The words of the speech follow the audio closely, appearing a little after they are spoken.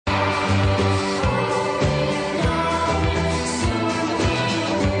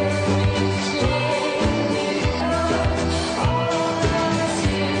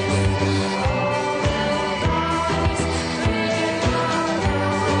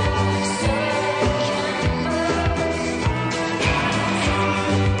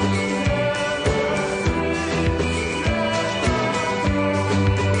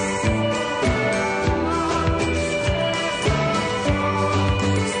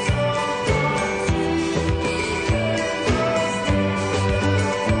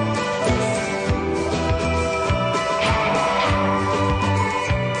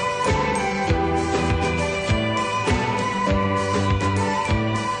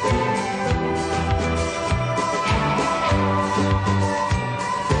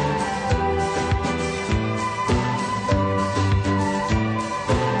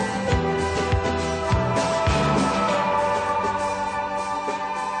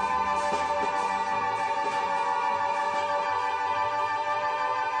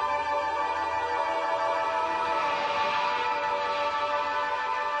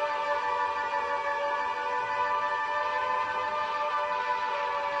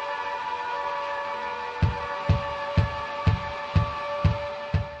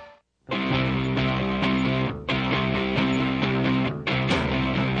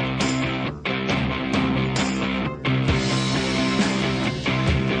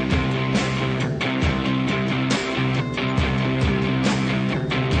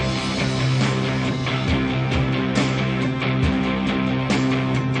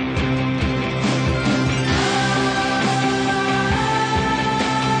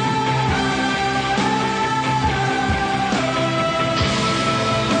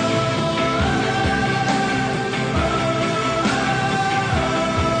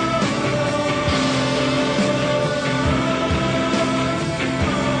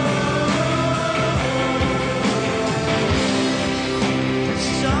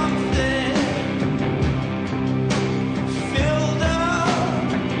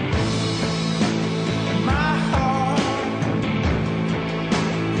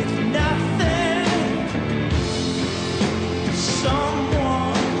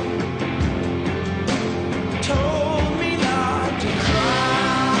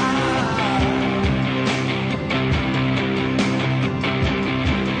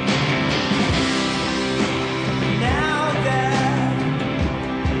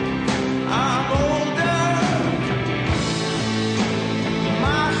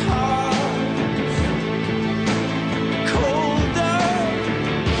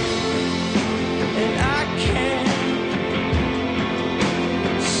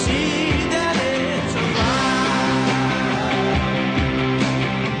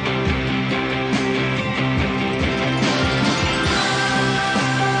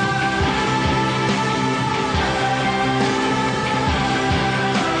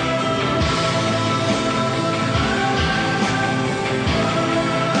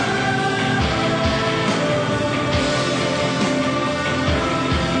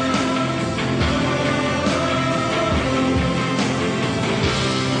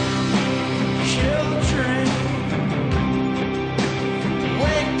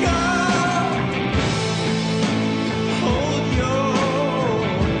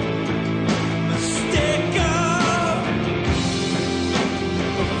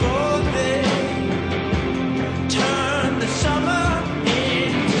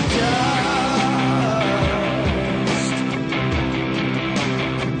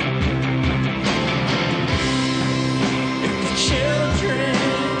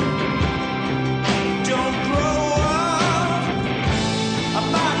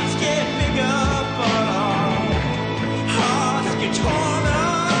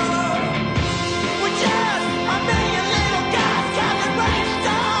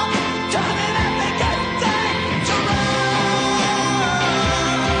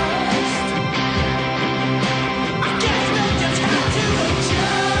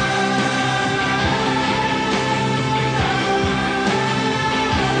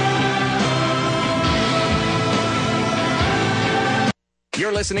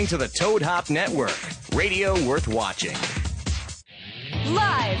listening to the Toad Hop Network, radio worth watching.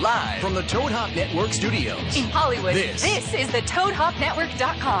 Live from the Toad Hop Network studios in Hollywood. This is the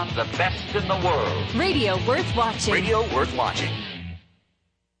ToadHopNetwork.com. The best in the world. Radio worth watching. Radio worth watching.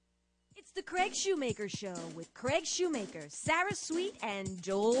 It's the Craig Shoemaker Show with Craig Shoemaker, Sarah Sweet, and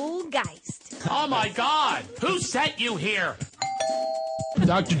Joel Geist. Oh, my God. Who sent you here?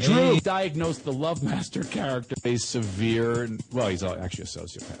 Dr. Drew diagnosed the Love Master character. He's severe. Well, he's actually a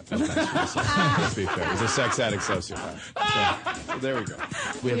sociopath. Let's be fair. He's a sex addict sociopath. So there we go.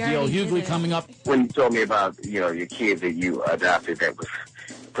 We have D.L. Hughley coming up. When you told me about, your kid that you adopted that was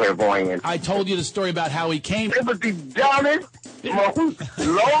clairvoyant. I told you the story about how he came. It was the dumbest, most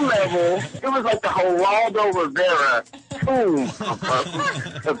low level. It was like the Geraldo Rivera tomb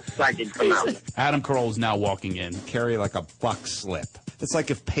of psychic phenomena. Adam Carolla is now walking in. Carry like a buck slip. It's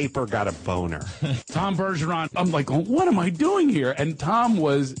like if paper got a boner. Tom Bergeron. I'm like, what am I doing here? And Tom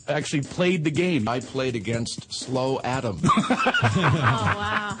was actually played the game. I played against Slow Adam. Oh,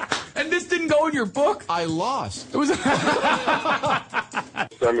 wow. And this didn't go in your book? I lost. It was.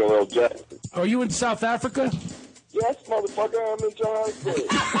 Samuel L. Jackson. Are you in South Africa? Yes, motherfucker, I'm in Johannesburg.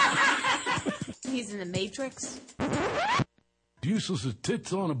 He's in the Matrix. Useless as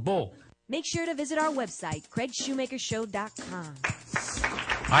tits on a bull. Make sure to visit our website, CraigShoemakerShow.com.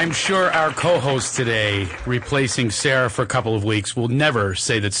 I'm sure our co-host today, replacing Sarah for a couple of weeks, will never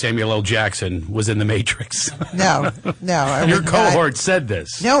say that Samuel L. Jackson was in The Matrix. No. Your cohort said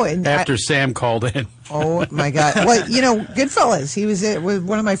this. No, and after Sam called in. Oh my God! Well, Goodfellas. He was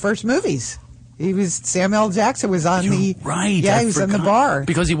one of my first movies. He was Samuel L. Jackson was on right. Yeah, he was on the bar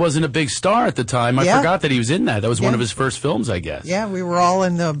because he wasn't a big star at the time. I forgot that he was in that. That was one of his first films, I guess. Yeah, we were all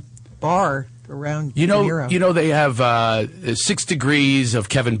in the bar around De Niro. They have 6 degrees of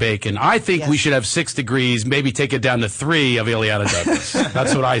Kevin Bacon. I think we should have 6 degrees, maybe take it down to 3 of Ileana Douglas.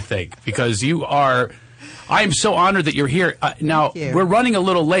 That's what I think, because I am so honored that you're here. Now, we're running a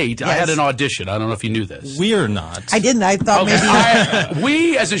little late. Yes. I had an audition. I don't know if you knew this. We're not. I didn't. I thought maybe.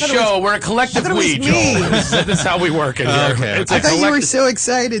 We, as a show, we're a collective we, Joel. This is how we work in here. Okay. I thought you were so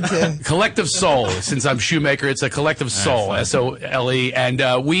excited to. Collective soul. Since I'm Shoemaker, it's a collective soul, S-O-L-E.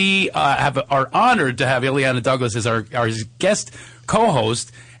 And we are honored to have Ileana Douglas as our guest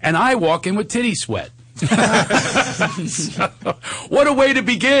co-host, and I walk in with titty sweat. What a way to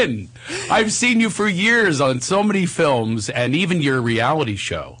begin. I've seen you for years on so many films and even your reality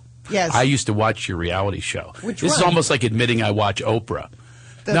show. Yes. I used to watch your reality show. Which this one? is almost like admitting I watch Oprah.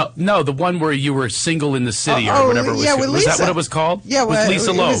 No, the one where you were single in the city or whatever it was. Yeah, with Lisa. Was that what it was called? Yeah, with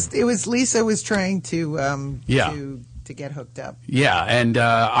Lisa Loeb. It was Lisa was trying to get hooked up. Yeah, and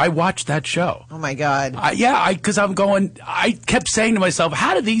I watched that show. Oh my God. Because I kept saying to myself,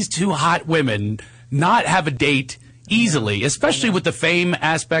 how do these two hot women not have a date easily, especially with the fame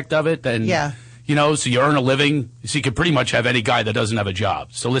aspect of it? And, so you earn a living, so you can pretty much have any guy that doesn't have a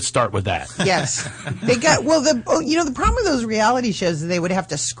job. So let's start with that. Yes. They got, the problem with those reality shows is they would have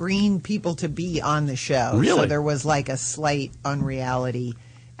to screen people to be on the show. Really? So there was like a slight unreality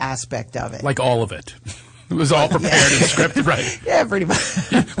aspect of it. Like all of it. It was all prepared and scripted, right? Yeah, pretty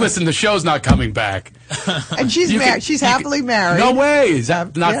much. Listen, the show's not coming back. And she's married. She's happily married. No way. Is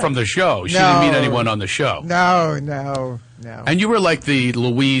that not from the show? She didn't meet anyone on the show. No. And you were like the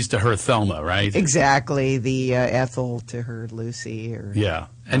Louise to her Thelma, right? Exactly. The Ethel to her Lucy. Yeah.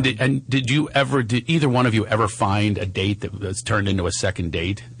 And did either one of you ever find a date that was turned into a second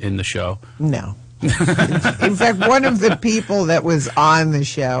date in the show? No. In fact, one of the people that was on the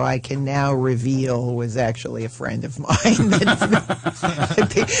show, I can now reveal, was actually a friend of mine.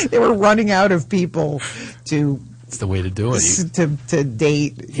 They were running out of people to. It's the way to do it. To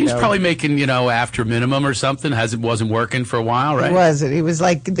date. He's probably making, after minimum or something. Wasn't working for a while, right? It wasn't. He was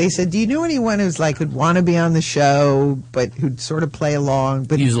like, they said, do you know anyone who'd want to be on the show, but who'd sort of play along,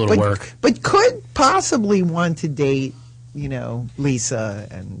 but use a little work, but could possibly want to date, Lisa,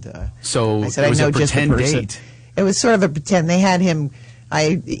 and so I said, it was I know a pretend just the person. date. It was sort of a pretend. They had him.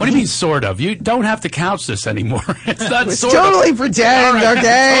 What do you mean, sort of? You don't have to couch this anymore. It's not it's sort totally of. pretend, right.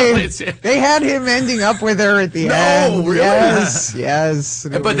 okay? Totally. They had him ending up with her at the end. No, really? Yes.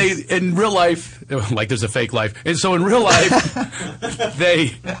 But in real life, like there's a fake life, and so in real life,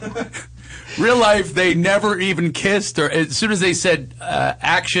 they never even kissed, or as soon as they said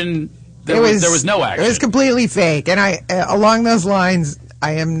action, there was no action. It was completely fake, and along those lines,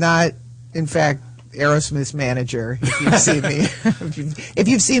 I am not, in fact, Aerosmith's manager. If you've seen if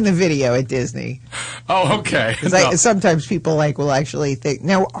you've seen the video at Disney. Oh, okay. Because sometimes people will actually think,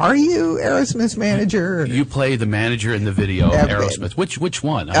 now, are you Aerosmith's manager? You play the manager in the video of Aerosmith. Which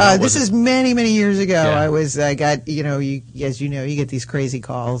one? This is many, many years ago. Yeah. I got, you get these crazy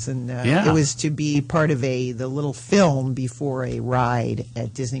calls, and it was to be part of the little film before a ride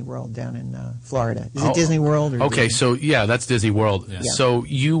at Disney World down in Florida. Is it Disney World? Or okay, Disney? So that's Disney World. Yeah. So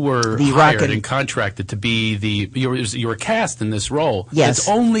you were hired and contracted to be you were cast in this role. Yes. It's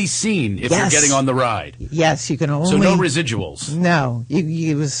only seen if you're getting on the ride. Yes, you can only. So no residuals. No,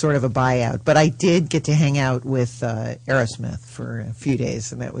 it was sort of a buyout. But I did get to hang out with Aerosmith for a few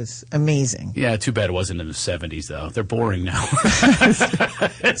days, and that was amazing. Yeah, too bad it wasn't in the 70s, though. They're boring now.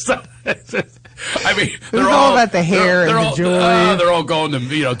 I mean, they're all about the hair and the jewelry. They're all going to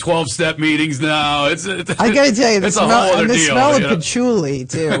 12-step meetings now. I got to tell you, the smell of patchouli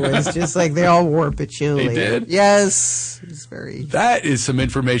too was just like they all wore patchouli. They did? Yes, it was very. That is some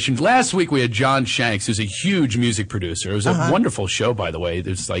information. Last week we had John Shanks, who's a huge music producer. It was a wonderful show, by the way.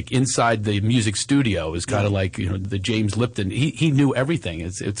 There's inside the music studio. It was kind of like the James Lipton. He knew everything.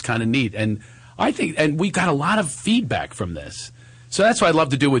 It's kind of neat, and I think we got a lot of feedback from this. So that's what I'd love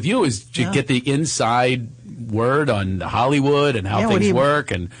to do with you is to get the inside word on Hollywood and how things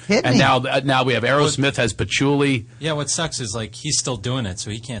work. And now we have Aerosmith has patchouli. Yeah, what sucks is he's still doing it, so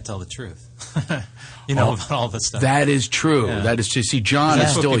he can't tell the truth. About all this stuff. That is true. Yeah. That is true. See, John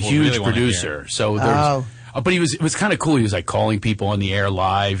is still a huge producer. So there's. But it was kind of cool. He was calling people on the air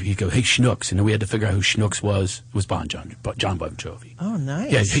live. He'd go, "Hey, Schnooks," and then we had to figure out who Schnooks was. It was John Bon Jovi. Oh,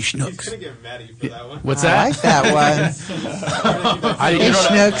 nice. Yeah, hey, Schnooks. He's going to get mad at you for that one. What's that? I like that one. Hey,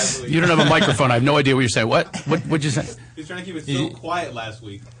 Schnooks. You don't have a microphone. I have no idea what you're saying. What'd you say? He's trying to keep it so quiet last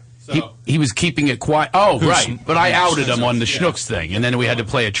week. So. He was keeping it quiet. Oh, right. But I outed him on the Schnooks thing, and then we had to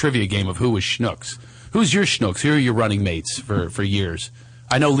play a trivia game of who was Schnooks. Who's your Schnooks? Who are your running mates for years?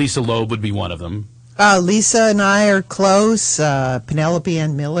 I know Lisa Loeb would be one of them. Lisa and I are close. Penelope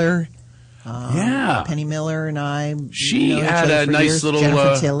Ann Miller. Penny Miller and I. She had a nice years. little.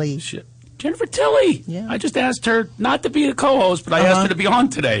 Jennifer Tilly. Jennifer Tilly. Yeah. I just asked her not to be a co-host, but I asked her to be on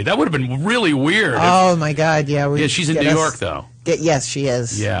today. That would have been really weird. Oh, my God. Yeah. She's in New York, though. Yes, she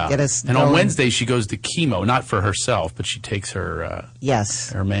is. Yeah. And on Wednesday, she goes to chemo, not for herself, but she takes her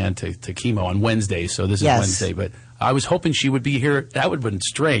her man to chemo on Wednesday. So this is Wednesday. But I was hoping she would be here. That would have been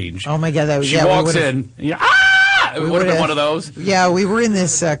strange. Oh, my God. She walks in. It would have been one of those. Yeah, we were in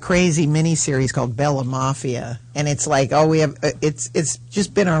this crazy miniseries called Bella Mafia. And it's like, we have it's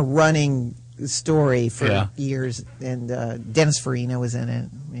just been our running story for years. And Dennis Farina was in it.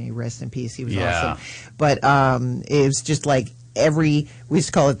 May he rest in peace. He was awesome. But it was just like we used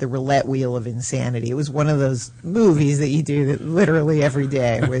to call it the roulette wheel of insanity. It was one of those movies that you do that literally every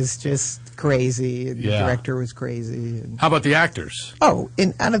day was just crazy, and the director was crazy. And how about the actors? Oh,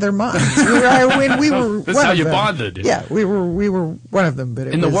 out of their minds. we were That's how you bonded. Yeah, we were one of them. But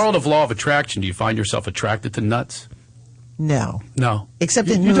in the world of law of attraction, do you find yourself attracted to nuts? No. Except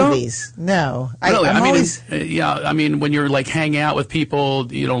in movies. Don't? No. Really? I mean, when you're hanging out with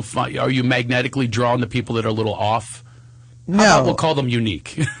people, you don't find. Are you magnetically drawn to people that are a little off? No. We'll call them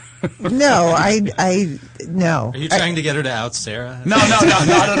unique. No, no. Are you trying to get her to out Sarah? No, not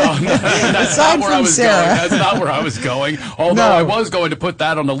at all. That's not where I was Sarah. going. That's not where I was going. Although I was going to put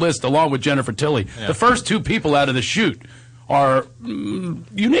that on the list along with Jennifer Tilly. Yeah. The first two people out of the chute are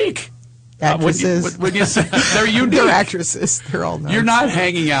unique. Actresses. When you say they're unique. They're actresses. They're all nice. You're not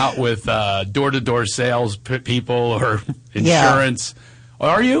hanging out with door-to-door sales people or insurance. Yeah.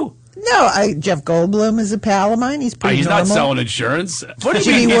 Are you? No, Jeff Goldblum is a pal of mine. He's pretty normal. He's not selling insurance. What do you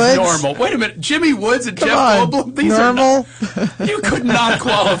Jimmy mean Woods? He's normal? Wait a minute. Jimmy Woods and Come Jeff on. Goldblum? These normal? Are not, you could not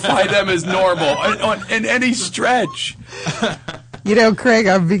qualify them as normal in any stretch. Craig,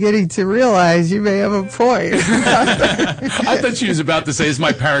 I'm beginning to realize you may have a point. I thought she was about to say, it's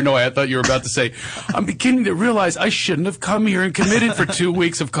my paranoia. I thought you were about to say, I'm beginning to realize I shouldn't have come here and committed for 2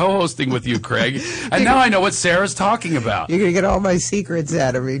 weeks of co-hosting with you, Craig. And now I know what Sarah's talking about. You're going to get all my secrets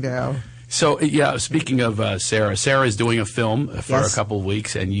out of me now. So, speaking of Sarah is doing a film for a couple of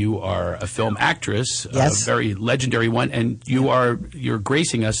weeks, and you are a film actress, a very legendary one, and you're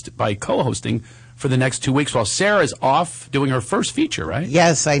gracing us by co-hosting for the next 2 weeks while Sarah's off doing her first feature, right?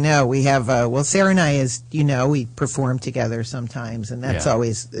 Yes, I know. We have, Sarah and I, as you know, we perform together sometimes, and that's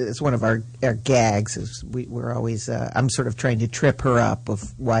always, it's one of our gags. Is we're always, I'm sort of trying to trip her up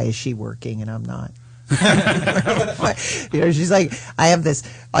of why is she working and I'm not. She's like, I have this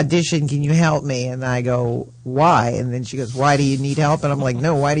audition. Can you help me? And I go, why? And then she goes, why do you need help? And I'm like,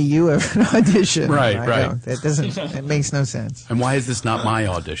 no, why do you have an audition? Right, I right. go, it makes no sense. And why is this not my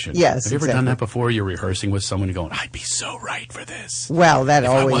audition? Yes, Have you ever done exactly. that before? You're rehearsing with someone and going, I'd be so right for this. Well, that if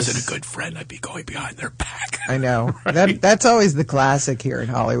always. I wasn't a good friend, I'd be going behind their back. I know. Right? That's always the classic here in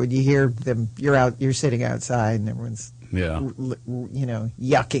Hollywood. You hear them, you're sitting outside and everyone's,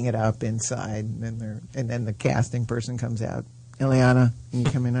 yucking it up inside. And then the casting person comes out. Ileana, can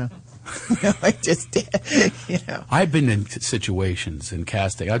you come in now? I've been in situations in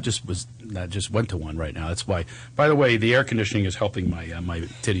casting. I just went to one right now. That's why. By the way, the air conditioning is helping my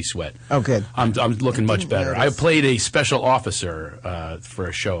titty sweat. Oh, good. I'm looking much better. I played a special officer for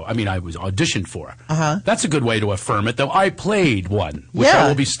a show. I mean, I was auditioned for. That's a good way to affirm it, though. I played one, which I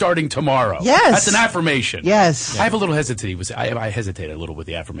will be starting tomorrow. Yes, that's an affirmation. Yes, I have a little hesitancy. I hesitated a little with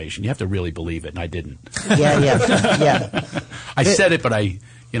the affirmation. You have to really believe it, and I didn't. Yeah. I said it, but I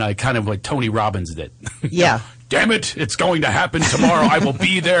kind of like Tony Robbins did. Yeah. Damn it, it's going to happen tomorrow. I will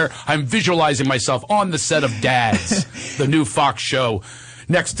be there. I'm visualizing myself on the set of Dads, the new Fox show,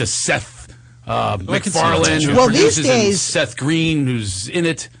 next to Seth MacFarlane, who produces, and Seth Green, who's in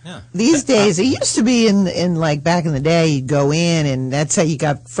it. Yeah. These days, it used to be in like back in the day, you'd go in and that's how you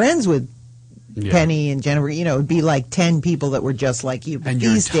got friends with Penny and Jennifer. It'd be like 10 people that were just like you. But And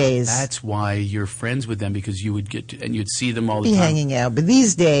these days, that's why you're friends with them, because you would get to, and you'd see them all the be time. hanging out. But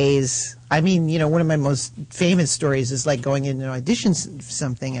these days, I mean, one of my most famous stories is like going in and audition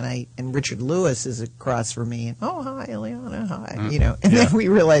something, and Richard Lewis is across from me, and hi, Ileana, hi, and then we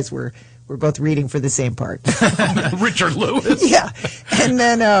realize we're both reading for the same part. Richard Lewis. Yeah, and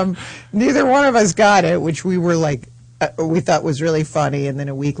then neither one of us got it, which we were like. We thought was really funny, and then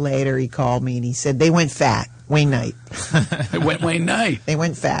a week later he called me and he said they went fat. Wayne Knight. It went Wayne Knight. They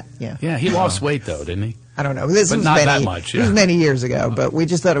went fat. Yeah. Yeah, he lost weight though, didn't he? I don't know. This but was not many, that much. Yeah. It was many years ago, but we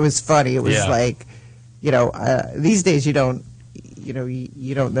just thought it was funny. It was like, these days you don't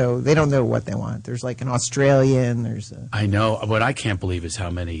know. They don't know what they want. There's like an Australian. I know. What I can't believe is how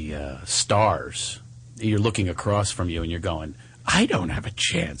many stars you're looking across from you, and you're going, I don't have a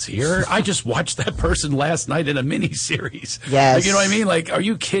chance here. I just watched that person last night in a mini-series. Yes. Like, you know what I mean? Like, are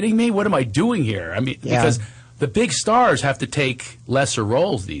you kidding me? What am I doing here? I mean, because the big stars have to take lesser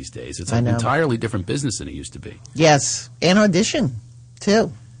roles these days. It's an entirely different business than it used to be. Yes, and audition,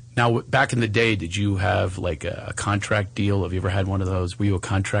 too. Now, back in the day, did you have like a contract deal? Have you ever had one of those? Were you a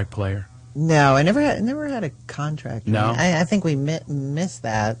contract player? No, I never had a contract. No? I think we missed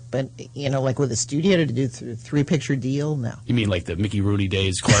that, but like with a studio to do 3-picture deal, no. You mean like the Mickey Rooney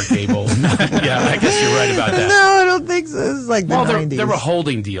days, Clark Gable? Yeah, I guess you're right about that. No, I don't think so. This is like the 90s. There were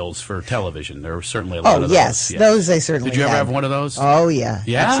holding deals for television. There were certainly a lot of those. Yes, those I certainly Did you ever had. have one of those? Oh, yeah.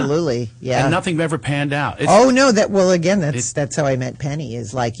 Yeah? Absolutely. Yeah. And nothing ever panned out. That's how I met Penny,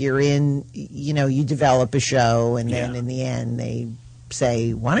 is like you're in, you develop a show, and then in the end they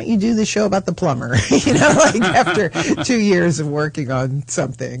say, why don't you do the show about the plumber? Like after 2 years of working on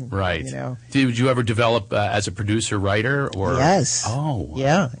something. Right. Did you ever develop as a producer, writer? Or Yes. Oh.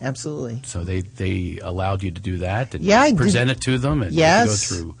 Yeah, absolutely. So they allowed you to do that? And I present did. it to them? And Yes.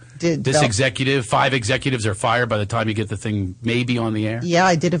 you go through 5 executives are fired by the time you get the thing maybe on the air? Yeah,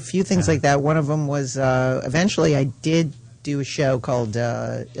 I did a few things like that. One of them was, eventually I did do a show called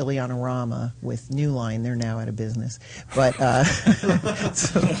Ileana Rama with New Line. They're now out of business. But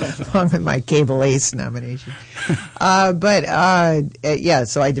so, along with my Cable Ace nomination. So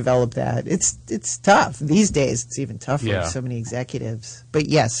I developed that. It's tough. These days it's even tougher with so many executives. But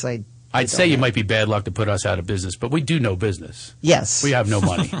yes, I'd say you might be bad luck to put us out of business, but we do no business. Yes. We have no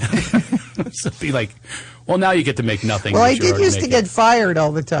money. So it'd be like, well, now you get to make nothing. Well, I did used to get fired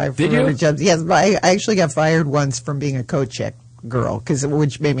all the time. Did you? Jobs. Yes, but I actually got fired once from being a coat check girl,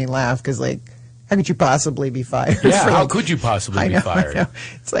 which made me laugh, because like, how could you possibly be fired? Yeah, how could you possibly be fired? I know.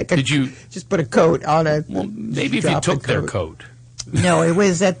 It's like, did you just put a coat on a... Well, maybe if you took their coat. No, it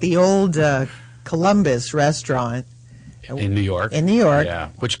was at the old Columbus restaurant. In New York? In New York. Yeah.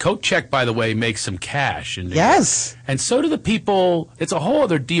 Which Coat Check, by the way, makes some cash in New Yes. York. And so do the people. It's a whole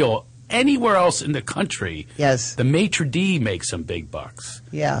other deal. Anywhere else in the country, yes, the maitre d' makes some big bucks.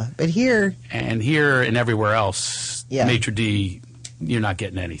 Yeah, but here... And here and everywhere else, maitre d', you're not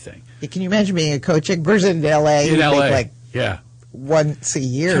getting anything. Can you imagine being a coat check person in L.A.? In L.A., like yeah. Once a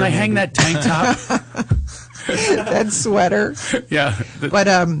year. Can I hang that tank top? That sweater. Yeah. But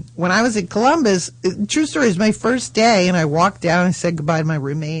when I was at Columbus, true story, it was my first day, and I walked down and said goodbye to my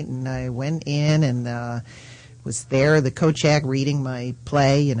roommate, and I went in, and was there, the coat shack, reading my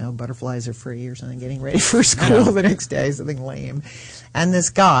play, you know, Butterflies Are Free or something, getting ready for school the next day, something lame. And this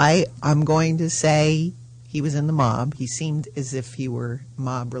guy, I'm going to say he was in the mob. He seemed as if he were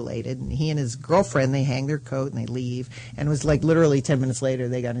mob related. And he and his girlfriend, they hang their coat and they leave. And it was like literally 10 minutes later,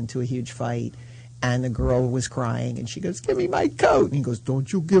 they got into a huge fight. And the girl was crying, and she goes, "Give me my coat." And he goes,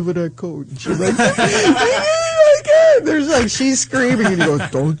 "Don't you give her that coat." And she's like, there's like, she's screaming, and he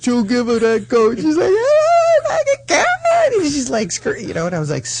goes, "Don't you give her that coat." And she's like, "I can get it." And she's like, you know, and I was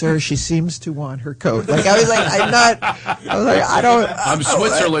like, "Sir, she seems to want her coat." Like, I was like, I don't. I'm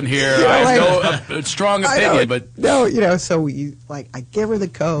Switzerland here. You know, I have no strong opinion, but. No, you know, so I give her the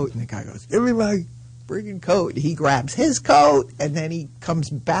coat, and the guy goes, "Give me my friggin' coat." He grabs his coat, and then he comes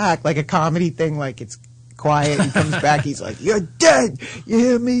back like a comedy thing, like it's quiet. He comes back, he's like, "You're dead. You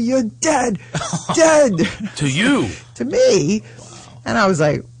hear me? You're dead. Dead." To you. To me. And I was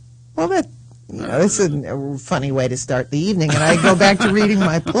like, well, that, you know, this is a funny way to start the evening. And I go back to reading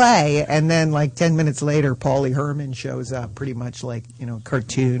my play, and then like 10 minutes later, Paulie Herman shows up, pretty much like, you know,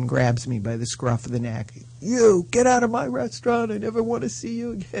 cartoon, grabs me by the scruff of the neck. "You, get out of my restaurant. I never want to see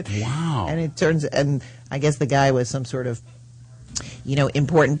you again." Wow. And it turns, and I guess the guy was some sort of, you know,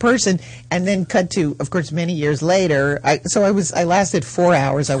 important person. And then cut to, of course, many years later. I lasted 4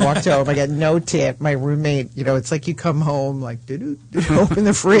 hours. I walked home. I got no tip. My roommate, you know, it's like you come home, like, open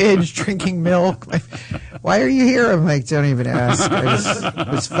the fridge, drinking milk. Like, "Why are you here?" I'm like, "Don't even ask.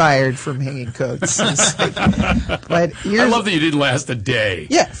 I was fired from hanging coats." But I love that you didn't last a day.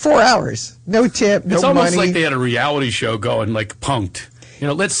 Yeah, 4 hours. No tip, no money. It's almost like they had a reality show going, like Punk'd. You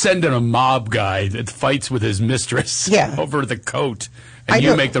know, let's send in a mob guy that fights with his mistress over the coat, and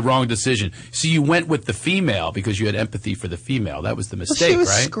you make the wrong decision. So you went with the female because you had empathy for the female. That was the mistake, she was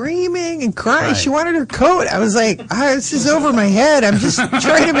right? Screaming and crying. Right. She wanted her coat. I was like, this is over my head. I'm just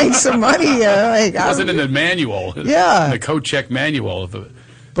trying to make some money. It wasn't in the manual. Yeah. The coat check manual.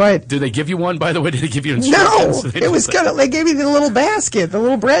 But did they give you one, by the way? Did they give you instructions? No, it was kind of, they gave me the little basket, the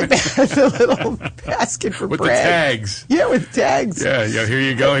little bread basket, the little basket for with bread. With the tags. Yeah, with tags. Yeah, here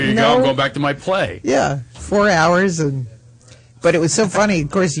you go, I'm going back to my play. Yeah, 4 hours. But it was so funny. Of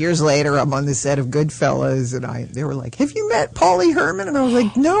course, years later, I'm on the set of Goodfellas, and they were like, "Have you met Paulie Herman?" And I was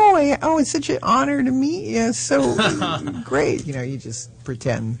like, "No, it's such an honor to meet you. So great." You know, you just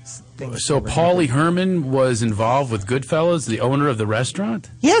pretend. So Paulie Herman was involved with Goodfellas, the owner of the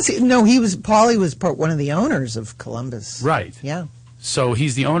restaurant? Yes. No, Paulie was one of the owners of Columbus. Right. Yeah. So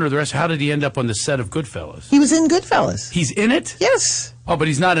he's the owner of the restaurant. How did he end up on the set of Goodfellas? He was in Goodfellas. He's in it? Yes. Oh, but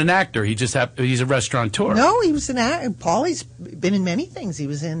he's not an actor. He's a restaurateur. No, he was an actor. Paulie's been in many things. He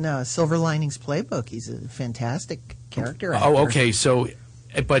was in Silver Linings Playbook. He's a fantastic character actor. Oh, okay. So,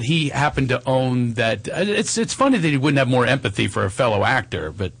 but he happened to own that. It's funny that he wouldn't have more empathy for a fellow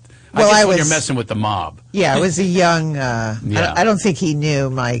actor, but I guess when you're messing with the mob. Yeah, I was a young. I don't think he knew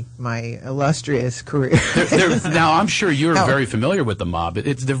my illustrious career. Now, I'm sure you're very familiar with the mob.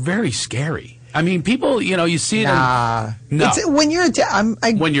 They're very scary. I mean, people, you know, you see it. No, when you're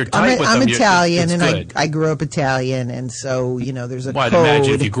when you're tight with I'm them, Italian, it's and good. I grew up Italian, and so you know, there's a Well, I'd code.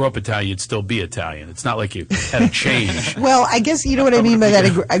 imagine if you grew up Italian, you'd still be Italian. It's not like you had a change. Well, I guess you know what I mean by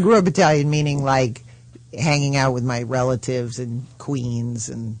that. I grew up Italian, meaning like hanging out with my relatives in Queens,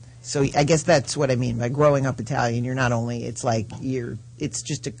 and so I guess that's what I mean by growing up Italian. You're not only it's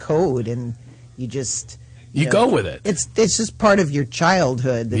just a code, and you just. You go with it. It's just part of your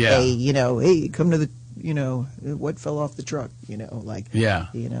childhood that they, you know, hey, come to the, you know, what fell off the truck, you know, like, yeah,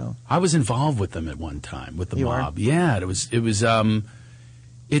 you know. I was involved with them at one time with the mob. Are? Yeah, it was.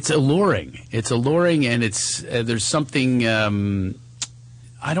 It's alluring. It's alluring, and there's something.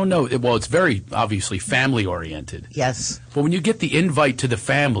 I don't know. Well, it's very obviously family oriented. Yes. But when you get the invite to the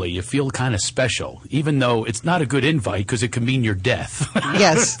family, you feel kind of special, even though it's not a good invite because it can mean your death.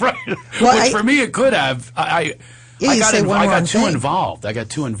 Yes. Right. Well, which for me it could have. I got too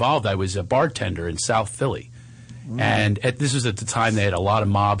involved. I was a bartender in South Philly. And this was at the time they had a lot of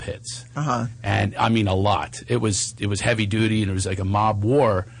mob hits. And I mean a lot. It was heavy duty, and it was like a mob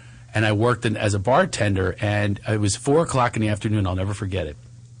war. And I worked as a bartender, and it was 4 o'clock in the afternoon. I'll never forget it.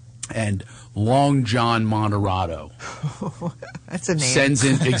 And Long John Moderato that's a name.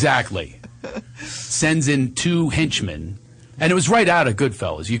 Sends in 2 henchmen, and it was right out of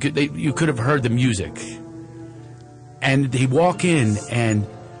Goodfellas. You could have heard the music. And they walk in, and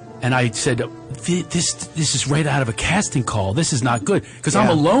I said, this is right out of a casting call. This is not good because I'm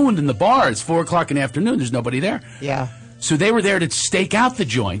alone in the bar. It's 4 o'clock in the afternoon. There's nobody there. Yeah. So they were there to stake out the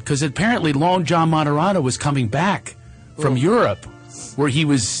joint because apparently Long John Moderato was coming back from Europe, where he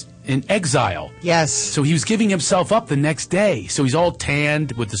was in exile. Yes. So he was giving himself up the next day. So he's all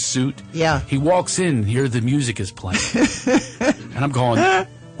tanned with the suit. Yeah. He walks in, here the music is playing. And I'm going,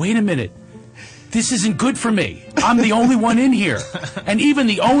 wait a minute. This isn't good for me. I'm the only one in here. And even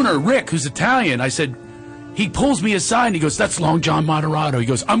the owner, Rick, who's Italian, I said, he pulls me aside and he goes, that's Long John Moderato. He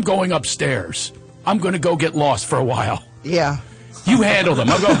goes, I'm going upstairs. I'm going to go get lost for a while. Yeah. You handle them.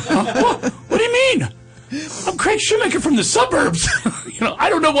 I go, what do you mean? I'm Craig Shoemaker from the suburbs. I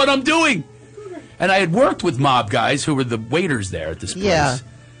don't know what I'm doing. And I had worked with mob guys who were the waiters there at this place. Yeah.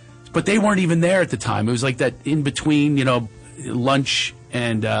 But they weren't even there at the time. It was like that in between, lunch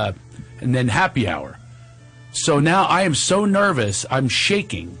and then happy hour. So now I am so nervous, I'm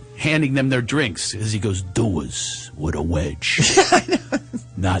shaking, handing them their drinks. As he goes, doers with a wedge.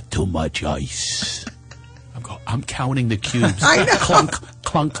 Not too much ice. I'm counting the cubes. I know. Clunk,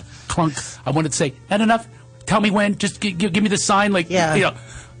 clunk, clunk. I wanted to say, not enough. Tell me when. Just give me the sign. Clunk,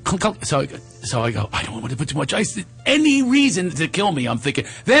 clunk. So I go, I don't want to put too much ice. Any reason to kill me, I'm thinking.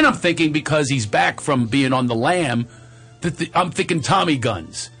 Then I'm thinking because he's back from being on the lam, I'm thinking Tommy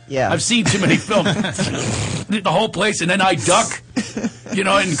guns. Yeah. I've seen too many films. The whole place, and then I duck,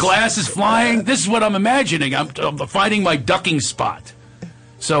 and glass is flying. This is what I'm imagining. I'm finding my ducking spot.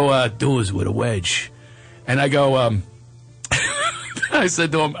 So, doers with a wedge. And I go, I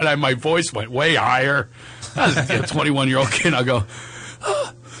said to him, and my voice went way higher. I was a 21-year-old kid. I go,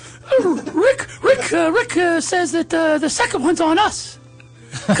 Rick says that the second one's on us.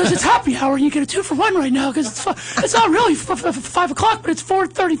 Because it's happy hour and you get a 2-for-1 right now. Because it's not really 5 o'clock, but it's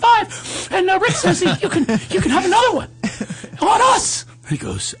 4:35. And Rick says you can have another one on us. He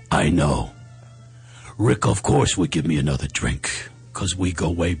goes, I know. Rick, of course, would give me another drink because we go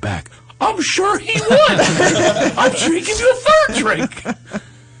way back. I'm sure he would. I'm sure he'd give you a third drink.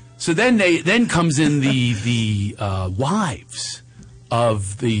 So then comes in the wives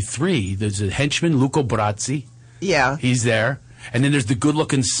of the three. There's a henchman, Luco Brazzi. Yeah. He's there. And then there's the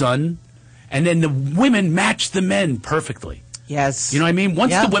good-looking son. And then the women match the men perfectly. Yes. You know what I mean?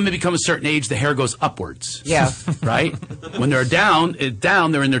 Once the women become a certain age, the hair goes upwards. Yeah. Right? When they're down,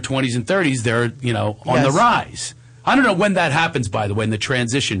 they're in their 20s and 30s. They're, on the rise. I don't know when that happens, by the way, in the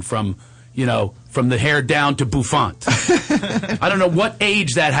transition from the hair down to bouffant. I don't know what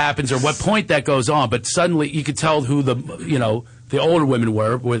age that happens or what point that goes on, but suddenly you could tell who the older women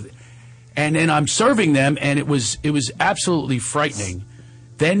were with. And then I'm serving them, and it was absolutely frightening.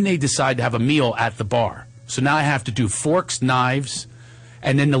 Then they decide to have a meal at the bar. So now I have to do forks, knives,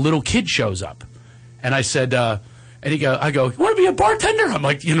 and then the little kid shows up. And I said, I go, you want to be a bartender? I'm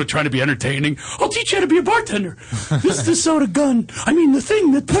like, trying to be entertaining. I'll teach you how to be a bartender. This is the soda gun. I mean, the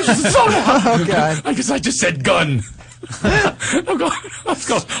thing that pushes the soda out. Oh, God. I guess I just said gun. I'm going,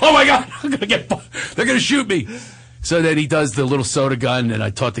 oh, my God. They're going to shoot me. So then he does the little soda gun, and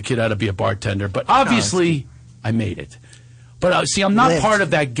I taught the kid how to be a bartender. But obviously, I made it. But see, I'm not part of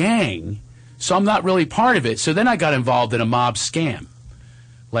that gang, so I'm not really part of it. So then I got involved in a mob scam,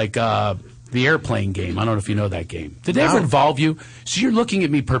 like the airplane game. I don't know if you know that game. Did they ever involve you? So you're looking at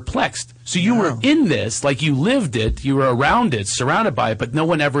me perplexed. So you were in this, like you lived it, you were around it, surrounded by it, but no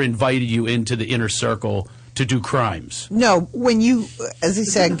one ever invited you into the inner circle to do crimes. No, when you, as I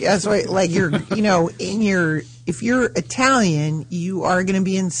said, that's why, like you're, if you're Italian, you are going to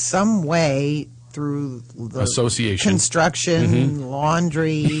be in some way through the association, construction,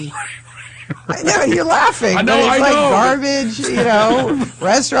 laundry. I know you're laughing. I know, but it's I like garbage,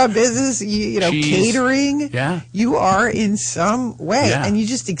 restaurant business, catering. Yeah, you are in some way, yeah. and you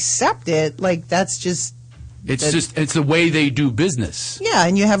just accept it. Like that's just. It's the way they do business. Yeah,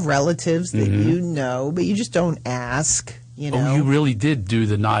 and you have relatives that you know, but you just don't ask. Oh, you really did do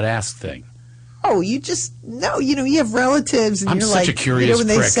the not ask thing. Oh, you just no. You have relatives, and I'm you're such like, a curious when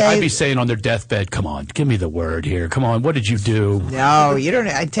prick. they say, I'd be saying on their deathbed, "Come on, give me the word here. Come on, what did you do?" No, you don't.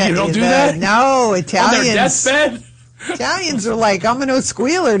 I tell you don't do that. No, Italians. On their deathbed. Italians are like, I'm a no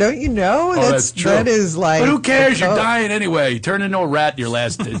squealer, don't you know? Oh, that's true. That is like. But who cares? You're dying anyway. You turn into a rat in your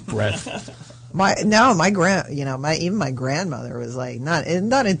last breath. My grandmother was like not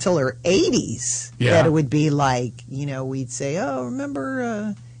until her 80s that it would be like, we'd say, oh,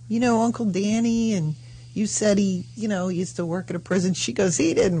 remember, Uncle Danny, and you said he, used to work at a prison. She goes,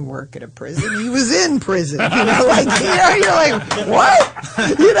 he didn't work at a prison. He was in prison. You're like, what?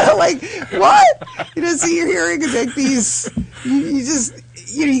 What? So you're hearing like these, you just,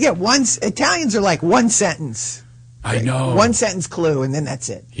 you get Italians are like one sentence. I know. One sentence clue, and then that's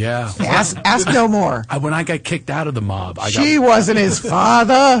it. Yeah. Ask no more. When I got kicked out of the mob, she wasn't his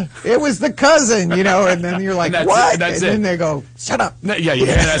father. It was the cousin, and then you're like, what? And then they go, shut up. Yeah, you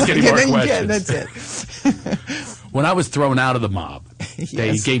can't ask any more questions. Yeah, that's it. When I was thrown out of the mob,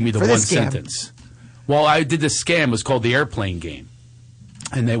 They gave me the For one the scam. sentence. Well, I did the scam. It was called the airplane game.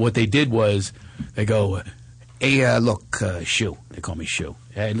 And what they did was they go, hey, look, Shu. They call me Shu.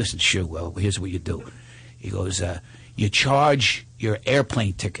 Hey, listen, Shu, well, here's what you do. He goes, you charge your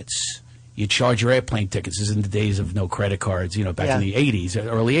airplane tickets. You charge your airplane tickets. This is in the days of no credit cards, back in the 80s,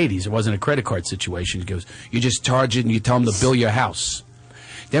 early 80s. It wasn't a credit card situation. He goes, you just charge it and you tell them to bill your house.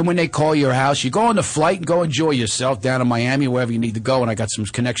 Then when they call your house, you go on the flight and go enjoy yourself down in Miami, wherever you need to go. And I got some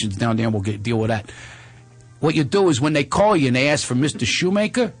connections down there and we'll deal with that. What you do is when they call you and they ask for Mr.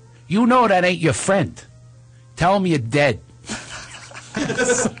 Shoemaker, you know that ain't your friend. Tell them you're dead.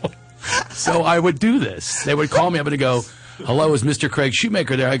 So I would do this. They would call me up and go, hello, is Mr. Craig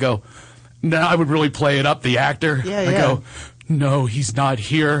Shoemaker there? I go, no, I would really play it up, the actor. I go, no, he's not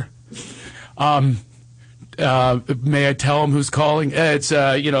here. May I tell him who's calling? It's,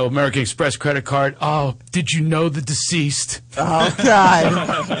 American Express credit card. Oh, did you know the deceased? Oh, God.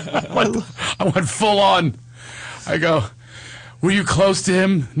 I went full on. I go, were you close to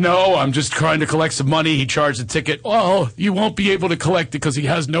him? No, I'm just trying to collect some money. He charged the ticket. Oh, you won't be able to collect it because he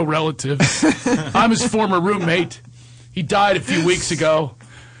has no relatives. I'm his former roommate. He died a few weeks ago.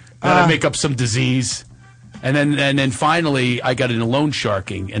 Gotta make up some disease. And then finally I got into loan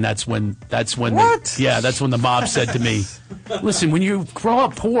sharking, and that's when that's when the mob said to me, listen, when you grow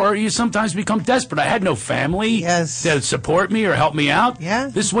up poor, you sometimes become desperate. I had no family to support me or help me out. Yeah.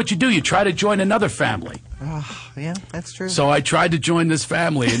 This is what you do. You try to join another family. Oh, yeah, that's true. So I tried to join this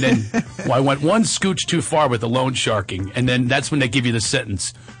family, and then I went one scooch too far with the loan sharking, and then that's when they give you the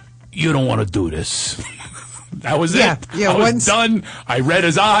sentence, you don't want to do this. That was it. I was done. I read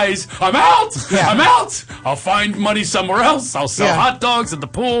his eyes. I'm out. I'm out. I'll find money somewhere else. I'll sell hot dogs at the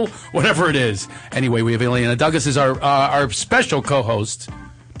pool, whatever it is. Anyway, we have Ileana Douglas as our special co-host,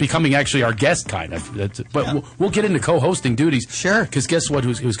 becoming actually our guest, kind of. But we'll get into co-hosting duties. Sure. Because guess what?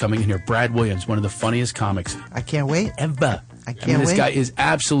 Who's coming in here? Brad Williams, one of the funniest comics. I can't wait. Ever. I can't wait. This guy is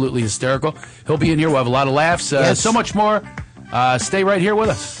absolutely hysterical. He'll be in here. We'll have a lot of laughs. So much more. Stay right here with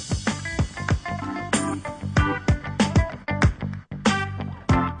us.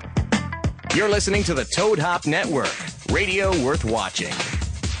 You're listening to the Toad Hop Network, radio worth watching.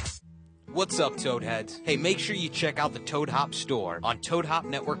 What's up, Toadheads? Hey, make sure you check out the Toad Hop store on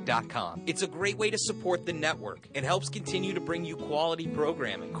ToadHopNetwork.com. It's a great way to support the network and helps continue to bring you quality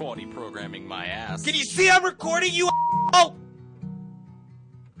programming. Quality programming, my ass. Can you see I'm recording you? Oh!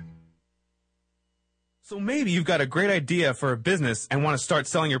 So maybe you've got a great idea for a business and want to start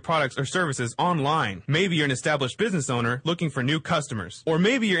selling your products or services online. Maybe you're an established business owner looking for new customers. Or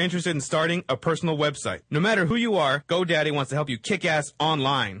maybe you're interested in starting a personal website. No matter who you are, GoDaddy wants to help you kick ass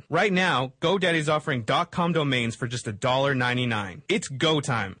online. Right now, GoDaddy is offering .com domains for just $1.99. It's go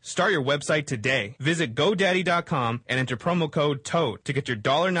time. Start your website today. Visit GoDaddy.com and enter promo code TOAD to get your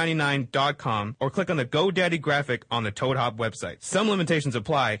 $1.99 .com or click on the GoDaddy graphic on the Toad Hop website. Some limitations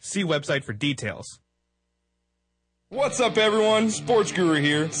apply. See website for details. What's up, everyone? Sports Guru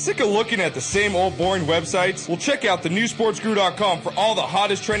here. Sick of looking at the same old boring websites? Well, check out thenewsportsguru.com for all the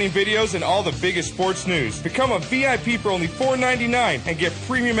hottest trending videos and all the biggest sports news. Become a VIP for only $4.99 and get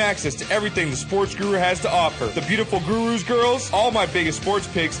premium access to everything the Sports Guru has to offer. The beautiful gurus girls, all my biggest sports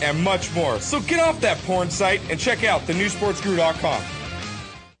picks, and much more. So get off that porn site and check out thenewsportsguru.com.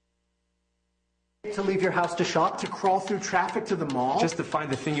 To leave your house to shop, to crawl through traffic to the mall, Just to find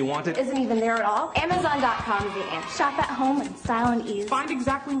the thing you wanted. Isn't even there at all. Amazon.com is the answer. Shop at home in style and ease. Find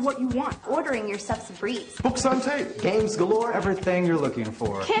exactly what you want. Ordering your stuff's a breeze. Books on tape, games galore, everything you're looking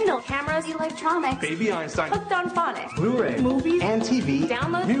for. Kindle, cameras, electronics. Baby Einstein. Hooked on phonics. Blu-ray, movies, and TV,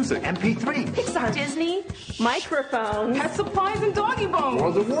 download, music, MP3, Pixar, Disney, microphones, pet supplies, and doggy bones.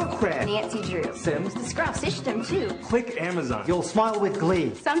 World of Warcraft, Nancy Drew, Sims, the Scruff system too. Click Amazon. You'll smile with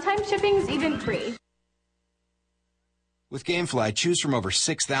glee. Sometimes shipping's even free. With GameFly, choose from over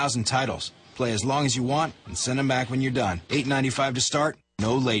 6,000 titles. Play as long as you want and send them back when you're done. $8.95 to start,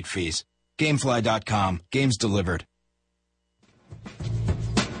 no late fees. Gamefly.com. Games delivered.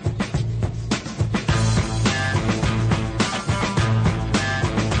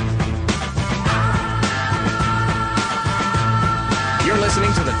 You're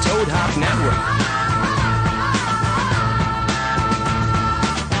listening to the Toad Hop Network.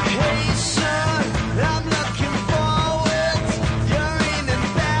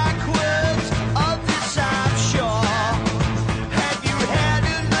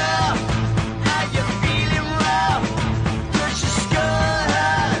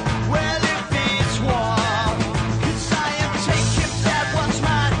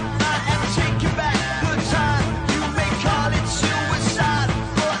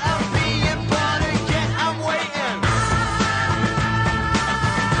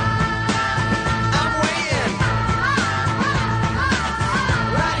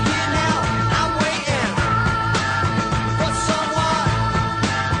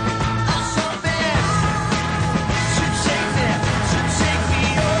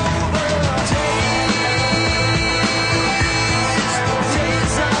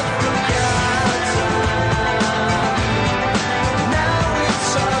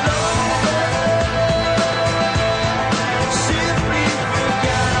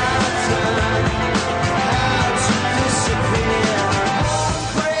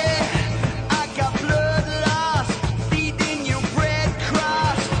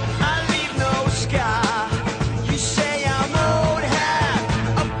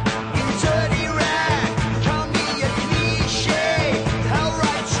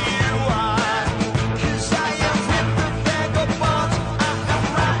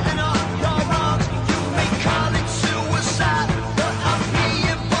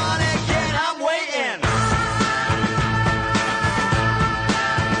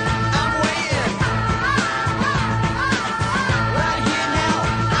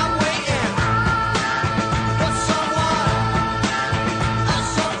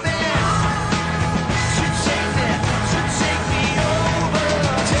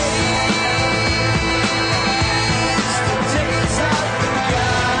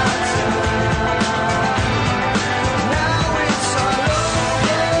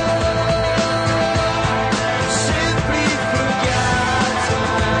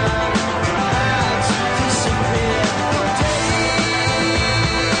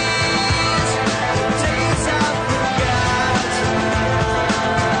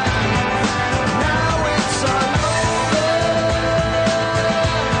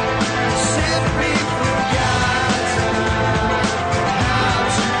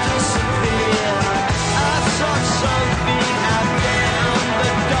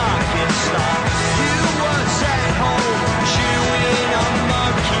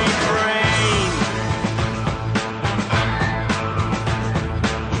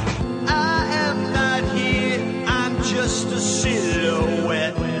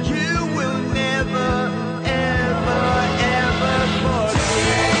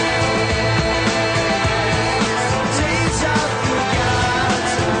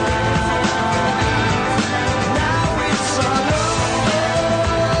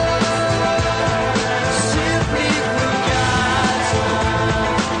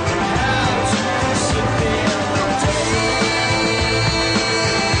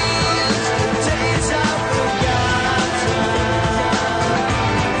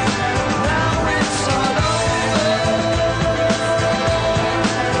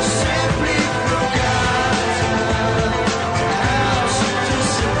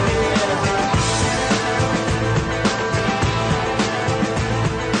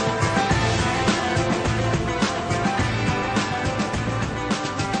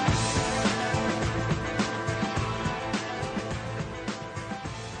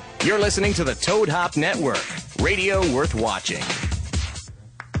 You're listening to the Toad Hop Network, radio worth watching.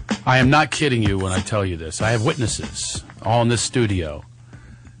 I am not kidding you when I tell you this. I have witnesses all in this studio.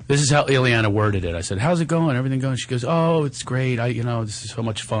 This is how Ileana worded it. I said, "How's it going? Everything going?" She goes, "Oh, it's great. This is so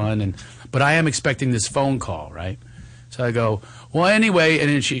much fun." But I am expecting this phone call, right? So I go, "Well, anyway,"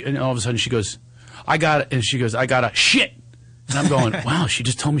 and all of a sudden she goes, "I got it," and she goes, "I got a shit." And I'm going, wow, she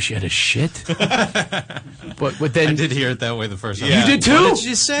just told me she had a shit. But then I did hear it that way the first time. You did too? What did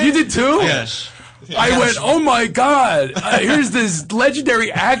you say? You did too? Yes. I went, oh my God! Here's this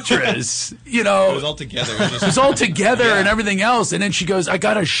legendary actress. It was all together. It was all together and everything else. And then she goes, "I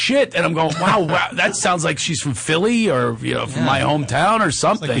got a shit," and I'm going, wow, that sounds like she's from Philly or from my hometown or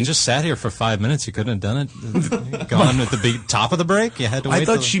something. Like we just sat here for 5 minutes. You couldn't have done it. Gone at the top of the break. You had to wait. I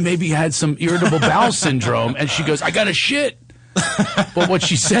thought she maybe had some irritable bowel syndrome, and she goes, "I got a shit." But what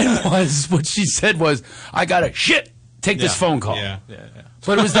she said was, "I got a shit. Take this phone call." Yeah.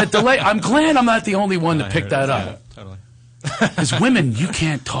 But it was that delay. I'm glad I'm not the only one to pick that up. Yeah, totally. As women, you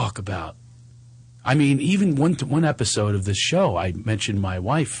can't talk about. I mean, even one episode of this show, I mentioned my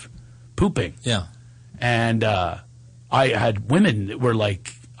wife pooping. Yeah. And I had women that were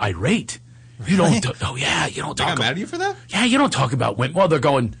like irate. You don't. You don't talk. They got mad at you for that? Yeah, you don't talk about women. Well, they're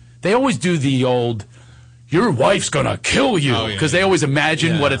going. They always do the old, "Your wife's gonna kill you," because they always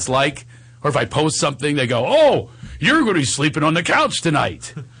imagine what it's like. Or if I post something, they go, "Oh, you're going to be sleeping on the couch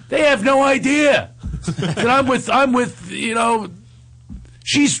tonight." They have no idea. And I'm with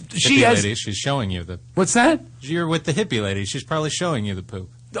she has. Lady, she's showing you the. What's that? You're with the hippie lady. She's probably showing you the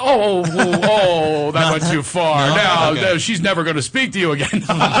poop. Oh, that went too far. No, she's never going to speak to you again.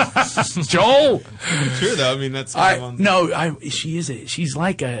 Joel. True though. I mean, that's she's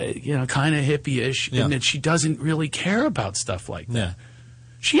like a kind of hippie-ish, in that she doesn't really care about stuff like that. Yeah.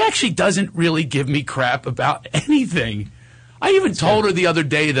 She actually doesn't really give me crap about anything. I even told her the other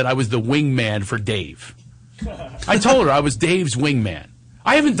day that I was the wingman for Dave. I told her I was Dave's wingman.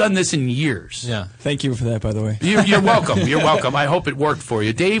 I haven't done this in years. Yeah. Thank you for that, by the way. You're welcome. You're welcome. I hope it worked for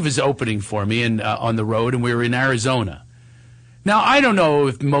you. Dave is opening for me on the road, and we were in Arizona. Now, I don't know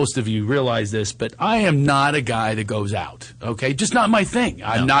if most of you realize this, but I am not a guy that goes out, okay? Just not my thing.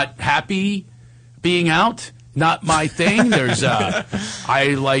 I'm not happy being out. Not my thing. There's I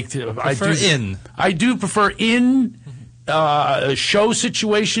do prefer in a show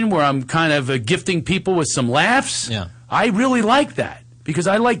situation where I'm kind of gifting people with some laughs. Yeah. I really like that because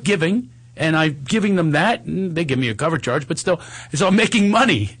I like giving, and I'm giving them that, and they give me a cover charge, but still, it's all making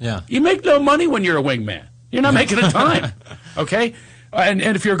money. Yeah. You make no money when you're a wingman. You're not making a dime, okay? And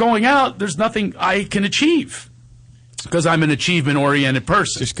if you're going out, there's nothing I can achieve because I'm an achievement-oriented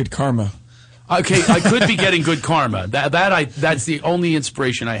person. Just good karma. Okay, I could be getting good karma. That's the only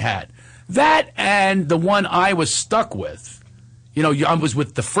inspiration I had. That and the one I was stuck with. I was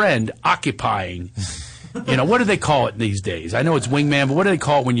with the friend occupying. What do they call it these days? I know it's wingman, but what do they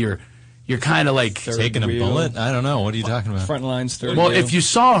call it when you're kind of like taking a bullet? I don't know. What are you talking about? Front lines, third Well, wheel. if you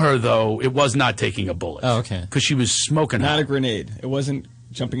saw her though, it was not taking a bullet. Oh, okay. Because she was smoking. Not a grenade. It wasn't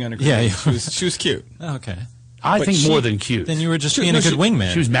jumping on a grenade. Yeah, she was cute. Oh, okay. I think more than cute. Then you were just being a good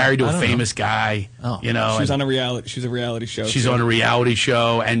wingman. She was married to a famous guy. Oh. She was on a reality. She was a reality show. She's on a reality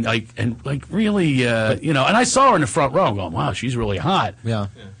show, and really, and I saw her in the front row, going, "Wow, she's really hot." Yeah.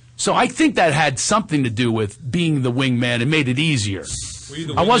 So I think that had something to do with being the wingman. It made it easier.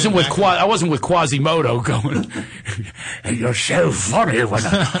 I wasn't with Quasimodo going, "You're so funny when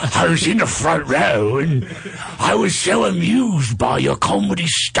I was in the front row, and I was so amused by your comedy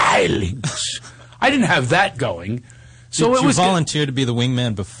stylings." I didn't have that going. So Did you volunteer to be the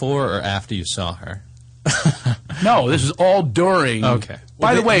wingman before or after you saw her? No, this was all during. Okay.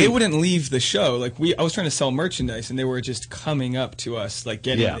 By the way, they wouldn't leave the show. I was trying to sell merchandise, and they were just coming up to us,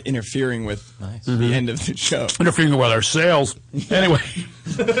 interfering with the end of the show. Interfering with our sales. Anyway.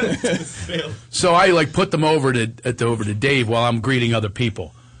 So I put them over to Dave while I'm greeting other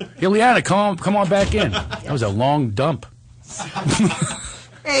people. Ileana, come on back in. That was a long dump.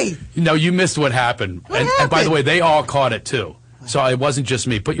 Hey. No, you missed what happened. And by the way, they all caught it too. So it wasn't just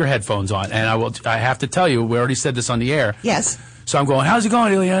me. Put your headphones on. And I have to tell you, we already said this on the air. Yes. So I'm going, "How's it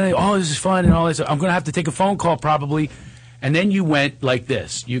going, Ileana? Oh, this is fun and all this. I'm going to have to take a phone call probably." And then you went like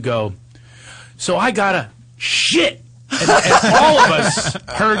this. You go, "So I got to shit." And all of us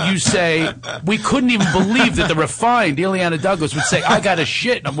heard you say, we couldn't even believe that the refined Ileana Douglas would say, "I got to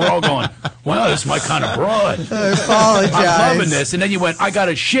shit." And we're all going, "Wow, this is my kind of broad. I apologize. I'm loving this." And then you went, "I got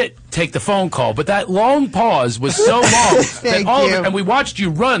to shit, take the phone call." But that long pause was so long that Thank you. and we watched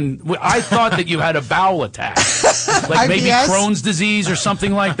you run. I thought that you had a bowel attack. like maybe IBS? Crohn's disease or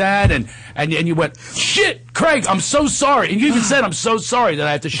something like that, and you went, shit, Craig, I'm so sorry. And you even said, I'm so sorry that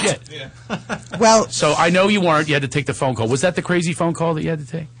I have to shit. Well, so I know you weren't. You had to take the phone call. Was that the crazy phone call that you had to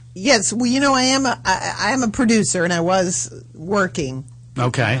take? Yes. Well, I am a producer, and I was working.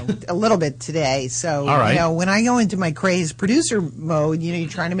 Okay. A little bit today. So, all right. When I go into my crazy producer mode, you're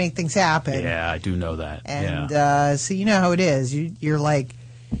trying to make things happen. Yeah, I do know that. And so you know how it is. You're like,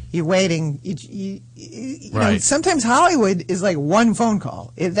 you're waiting. You know, sometimes Hollywood is like one phone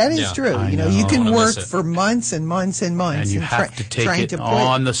call. That is true. I know. You can work for months and months and months. And you have to take it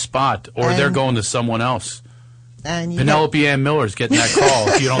on the spot, or they're going to someone else. And Penelope Ann Miller's getting that call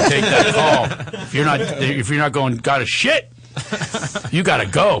if you don't take that call. If you're not going, gotta shit. You gotta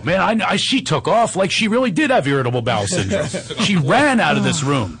go, man. She took off like she really did have irritable bowel syndrome. She ran out of this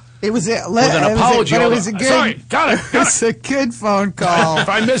room. It was with an apology. It was a good. Sorry, got it. It's a good phone call. If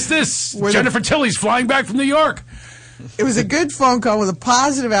I missed this, Jennifer Tilly's flying back from New York. It was a good phone call with a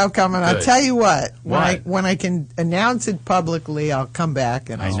positive outcome, and Good. I'll tell you what. What? When I can announce it publicly, I'll come back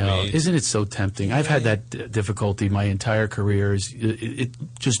and I know. Isn't it so tempting? I've had that difficulty my entire career. It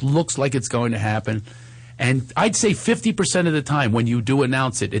just looks like it's going to happen. And I'd say 50% of the time when you do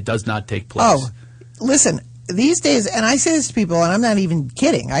announce it, it does not take place. Oh, listen, these days, and I say this to people, and I'm not even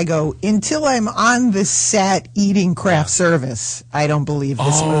kidding, I go, until I'm on the set eating craft service, I don't believe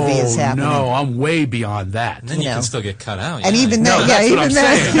this movie is happening. No, I'm way beyond that. And then you can still get cut out. And even then, when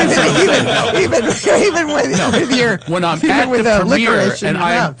I'm at the premiere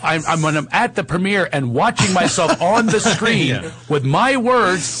and when I'm at the premiere and watching myself on the screen with my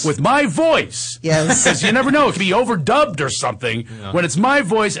words, with my voice. Yes. Because you never know, it could be overdubbed or something. Yeah. When it's my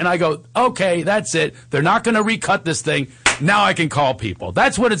voice and I go, okay, that's it. They're not going to recut this thing. Now I can call people.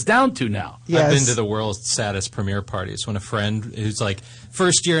 That's what it's down to now. Yes. I've been to the world's saddest premiere parties when a friend who's like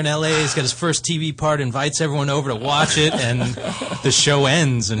first year in LA, he's got his first TV part, invites everyone over to watch it, and the show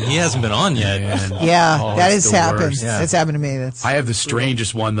ends, and he hasn't been on yet. Yeah, that has happened. Yeah. That's happened to me. I have the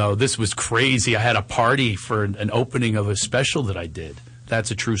strangest one, though. This was crazy. I had a party for an opening of a special that I did. That's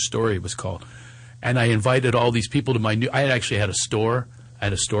a True Story, it was called. And I invited all these people to my new... I actually had a store. I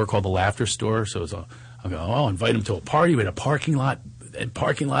had a store called the Laughter Store, so it was I go, I'll invite them to a party. We had a parking lot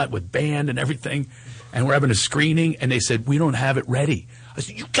with band and everything, and we're having a screening, and they said, we don't have it ready. I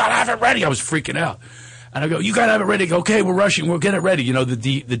said, you gotta have it ready. I was freaking out. And I go, you gotta have it ready. Okay, we're rushing. We'll get it ready. You know, the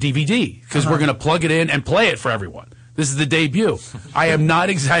DVD, because we're going to plug it in and play it for everyone. This is the debut. I am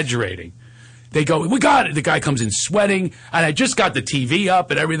not exaggerating. They go, we got it. The guy comes in sweating, and I just got the TV up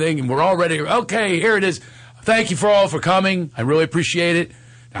and everything, and we're all ready. Okay, here it is. Thank you all for coming. I really appreciate it.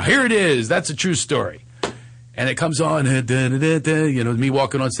 Now, here it is. That's a True Story. And it comes on, you know, me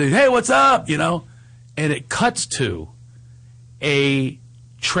walking on stage, hey, what's up, you know? And it cuts to a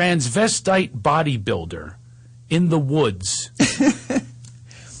transvestite bodybuilder in the woods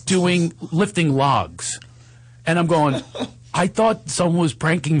lifting logs. And I'm going, I thought someone was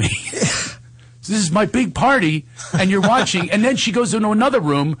pranking me. This is my big party, and you're watching. And then she goes into another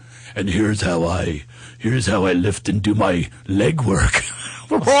room, and here's how I lift and do my leg work.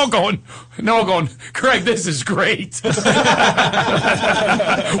 We're all going, Craig, this is great. Where'd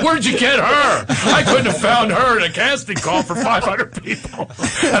you get her? I couldn't have found her in a casting call for 500 people.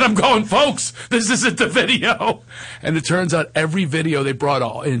 And I'm going, folks, this isn't the video. And it turns out every video they brought,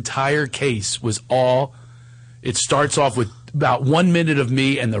 an entire case was it starts off with about 1 minute of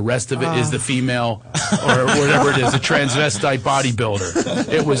me, and the rest of it is the female, or whatever it is, a transvestite bodybuilder.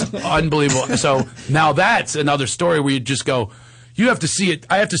 It was unbelievable. So now that's another story where you just go, you have to see it.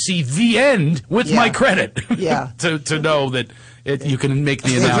 I have to see the end with my credit to know that you can make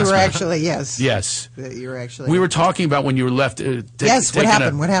the announcement. You were actually, yes. Yes. You were actually. We were talking about when you were left. Yes, what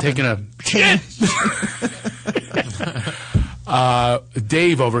happened? What happened?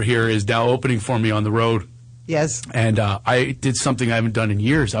 Dave over here is now opening for me on the road. Yes. And I did something I haven't done in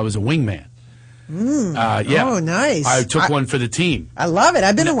years. I was a wingman. Yeah. Oh, nice. I took one for the team. I love it.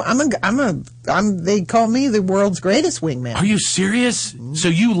 They call me the world's greatest wingman. Are you serious? So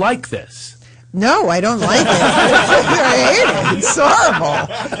you like this? No, I don't like it. I hate it. It's horrible.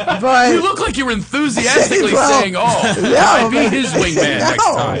 But you look like you were enthusiastically saying, I'd be his wingman next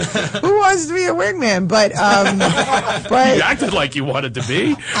time. Who wants to be a wingman? But you acted like you wanted to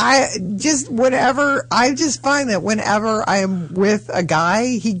be. I just find that whenever I am with a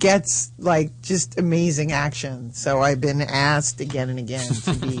guy, he gets like just amazing action. So I've been asked again and again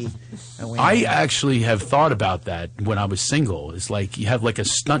to be a wingman. I actually have thought about that when I was single. It's like you have like a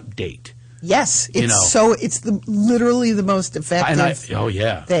stunt date. Yes, it's You know. it's literally the most effective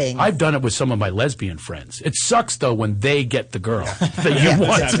thing. I've done it with some of my lesbian friends. It sucks though when they get the girl that you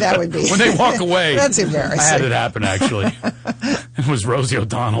want. That would be when they walk away. That's embarrassing. I had it happen actually. It was Rosie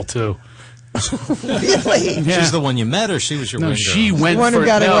O'Donnell too. Really? Yeah. She's the one you met, or she was your No, wing she girl? went one who for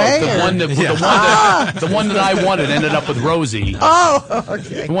got away, the or- one that the one that I wanted ended up with Rosie. Oh,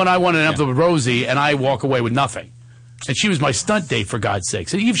 okay. The one I wanted ended up with Rosie, and I walk away with nothing. And she was my stunt date, for God's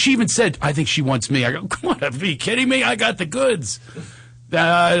sakes. And she even said, "I think she wants me." I go, "Come on, are you kidding me? I got the goods.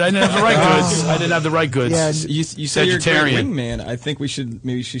 I didn't have the right goods. I didn't have the right goods." Yeah, you said you're a great Vegetarian. wingman. I think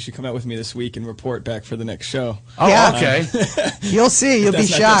maybe she should come out with me this week and report back for the next show. Oh, Yeah. okay. You'll see. You'll be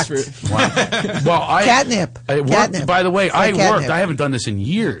That's not shocked. desperate. Well, Catnip. I worked, Catnip. by the way, It's like I catnip. worked. I haven't done this in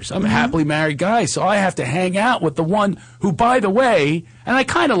years. I'm a happily married guy, so I have to hang out with the one who, by the way, and I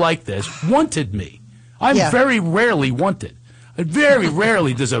kind of like this, wanted me. I'm very rarely wanted. Very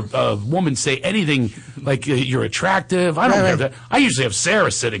rarely does a woman say anything like you're attractive. I don't Right, have right. that. I usually have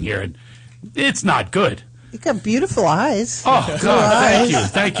Sarah sitting here, and it's not good. You got beautiful eyes. Oh, Blue God,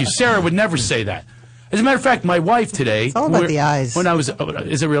 eyes. thank you. Sarah would never say that. As a matter of fact, my wife today. It's all about the eyes. When I was,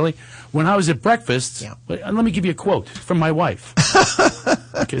 is it really? When I was at breakfast, let me give you a quote from my wife.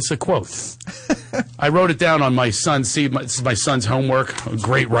 Okay, it's a quote. I wrote it down on my son's. This is my son's homework.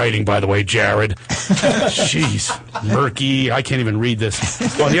 Great writing, by the way, Jared. Jeez, murky. I can't even read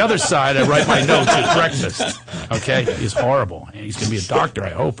this. On the other side, I write my notes at breakfast. Okay, he's horrible. He's going to be a doctor, I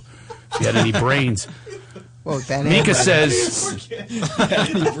hope. If he had any brains. Well, that Mika is- says.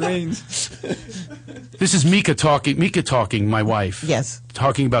 Any brains? This is Mika talking, my wife. Yes.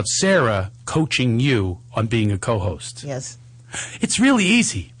 Talking about Sarah coaching you on being a co-host. Yes. It's really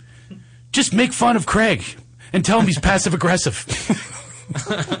easy. Just make fun of Craig and tell him he's passive aggressive.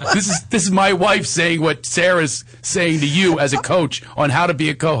 This is my wife saying what Sarah's saying to you as a coach on how to be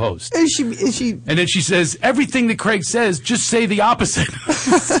a co-host. Is she? And then she says, everything that Craig says, just say the opposite.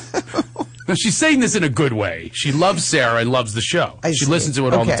 Now, she's saying this in a good way. She loves Sarah and loves the show. She see. listens to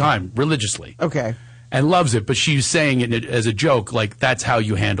it all the Okay. time, religiously. Okay. And loves it, but she's saying it as a joke, like, that's how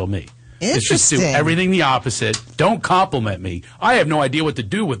you handle me. It's just do Interesting. everything the opposite. Don't compliment me. I have no idea what to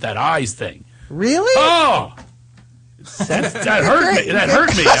do with that eyes thing. Really? Oh! That hurt me. That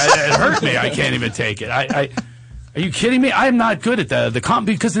hurt me. It hurt me. I can't even take it. Are you kidding me? I'm not good at the comp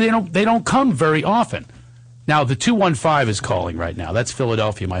because they don't come very often. Now the 215 is calling right now. That's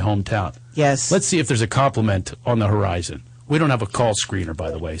Philadelphia, my hometown. Yes. Let's see if there's a compliment on the horizon. We don't have a call screener,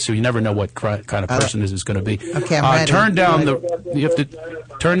 by the way, so you never know what kind of person this is going to be. Okay, I'm ready. Turn down you have to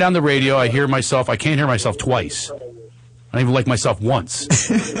turn down the radio. I hear myself. I can't hear myself twice. I don't even like myself once.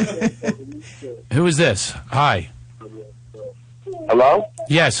 Who is this? Hi. Hello?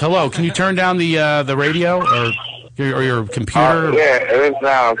 Yes, hello. Can you turn down the radio or your computer? Yeah, it is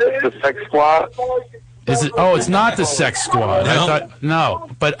now. It's the Sex Squad. Is it? Oh, it's not the Sex Squad. I thought no,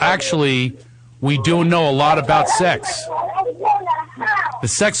 but actually, we do know a lot about sex. The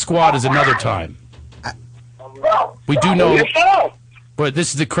Sex Squad is another time. We do know. But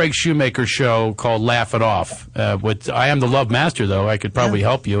this is the Craig Shoemaker show called Laugh It Off. I am the Love Master, though. I could probably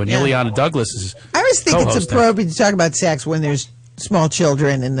help you. And Ileana Douglas is. I always think it's co-hosting. appropriate to talk about sex when there's small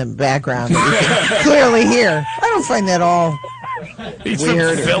children in the background that you can clearly hear. I don't find that all He's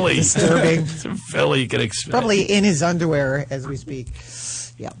weird from or Philly. disturbing. He's from Philly. You can expect. Probably in his underwear as we speak.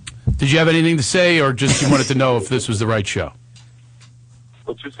 Yeah. Did you have anything to say, or just you wanted to know if this was the right show?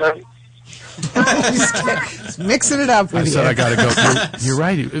 What you say? Just mixing it up with I you. said I got to go. You're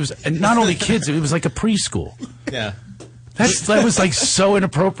right. It was and not only kids. It was like a preschool. Yeah. That was like so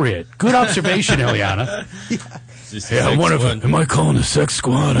inappropriate. Good observation, Ileana. Yeah, I'm one of them. Am I calling the Sex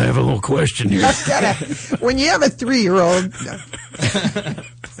Squad? I have a little question here. When you have a 3-year-old,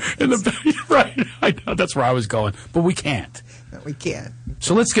 Right. I know that's where I was going, but we can't. we can't.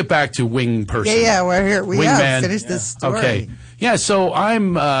 So let's get back to wing person. Yeah, we're here. We Wingman. have finished this story. Okay. Yeah, so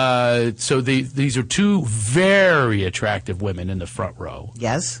I'm. These are two very attractive women in the front row.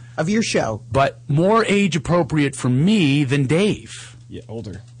 Yes, of your show, but more age appropriate for me than Dave. Yeah,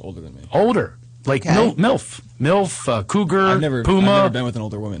 older than me. Older, like Okay. MILF, Cougar, I've never Puma. been with an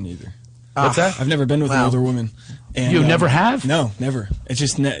older woman either. What's that? I've never been with an older woman. And, You never have? No, never. It's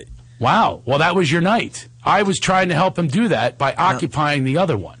just Wow. Well, that was your night. I was trying to help him do that by occupying the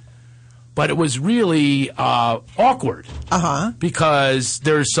other one. But it was really awkward. Because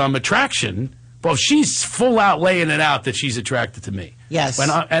there's some attraction. Well, she's full out laying it out that she's attracted to me. Yes.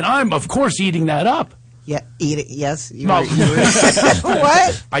 And I'm, of course, eating that up. Yeah, eat it. Yes. You No. were-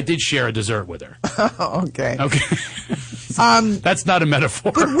 What? I did share a dessert with her. Okay. Okay. That's not a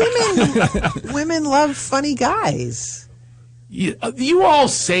metaphor. But women love funny guys. You all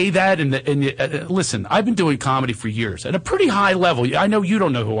say that, and listen, I've been doing comedy for years at a pretty high level. I know you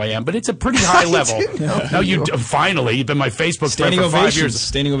don't know who I am, but it's a pretty high level. Now finally, you've been my Facebook standing fan for 5 years.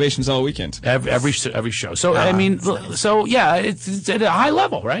 Standing ovations all weekend. Every show. So I mean, so yeah, it's at a high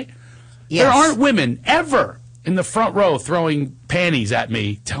level, right? Yes. There aren't women ever in the front row throwing panties at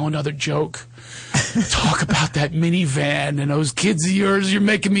me. Tell another joke. Talk about that minivan and those kids of yours. You're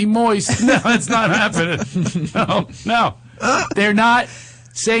making me moist. No, it's not happening. No. They're not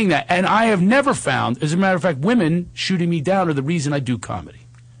saying that. And I have never found, as a matter of fact, women shooting me down are the reason I do comedy.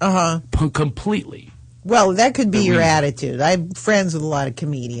 Completely. Well, that could be your attitude. I'm friends with a lot of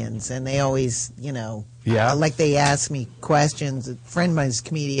comedians, and they always, like they ask me questions. A friend of mine's a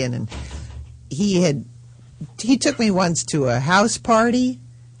comedian, and he took me once to a house party.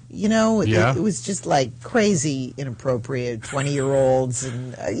 It was just like crazy, inappropriate 20-year-olds,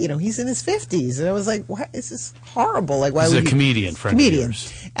 and he's in his 50s, and I was like, "What? This is horrible!" Like, why? He's would a comedian, friend of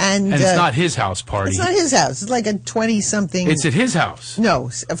yours. And it's not his house party. It's not his house. It's like a 20-something. It's at his house. No,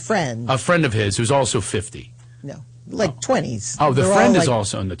 a friend. A friend of his who's also 50. No, like 20s. Oh, the They're friend all is like,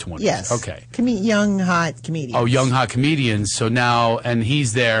 also in the 20s. Yes. Okay. Young, hot comedians. Oh, young, hot comedians. So now, and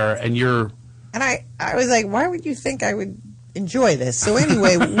he's there, and you're. And I was like, why would you think I would enjoy this? So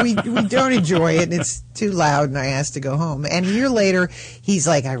anyway, we don't enjoy it, and it's too loud, and I asked to go home. And a year later, he's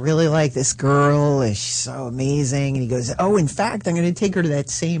like, I really like this girl, and she's so amazing. And he goes, oh, in fact, I'm going to take her to that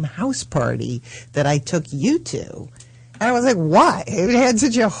same house party that I took you to. And I was like, why? It had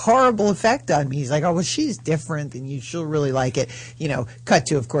such a horrible effect on me. He's like, oh, well, she's different, and she'll really like it. Cut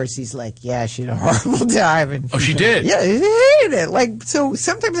to, of course, he's like, yeah, she had a horrible time. And, she did? Yeah, he hated it. Like, so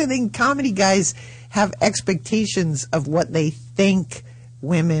sometimes I think comedy guys have expectations of what they think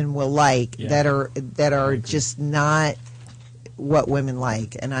women will like that are just not what women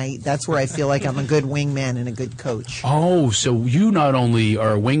like, and that's where I feel like I'm a good wingman and a good coach. Oh, so you not only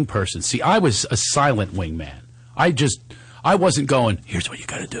are a wing person. See, I was a silent wingman. I wasn't going, here's what you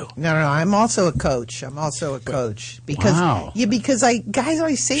got to do. No, I'm also a coach. Because because guys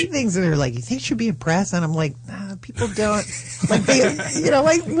always say things and they're like, you think you should be impressed? And I'm like, nah, people don't. Like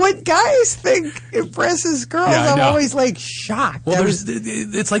like what guys think impresses girls. Yeah, I'm always like shocked. Well,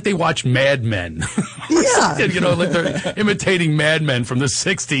 it's like they watch Mad Men. Yeah. Like they're imitating Mad Men from the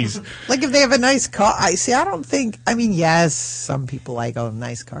 60s. Like if they have a nice car. Yes, some people like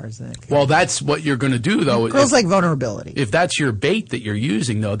nice cars. Well, that's what you're going to do, though. Girls like vulnerability. If that's your bait that you're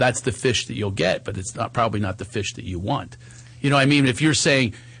using, though, that's the fish that you'll get, but it's probably not the fish that you want. You know what I mean? If you're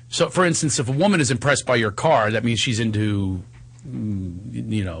saying, so for instance, if a woman is impressed by your car, that means she's into,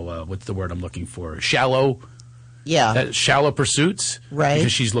 what's the word I'm looking for? Shallow pursuits. Right.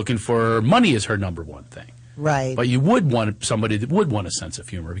 Because she's looking for money is her number one thing. Right. But you would want somebody that would want a sense of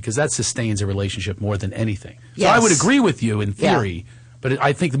humor because that sustains a relationship more than anything. Yes. So I would agree with you in theory, but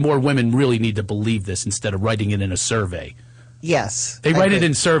I think more women really need to believe this instead of writing it in a survey. Yes. They write it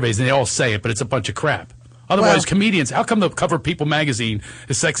in surveys and they all say it, but it's a bunch of crap. Otherwise, comedians, how come the cover of People magazine,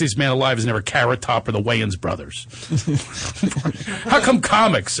 the sexiest man alive is never Carrot Top or the Wayans brothers? How come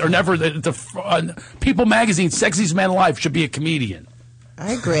comics are never People magazine, sexiest man alive should be a comedian?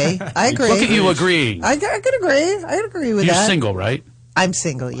 I agree. Look at you agreeing. I could agree. I could agree with that. You're single, right? I'm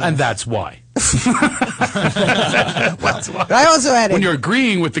single, yes. And that's why. I also had when you're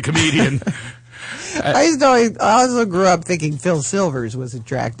agreeing with the comedian. I also grew up thinking Phil Silvers was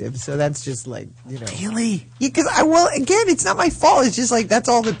attractive, so that's just like, Really? Yeah, because again, it's not my fault. It's just like that's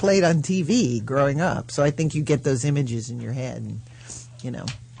all that played on TV growing up. So I think you get those images in your head, and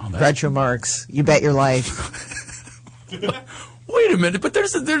Groucho Marx, You Bet Your Life. Wait a minute, but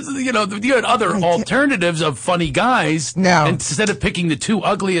there's you had other alternatives of funny guys. No, instead of picking the two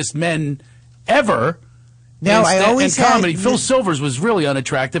ugliest men ever. No, I always had comedy. Phil Phil Silvers was really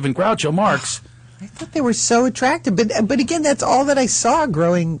unattractive, and Groucho Marx. I thought they were so attractive, but again, that's all that I saw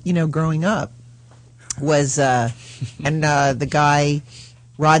growing up was and the guy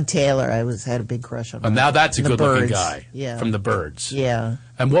Rod Taylor. I had a big crush on him. And now that's a good-looking guy. Yeah. From The Birds. Yeah.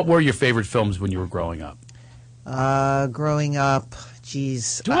 And what were your favorite films when you were growing up? Growing up,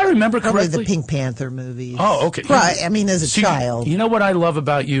 geez. Do I remember probably correctly? the Pink Panther movies. Oh, okay. I mean, as a child. You know what I love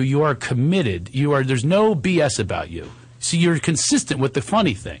about you? You are committed. There's no BS about you. See, you're consistent with the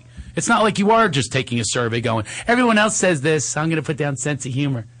funny thing. It's not like you are just taking a survey going, everyone else says this, so I'm going to put down sense of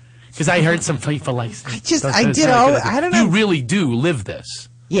humor. Because I heard some people like... I don't know. You really do live this.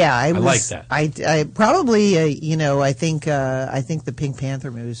 Yeah, I like that. I probably, I think the Pink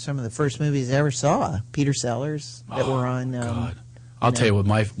Panther movies, some of the first movies I ever saw, Peter Sellers, that were on... God. I'll tell you what,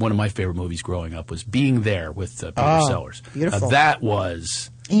 one of my favorite movies growing up was Being There with Peter Sellers. Beautiful. That was...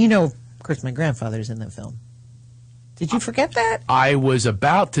 And of course, my grandfather's in that film. Did you forget that? I was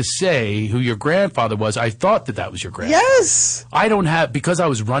about to say who your grandfather was. I thought that was your grandfather. Yes. I don't have, because I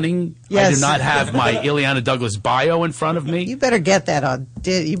was running, Yes. I do not have my Ileana Douglas bio in front of me. You better get that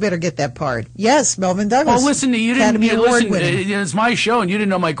you better get that part. Yes, Melvin Douglas. Well, listen, you Academy didn't Award listen. winning. It's my show, and you didn't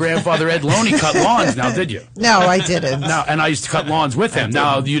know my grandfather Ed Loney cut lawns. Now, did you? No, I didn't. No, and I used to cut lawns with him.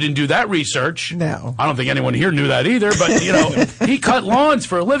 Now, you didn't do that research. No. I don't think anyone here knew that either. But he cut lawns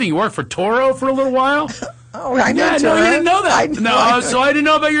for a living. He worked for Toro for a little while. Oh, I know. Yeah, no, you didn't know that. So I didn't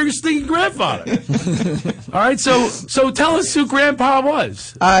know about your stinking grandfather. All right, so tell us who Grandpa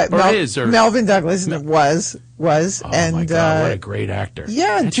was, Melvin Douglas was. Oh and my God, what a great actor!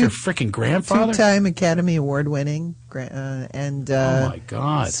 Yeah, that's your freaking grandfather. 2-time Academy Award winning, and oh my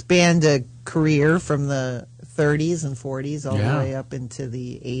God, spanned a career from the 30s and 40s all the way up into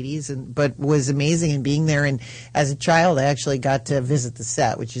the 80s, but was amazing in being there. And as a child, I actually got to visit the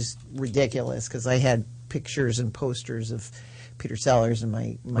set, which is ridiculous because I had pictures and posters of Peter Sellers in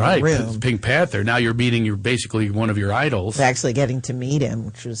my room. Pink Panther. Now you're basically one of your idols. Actually getting to meet him,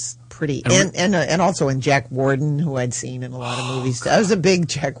 which was pretty, and also in Jack Warden, who I'd seen in a lot of movies. I was a big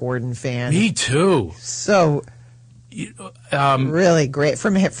Jack Warden fan. Me too. So really great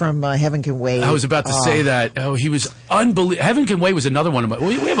from Heaven Can Wait. I was about to say that. Oh, he was unbelievable. Heaven Can Wait was another one of my.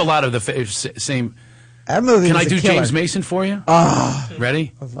 We have a lot of the same. That movie Can was I do a killer. James Mason for you? Oh,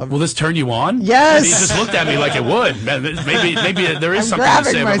 ready? Will this turn you on? Yes. He just looked at me like it would. Maybe there is I'm something to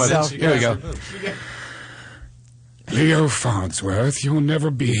say grabbing about myself. this. Here we go. Leo Farnsworth, you'll never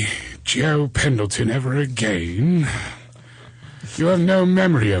be Joe Pendleton ever again. You have no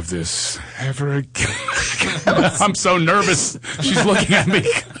memory of this ever again. I'm so nervous. She's looking at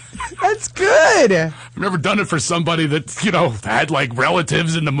me. That's good. I've never done it for somebody that, had like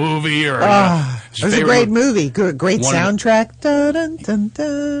relatives in the movie or. It was a great movie. Great soundtrack. Dun, dun, dun,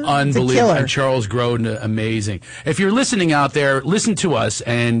 dun. Unbelievable. And Charles Grodin, amazing. If you're listening out there, listen to us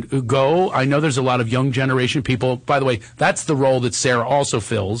and go. I know there's a lot of young generation people. By the way, that's the role that Sarah also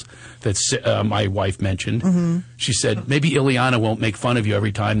fills, that my wife mentioned. Mm-hmm. She said, maybe Ileana won't make fun of you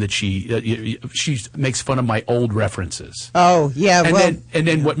every time that she makes fun of my old references. Oh, yeah. And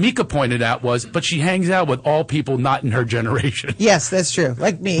then what Mika pointed out was, but she hangs out with all people not in her generation. Yes, that's true.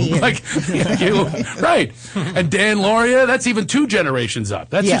 Like me. Like you. Right. And Dan Lauria, that's even 2 generations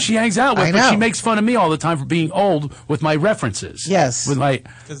up. That's who she hangs out with. But she makes fun of me all the time for being old with my references. Yes.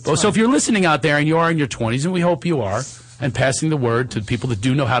 So if you're listening out there and you are in your 20s, and we hope you are, and passing the word to people that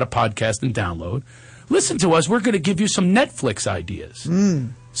do know how to podcast and download, listen to us. We're going to give you some Netflix ideas.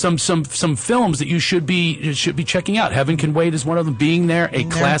 Some films that you should be checking out. Heaven Can Wait is one of them. Being There, a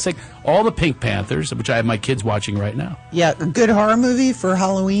classic. All the Pink Panthers, which I have my kids watching right now. Yeah, a good horror movie for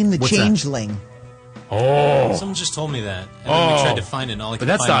Halloween, The Changeling. Oh. Someone just told me that. And then we tried to find it, and all I could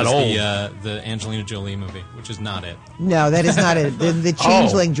that's find not was old. the Angelina Jolie movie, which is not it. No, that is not it. The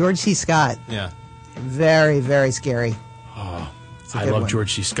Changeling, George C. Scott. Yeah. Very, very scary. Oh, I love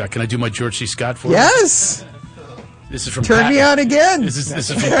George C. Scott. Can I do my George C. Scott for you? Yes. This is from Turn Patton. me on again. This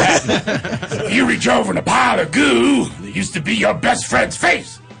is from Patton. You reach over in a pile of goo that used to be your best friend's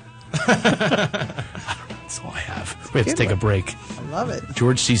face. That's all I have. We have to take a break. I love it.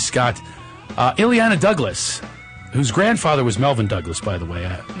 George C. Scott. Ileana Douglas, whose grandfather was Melvin Douglas, by the way.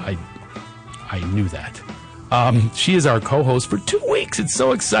 I knew that. She is our co-host for 2 weeks. It's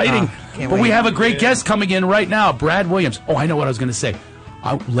so exciting. But we have a great guest coming in right now, Brad Williams. Oh, I know what I was going to say.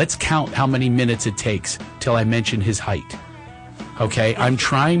 Let's count how many minutes it takes till I mention his height. Okay? I'm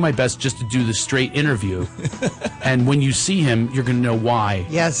trying my best just to do the straight interview. And when you see him, you're going to know why.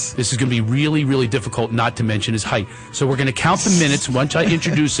 Yes. This is going to be really, really difficult not to mention his height. So we're going to count the minutes. Once I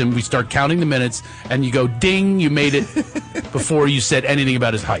introduce him, we start counting the minutes, and you go, ding, you made it before you said anything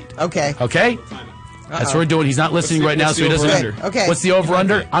about his height. Okay. Okay? That's what we're doing. He's not listening right now, so he doesn't. Okay. What's the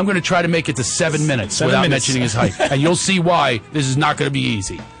over-under? I'm going to try to make it to 7 minutes without mentioning his height. And you'll see why this is not going to be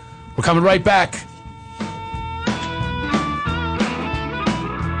easy. We're coming right back.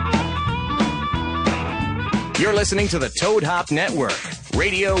 You're listening to the Toad Hop Network,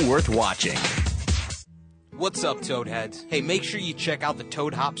 radio worth watching. What's up, Toadheads? Hey, make sure you check out the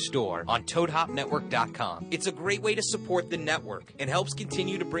Toad Hop store on ToadHopNetwork.com. It's a great way to support the network and helps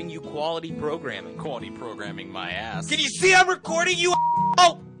continue to bring you quality programming. Quality programming, my ass. Can you see I'm recording you?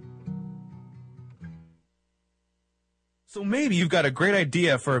 Oh! So maybe you've got a great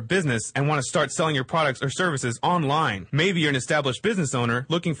idea for a business and want to start selling your products or services online. Maybe you're an established business owner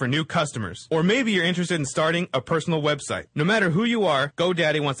looking for new customers. Or maybe you're interested in starting a personal website. No matter who you are,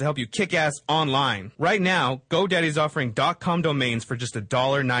 GoDaddy wants to help you kick ass online. Right now, GoDaddy is offering .com domains for just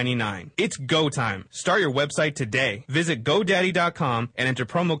 $1.99. It's go time. Start your website today. Visit GoDaddy.com and enter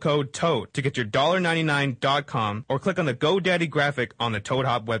promo code TOAD to get your $1.99.com or click on the GoDaddy graphic on the Toad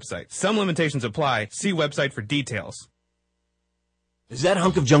Hop website. Some limitations apply. See website for details. Is that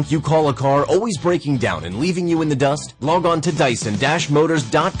hunk of junk you call a car always breaking down and leaving you in the dust? Log on to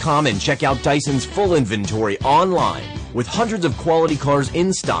Dyson-Motors.com and check out Dyson's full inventory online. With hundreds of quality cars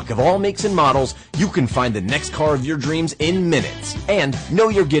in stock of all makes and models, you can find the next car of your dreams in minutes. And know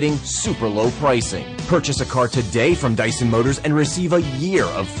you're getting super low pricing. Purchase a car today from Dyson Motors and receive a year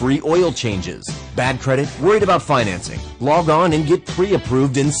of free oil changes. Bad credit? Worried about financing? Log on and get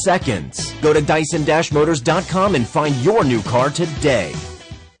pre-approved in seconds. Go to Dyson-Motors.com and find your new car today.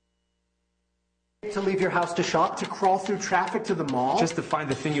 To leave your house to shop, to crawl through traffic to the mall, Just to find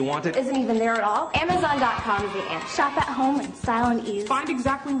the thing you wanted. Isn't even there at all. Amazon.com is the answer. Shop at home in style and ease. find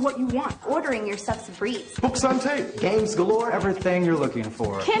exactly what you want. Ordering your stuff's a breeze. Books on tape, games galore, everything you're looking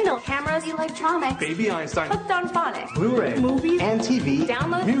for. Kindle, cameras, electronics. Baby Einstein. Hooked on phonics. Blu-ray, Movies. and TV,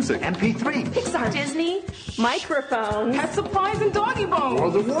 Download. music, MP3, Pixar. Disney. Microphones. pet supplies and doggy bones,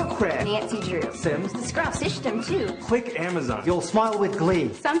 World of Warcraft, Nancy Drew. Sims. The Scruff System, too. Click Amazon. You'll smile with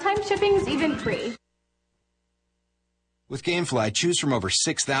glee. Sometimes shipping's even free. With GameFly, choose from over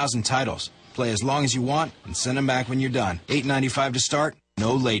 6,000 titles. Play as long as you want and send them back when you're done. $8.95 to start,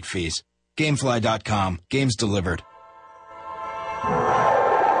 no late fees. Gamefly.com. Games delivered.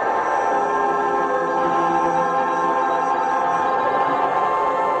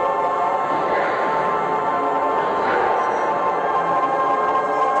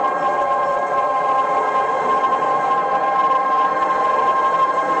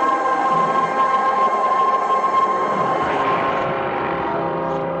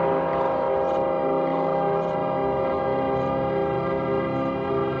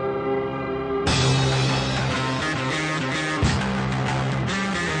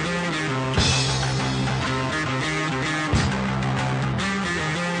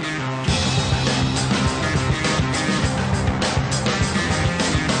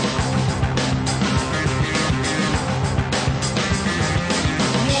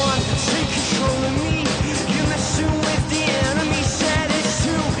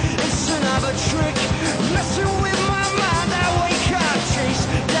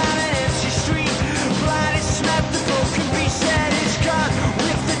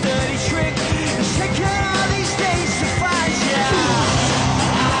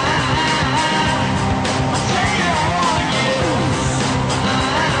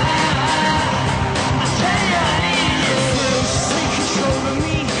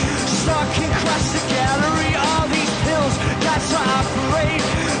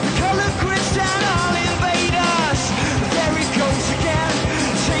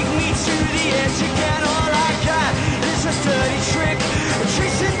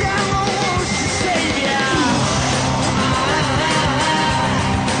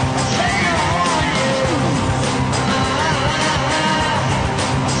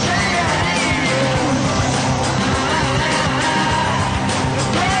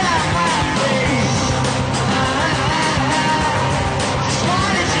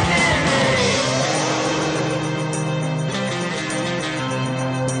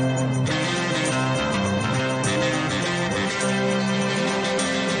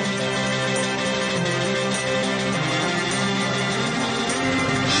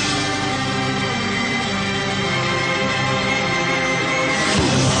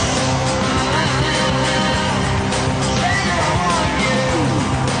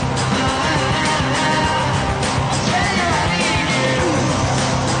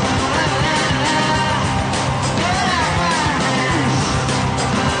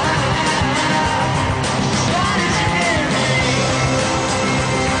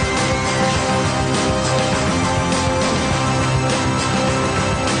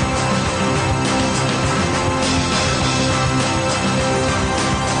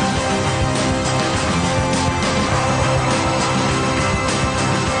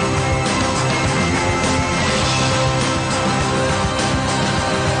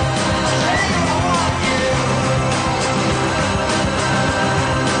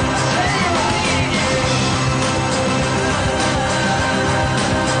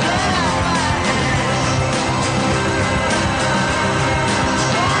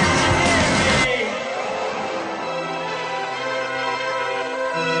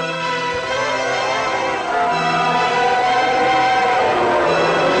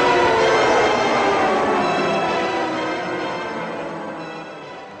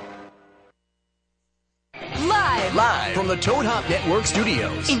 the Toad Hop Network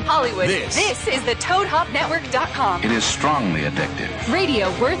studios. In Hollywood, This is the ToadHopNetwork.com. It is strongly addictive. Radio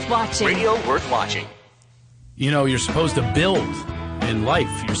worth watching. Radio worth watching. You know, you're supposed to build in life.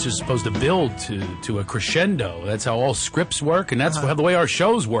 You're just supposed to build to a crescendo. That's how all scripts work, and that's how the way our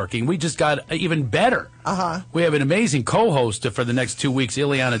show's working. We just got even better. We have an amazing co-host for the next 2 weeks,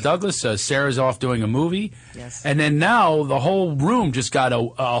 Ileana Douglas. Sarah's off doing a movie. Yes. And then now the whole room just got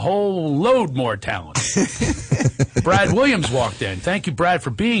a whole load more talent. Brad Williams walked in. Thank you, Brad,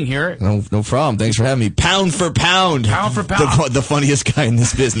 for being here. No problem. Thanks for having me. Pound for pound. Pound for pound. The funniest guy in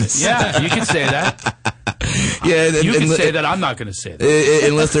this business. Yeah, you can say that. Yeah, you can say that. I'm not going to say that.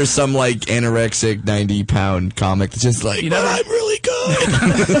 Unless there's some like anorexic 90-pound comic that's just like, I'm really good.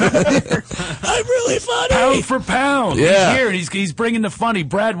 I'm really funny. Pound for pound. Yeah. He's here, and he's bringing the funny.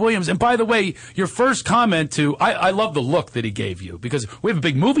 Brad Williams. And by the way, your first comment I love the look that he gave you, because we have a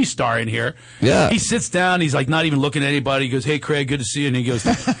big movie star in here. Yeah. He sits down. He's like not even looking at anybody. He goes, "Hey, Craig, good to see you." And he goes,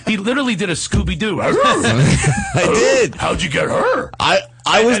 he literally did a Scooby-Doo. I did. How'd you get her?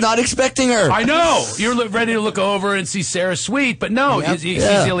 I was not expecting her. I know. You're ready to look over and see Sarah Sweet, but no, he sees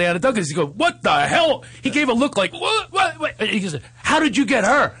Ileana Douglas. He goes, "What the hell?" He gave a look like, "What?" And he goes, "How did you get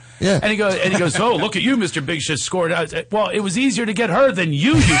her?" Yeah. And he goes, "Oh, look at you, Mr. Big Shit scored." Well, it was easier to get her than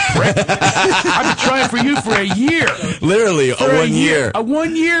you prick. I've been trying for you for a year. Literally, a 1 year. A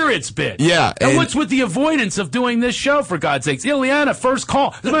 1 year it's been. Yeah. And what's with the avoidance of doing this show, for God's sakes? Ileana, first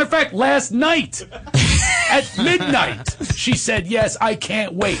call. As a matter of fact, last night at midnight, she said, "Yes, I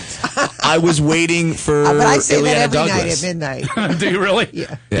can't wait." I was waiting for but I say Ileana that every Douglas. night at midnight. Do you really?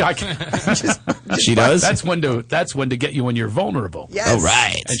 Yeah. She does? That's when to get you when you're vulnerable. Yes. Oh,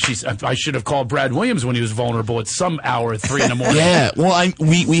 right. And I should have called Brad Williams when he was vulnerable at some hour at 3 in the morning. Yeah, well,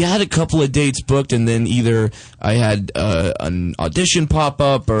 we had a couple of dates booked, and then either I had an audition pop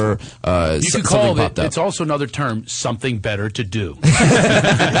up or you could call popped it. up. It's also another term, something better to do.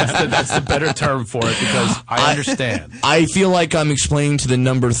 that's the better term for it, because I understand. I feel like I'm explaining to the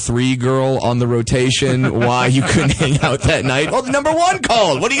number 3 girl on the rotation why you couldn't hang out that night. Well, the number 1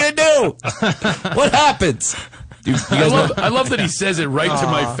 called. What are you gonna do? What happens? I love that he says it right to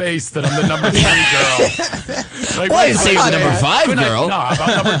my face that I'm the number 3 girl. Like, Well, I didn't say you're the number 5 girl. No,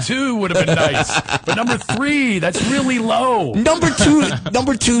 about number 2 would have been nice, but number 3, that's really low. Number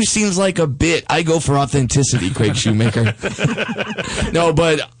two seems like a bit. I go for authenticity, Craig Shoemaker. No,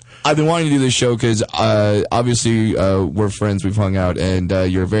 but I've been wanting to do this show because obviously we're friends, we've hung out, and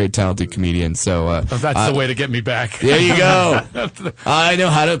you're a very talented comedian. So that's the way to get me back. There you go. I know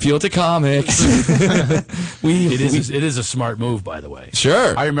how to appeal to comics. It is a smart move, by the way.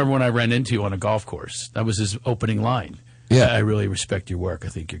 Sure. I remember when I ran into you on a golf course. That was his opening line. Yeah. I really respect your work. I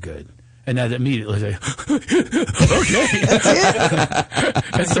think you're good. And that immediately, okay. That's it.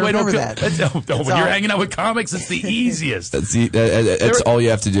 That's the way to remember appeal. that. When you're hanging out with comics, it's the easiest. That's all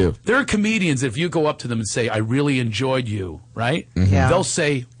you have to do. There are comedians, if you go up to them and say, "I really enjoyed you," right? Mm-hmm. Yeah. They'll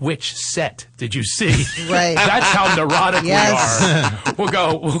say, "Which set did you see?" Right. That's how neurotic Yes. we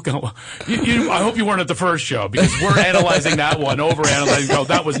are. We'll go. I hope you weren't at the first show, because we're analyzing that one, overanalyzing. Go,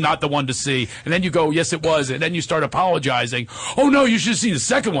 that was not the one to see. And then you go, "Yes, it was." And then you start apologizing. "Oh no, you should have seen the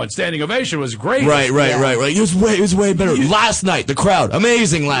second one. Standing ovation was great." Right. It was way better. Last night, the crowd,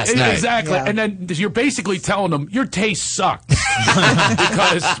 amazing last night. Exactly. Yeah. And then you're basically telling them your taste sucked.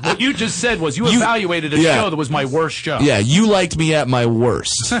 Because what you just said was you evaluated a show that was my worst show. Yeah, you liked me at my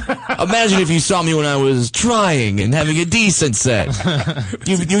worst. Imagine if you saw me when I was trying and having a decent set.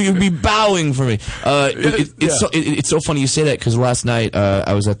 You'd be bowing for me. It's so funny you say that, because last night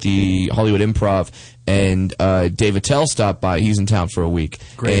I was at the Hollywood Improv, and Dave Attell stopped by. He's in town for a week.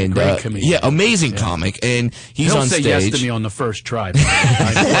 Great comedian. Yeah, amazing comic. And he's He'll on say stage. yes to me on the first try.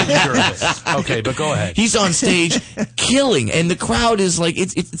 I'm sure of this. Okay, but go ahead. He's on stage killing, and the crowd is like,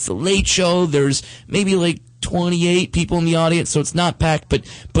 it's a late show. There's maybe like 28 people in the audience, so it's not packed,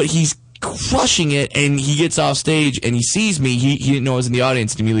 but he's crushing it, and he gets off stage and he sees me. He didn't know I was in the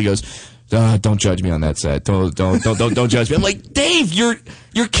audience, and immediately goes, "Don't judge me on that set. Don't judge me." I'm like, "Dave, you're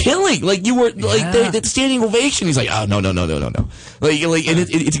killing. Like, you were like the standing ovation." He's like, "Oh, no. Like, and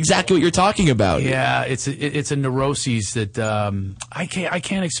it's exactly what you're talking about. Yeah, it's a neuroses that I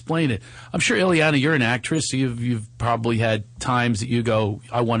can't explain it. I'm sure, Ileana, you're an actress. You've probably had times that you go,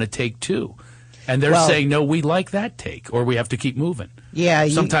 "I want to take 2." And they're saying, "No, we like that take," or "We have to keep moving." Yeah.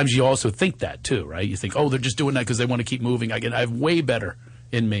 Sometimes you also think that too, right? You think, "Oh, they're just doing that because they want to keep moving." I have way better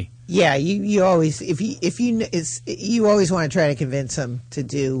in me. Yeah, you always you always want to try to convince them to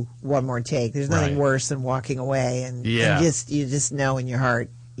do one more take. There's nothing worse than walking away and you just know in your heart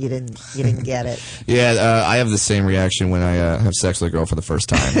you didn't get it. Yeah, I have the same reaction when I have sex with a girl for the first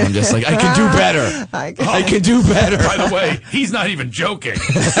time. I'm just like, I can do better. I can do better. By the way, he's not even joking.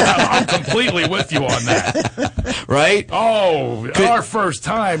 I'm completely with you on that. Right? Oh, our first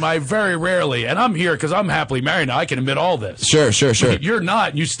time, I very rarely, and I'm here because I'm happily married now. I can admit all this. Sure. You're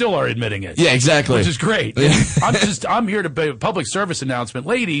not. You still are admitting it. Yeah, exactly. Which is great. I'm here to be a public service announcement.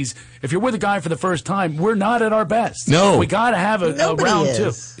 Ladies, if you're with a guy for the first time, we're not at our best. No. We got to have a round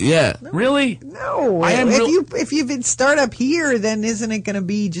two. Yeah. Really? No. If you start up here, then isn't it going to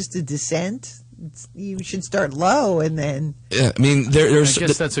be just a descent? You should start low and then. Yeah, I mean, there's. I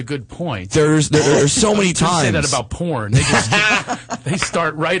guess that's a good point. There's so many times. Say that about porn. They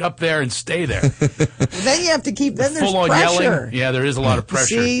start right up there and stay there. Then you have to keep. Then there's full on pressure. Yelling. Yeah, there is a lot of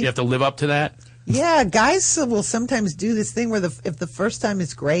pressure. See? You have to live up to that. Yeah, guys will sometimes do this thing where if the first time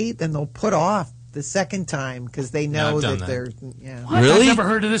is great, then they'll put off the second time because they know that they're. Yeah. What? Really? I've never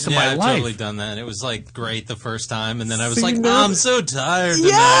heard of this in my I've life. totally done that. It was like great the first time, and then I was So like, you know- I'm so tired.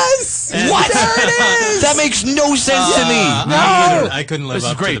 Yes! tonight." And- What? There it is! That makes no sense to me. I couldn't live This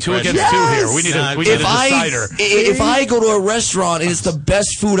is up great. to Two the against pressure. two here. We need a decider. If I go to a restaurant and it's the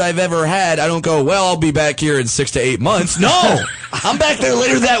best food I've ever had, I don't go, well, I'll be back here in 6 to 8 months. No! I'm back there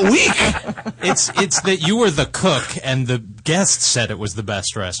later that week. It's that you were the cook and the guests said it was the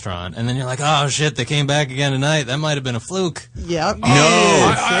best restaurant, and then you're like, oh shit, they came back again tonight. That might have been a fluke. Yep.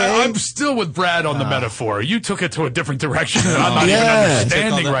 No. I'm still with Brad on the metaphor. You took it to a different direction that I'm not even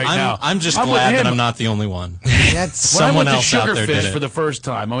understanding right now. I'm just with glad that him. I'm not the only one. That's Someone when I went else to out there did Sugarfish it. for the first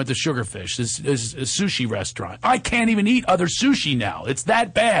time, I went to Sugarfish. This is a sushi restaurant. I can't even eat other sushi now. It's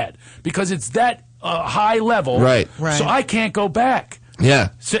that bad because it's that high level. Right. So I can't go back. Yeah.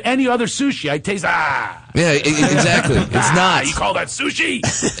 So any other sushi, I taste Yeah, exactly. It's not. You call that sushi?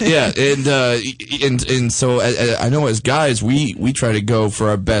 Yeah, and so I know as guys we try to go for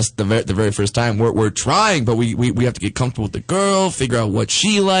our best the very first time. We're trying, but we have to get comfortable with the girl, figure out what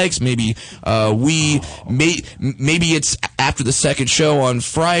she likes. Maybe maybe it's after the second show on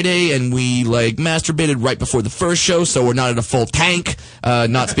Friday, and we like masturbated right before the first show, so we're not at a full tank.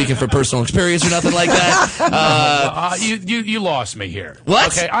 Not speaking for personal experience or nothing like that. You lost me here.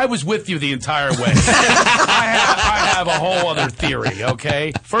 What? Okay, I was with you the entire way. I have a whole other theory,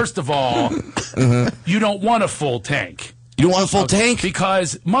 okay? First of all, you don't want a full tank. You don't want a full tank?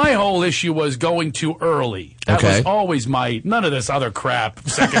 Because my whole issue was going too early. That was always none of this other crap,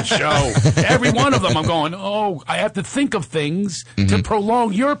 second show. Every one of them, I'm going, I have to think of things to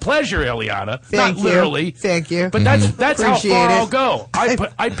prolong your pleasure, Ileana. Thank Not you. Literally. Thank you. But that's how Appreciate far it. I'll go.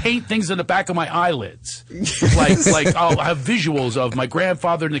 I paint things in the back of my eyelids. like I'll have visuals of my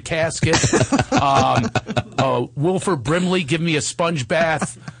grandfather in the casket, Wilford Brimley giving me a sponge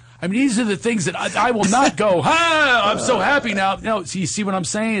bath. I mean, these are the things that I will not go, I'm so happy now. No, so you see what I'm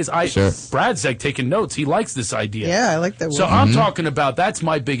saying is Brad's like taking notes. He likes this idea. Yeah, I like that. So I'm talking about that's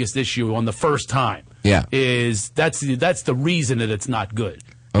my biggest issue on the first time. Yeah. Is that's the reason that it's not good.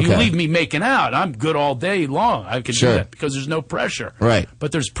 Okay. You leave me making out, I'm good all day long. I can do that because there's no pressure. Right.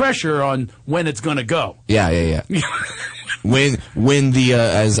 But there's pressure on when it's going to go. Yeah. when the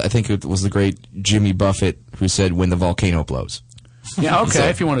as I think it was the great Jimmy Buffett who said when the volcano blows. Yeah, okay,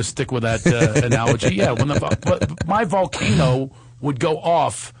 if you want to stick with that analogy. Yeah, when my volcano would go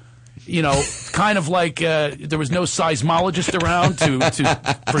off, kind of like there was no seismologist around to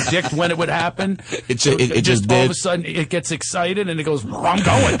predict when it would happen. It just did. All of a sudden it gets excited and it goes, I'm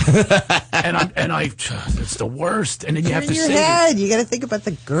going. It's the worst. And then you have to in your say head. You got to think about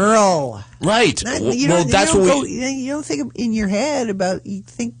the girl. Right. You don't think in your head about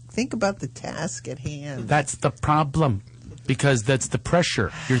think about the task at hand. That's the problem. Because that's the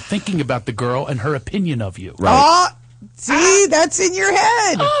pressure. You're thinking about the girl and her opinion of you. Right. See, that's in your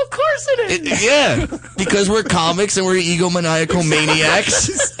head. Oh, of course it is. Yeah, because we're comics and we're egomaniacal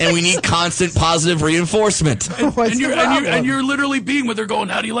maniacs, and we need constant positive reinforcement. And you're literally being with her going,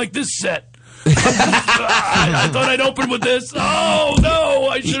 how do you like this set? I thought I'd open with this. Oh, no,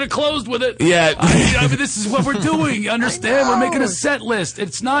 I should have closed with it. Yeah. I mean, this is what we're doing. You understand? We're making a set list.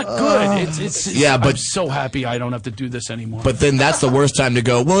 It's not good. I'm so happy I don't have to do this anymore. But then that's the worst time to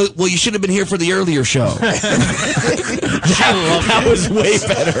go, well, you should have been here for the earlier show. That was way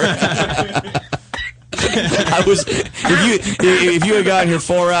better. If you had gotten here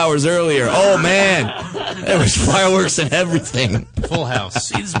 4 hours earlier, oh man, there was fireworks and everything. Full house.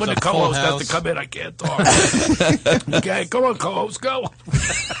 See, this is when the co-host has to come in. I can't talk. Okay, come on, co-host, go.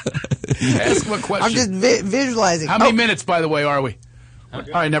 Ask him a question. I'm just visualizing. How many minutes, by the way, are we? All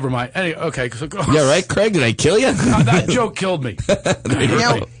right, never mind. Okay, so go. Yeah, right, Craig? Did I kill you? That joke killed me.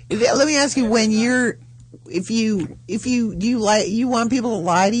 Now, let me ask you: when you're if you want people to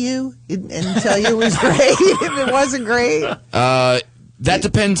lie to you and tell you it was great if it wasn't great? That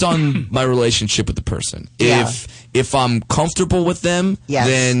depends on my relationship with the person. Yeah. If I'm comfortable with them, Yes.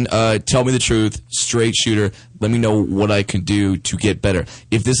 then tell me the truth, straight shooter. Let me know what I can do to get better.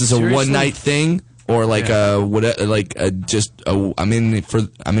 If this is a Seriously? one night thing or like I'm in for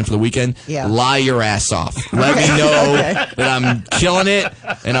the weekend, Yeah. lie your ass off. Let me know that I'm killing it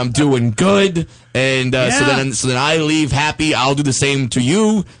and I'm doing good. And so then I leave happy. I'll do the same to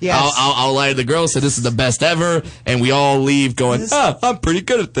you. Yes. I'll lie to the girl, say this is the best ever, and we all leave going, I'm pretty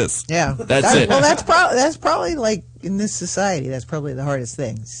good at this. Yeah, That's it. Well, that's probably like in this society. That's probably the hardest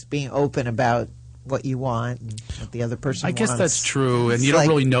thing: is being open about what you want and what the other person I wants. guess that's true, and It's you don't like-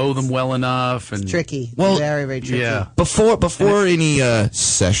 really know them well enough. And tricky. Well, very, very tricky. Yeah. Before any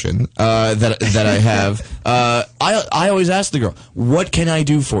session that I have, I always ask the girl, "What can I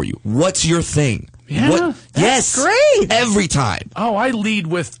do for you? What's your thing?" Yeah, yes, great. Every time. Oh, I lead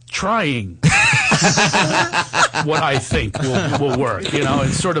with trying. What I think will work,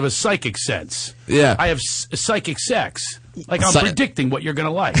 in sort of a psychic sense. Yeah. I have psychic sex. Like I'm Psy- predicting what you're going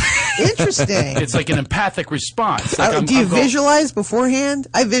to like. Interesting. It's like an empathic response. Like Do you I'm going- visualize beforehand?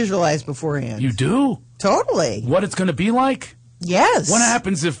 I visualize beforehand. You do? Totally. What it's going to be like? Yes. What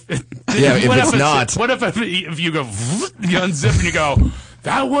happens if... Yeah, if what it's happens- not. What if you go... You unzip and you go...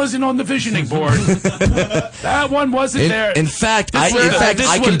 That wasn't on the visioning board. That one wasn't there. In fact, This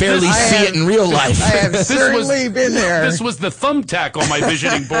I was- can barely see it in real life. I have certainly been there. This was the thumbtack on my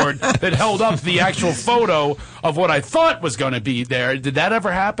visioning board that held up the actual photo of what I thought was going to be there. Did that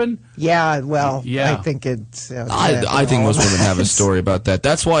ever happen? Yeah, well, Yeah. I think it's... I think most women have a story about that.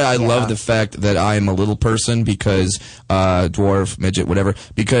 That's why I love the fact that I am a little person, because dwarf, midget, whatever.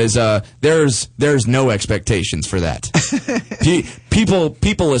 Because there's no expectations for that.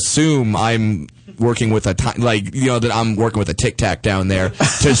 People assume I'm working with that I'm working with a Tic Tac down there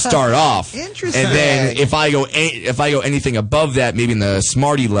to start off. Interesting. And then if I go anything above that, maybe in the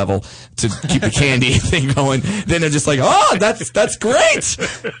Smartie level to keep the candy thing going, then they're just like, oh, that's great.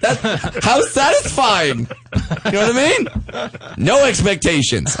 How satisfying. You know what I mean? No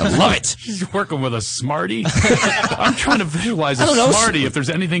expectations. I love it. She's working with a Smartie. I'm trying to visualize a I don't know. Smartie if there's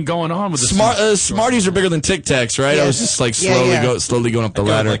anything going on with the Smarties are bigger than Tic Tacs, right? I was just like slowly going up the Go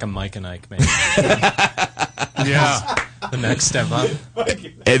with ladder. like a Mike and Ike, maybe. Yeah. The next step up.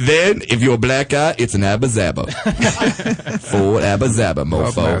 And then, if you're a black guy, it's an Abba Zabba. Full Abba Zabba,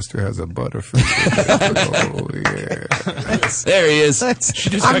 mofo. Master has a butterfish. Oh, yeah. There he is. She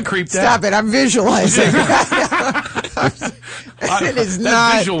just got creeped out. Stop it. I'm visualizing. It is that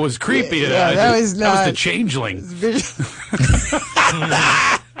not... visual was creepy. Yeah, that was That was not... the changeling.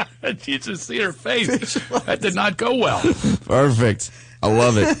 You just see her face. That did not go well. Perfect. I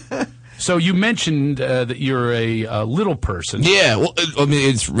love it. So you mentioned that you're a little person. Yeah, well, I mean,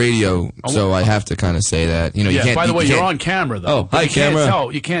 it's radio, so I have to kind of say that. You know, you Yeah. can't. By the way, you you're can't- on camera though. Oh, hi, You can't camera.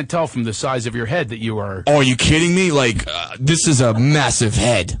 tell- You can't tell from the size of your head that you are. Oh, are you kidding me? Like, this is a massive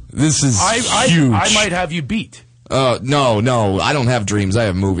head. This is huge. I might have you beat. No, I don't have dreams. I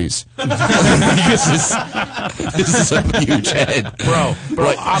have movies. this is a huge head, Bro,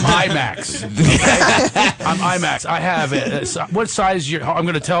 I'm IMAX. Okay? I'm IMAX. I have what size I'm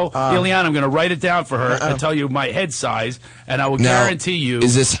going to tell Ileana. I'm going to write it down for her and tell you my head size, and I will Now, guarantee you.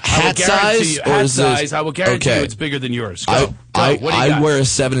 is this hat size or hat is this- size? I will guarantee okay. you it's bigger than yours. Go. I What do you got? wear a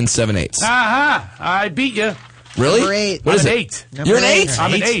 7 7/8. Aha! I beat you. Really? Number 8. What is I'm an it? 8. You're an 8?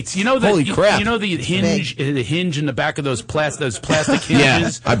 I'm an 8. You know the Holy crap. You know the hinge in the back of those plastic Yeah,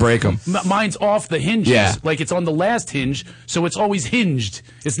 hinges. I break them. Mine's off the hinges. Yeah. Like it's on the last hinge, so it's always hinged.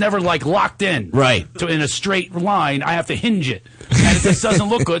 It's never like locked in. Right. So in a straight line, I have to hinge it, and it just doesn't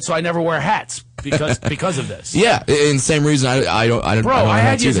look good. So I never wear hats because of this. Yeah, and same reason I don't. Bro, I don't I have had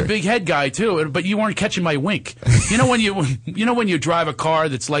hats you as a either. big head guy too, but you weren't catching my wink. You know when you drive a car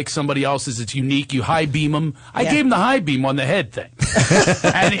that's like somebody else's, it's unique. You high beam them. I gave him the high beam on the head thing,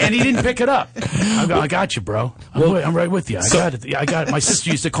 and he didn't pick it up. I got you, bro. I'm right with you. I got it. My sister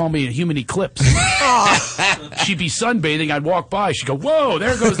used to call me a human eclipse. She'd be sunbathing. I'd walk by. She'd go, "Whoa,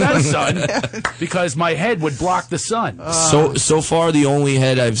 there goes that sun," because my head would block the sun. So far, the only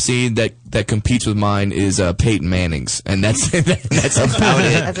head I've seen that competes with mine is Peyton Manning's, and that's about it. That's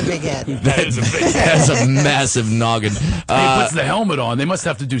a big head. That is a big head. That's a massive noggin. He puts the helmet on. They must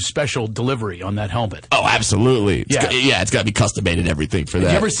have to do special delivery on that helmet. Oh, absolutely. Yeah. It's got to be custom made and everything for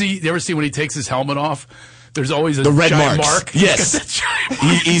that. You ever see when he takes his helmet off? there's always a The red giant marks. mark. Yes.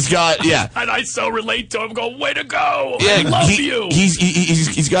 He's got, yeah. And I so relate to him. Go, way to go! Yeah, I love you.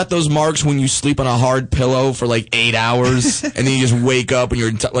 He's got those marks when you sleep on a hard pillow for like 8 hours, and then you just wake up and you're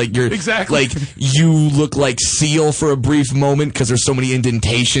Exactly. like you look like Seal for a brief moment because there's so many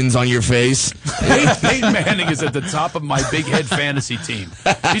indentations on your face. Peyton Manning is at the top of my big head fantasy team.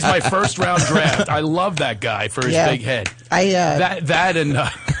 He's my first round draft. I love that guy for his big head. That and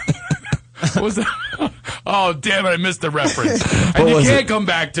what was that? Oh damn it! I missed the reference. And you can't come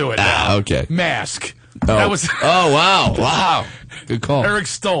back to it now. Okay. Mask. Oh. That was. Oh wow! Good call. Eric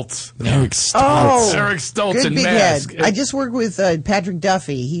Stoltz. Eric Stoltz. Oh, Eric Stoltz good and big Mask. head. I just worked with Patrick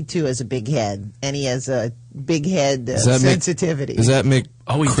Duffy. He too has a big head, and he has a big head sensitivity. Is that Mick?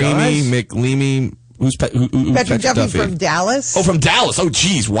 Oh, he Creamy, does? Mick Leamy. Who's Patrick Duffy from Dallas? Oh, from Dallas. Oh,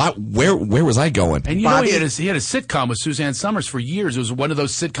 geez. Where was I going? And you know, he had a sitcom with Suzanne Summers for years. It was one of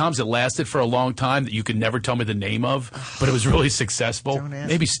those sitcoms that lasted for a long time that you could never tell me the name of, but it was really successful.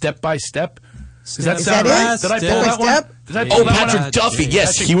 Maybe Step by Step. Does that sound right? Did I pull that one? Did I pull that Patrick one? Duffy.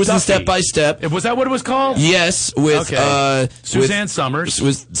 Yes, Patrick he was in Duffy. Step by Step. Was that what it was called? Yes, with Suzanne Summers.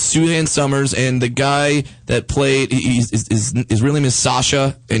 With Suzanne Summers and the guy that played his real name is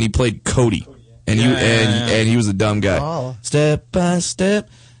Sasha, and he played Cody. And he was a dumb guy. Oh. Step by step,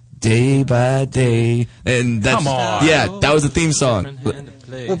 day by day, and that's Come on. yeah, that was the theme song.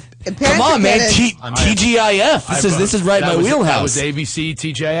 Well, Come on, man, TGIF. This is right in my wheelhouse. That was ABC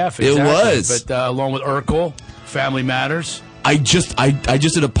TGIF. Exactly. It was, but along with Urkel, Family Matters. I just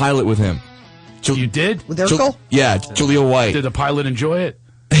did a pilot with him. You did with Urkel? Yeah, Jaleel White. Did the pilot enjoy it?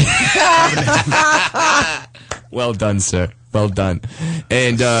 Well done, sir. Well done.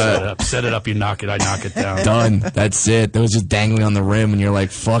 And set it up. You knock it. I knock it down. Done. That's it. That was just dangling on the rim, and you're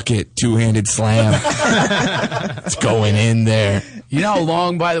like, "Fuck it, two-handed slam." It's going in there. You know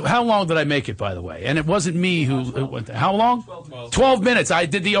how long did I make it, by the way? And it wasn't me who went there. How long? 12 minutes. I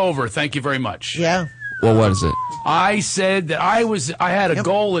did the over. Thank you very much. Yeah. Well, what is it? I said that I had a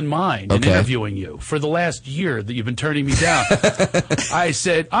goal in mind in interviewing you for the last year that you've been turning me down. I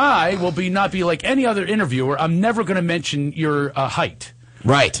said I will not be like any other interviewer. I'm never going to mention your height.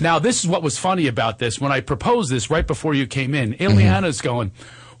 Right. Now, this is what was funny about this. When I proposed this right before you came in, Ileana's going,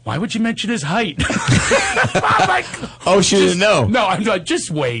 why would you mention his height? I'm like, she didn't know. No, I'm like,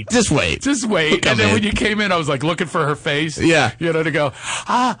 just wait. Just wait. Just wait. And then when you came in, I was like looking for her face. Yeah. You know, to go,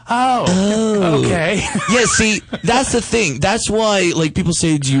 okay. Yeah, see, that's the thing. That's why, like, people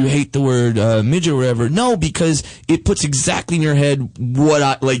say, do you hate the word midget or whatever? No, because it puts exactly in your head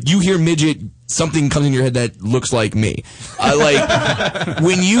what you hear midget, something comes in your head that looks like me.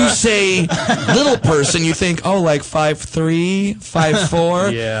 When you say little person, you think, like 5'3",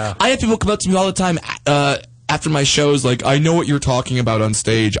 5'4". Yeah. I have people come up to me all the time after my shows, like, I know what you're talking about on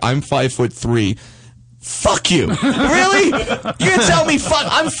stage. I'm 5'3". Fuck you. Really? You're gonna tell me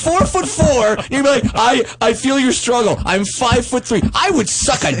I'm 4'4", you're gonna be like, I feel your struggle. I'm 5'3". I would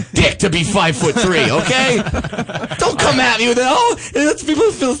suck a dick to be 5'3", okay? Don't come at me with that.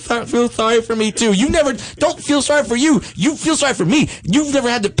 People feel sorry for me too. Don't feel sorry for you. You feel sorry for me. You've never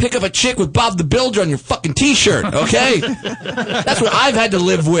had to pick up a chick with Bob the Builder on your fucking t-shirt, okay? That's what I've had to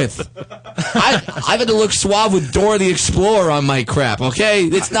live with. I've had to look suave with Dora the Explorer on my crap, okay?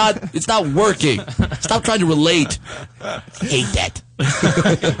 It's not working. Stop trying to relate. Hate that.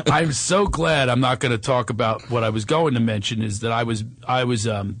 I'm so glad I'm not going to talk about what I was going to mention is that I was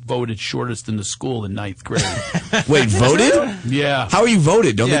voted shortest in the school in 9th grade. Wait, voted? Yeah. How are you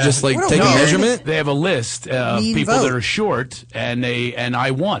voted? Don't they just take a measurement? They have a list of people that are short, and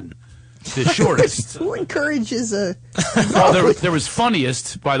I won. The shortest. Who encourages a... Well, there was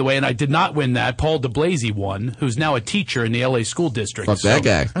funniest, by the way, and I did not win that. Paul DeBlazy won, who's now a teacher in the L.A. school district. Fuck that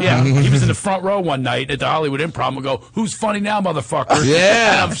guy. Yeah, he was in the front row one night at the Hollywood Improv and go, who's funny now, motherfucker?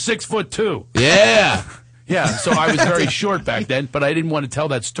 Yeah. And I'm 6'2". Yeah. Yeah, so I was very short back then, but I didn't want to tell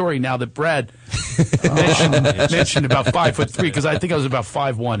that story now that Brad mentioned about 5'3", because I think I was about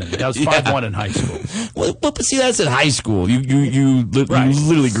 5'1". I was 5'1" in high school. Well, but see, that's in high school. You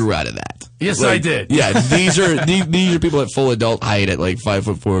literally grew out of that. Yes, I did. Yeah, these are people at full adult height at like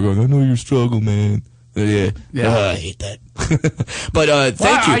 5'4" going, I know your struggle, man. Yeah. I hate that. But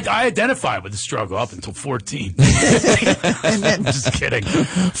thank you. I identified with the struggle up until 14. And then, just kidding.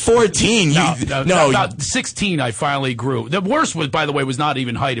 14? No. About 16, I finally grew. The worst was, by the way, was not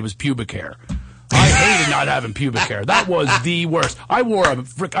even height; it was pubic hair. I hated not having pubic hair. That was the worst. I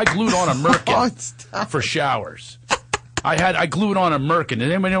glued on a merkin for showers. I glued on a merkin. Does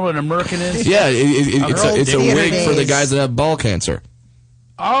anybody know what a merkin is? Yeah, it's a wig for the guys that have ball cancer.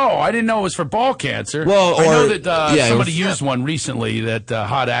 Oh, I didn't know it was for ball cancer. Well, I know or- that yeah, somebody or- used one recently. That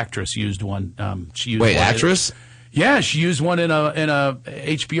hot actress used one. She used Wait, one. actress? Yeah, she used one in a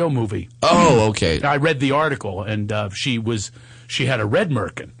HBO movie. Oh, okay. I read the article, and she had a red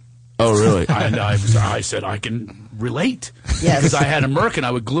merkin. Oh, really? And I said I can relate. Yes. Because I had a merkin,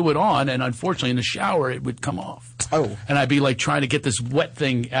 I would glue it on, and unfortunately in the shower it would come off. Oh. And I'd be like trying to get this wet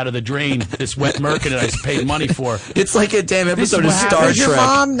thing out of the drain, this wet merkin that I paid money for. It's like a damn This episode is of what Star happens. Your Trek.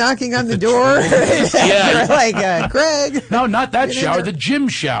 mom knocking on the door. Yeah. You're like, Craig. No, not that Get in shower, there. the gym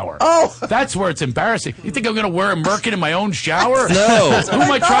shower. Oh. That's where it's embarrassing. You think I'm going to wear a merkin in my own shower? No. Who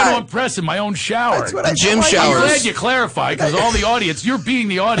am I trying to impress in my own shower? That's what I Gym thought. shower. I'm glad you clarified, because all the audience, you're being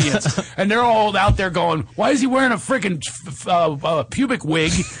the audience, and they're all out there going, why is he wearing a freaking pubic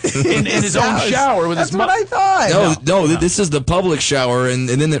wig in his own shower with That's his what I thought. No, this is the public shower, and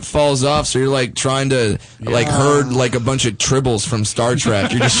then it falls off, so you're like trying to like herd like a bunch of tribbles from Star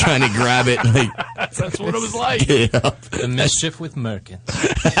Trek. You're just trying to grab it. And, like, That's what it was like. get it up. The mischief with Merkin.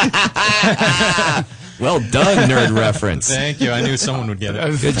 Well done, nerd reference. Thank you. I knew someone would get That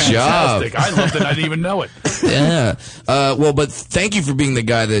was Good job. fantastic. I loved it. I didn't even know it. Yeah. Well, but thank you for being the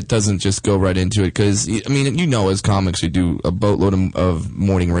guy that doesn't just go right into it, because I mean, you know, as comics, we do a boatload of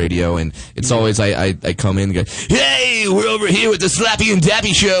morning radio, and it's always I come in and go, hey, we're over here with the Slappy and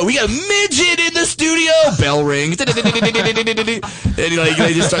Dappy show. We got a midget in the studio. Bell rings, and like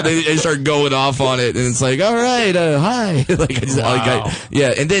they just start going off on it, and it's like, all right, hi,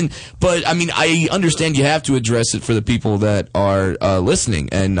 yeah, and then, but I mean, I understand you have to address it for the people that are listening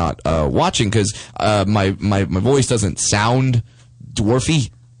and not watching, because my voice doesn't sound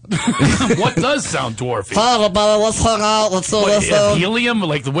dwarfy. What does sound dwarfy? Let's hang out. Let's do What, this. helium,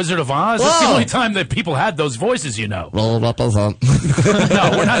 like the Wizard of Oz? That's the Whoa. only time that people had those voices, you know. Roll up us up. No,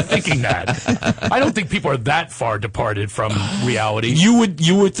 we're not thinking that. I don't think people are that far departed from reality. You would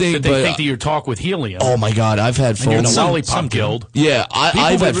think, that they but think that you talk with helium. oh my god, I've had and you're in phone the Lollipop Guild. Yeah, People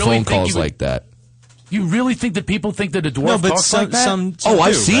I've would had really phone think calls you would- like that. You really think that people think that a dwarf No, but talks like that? some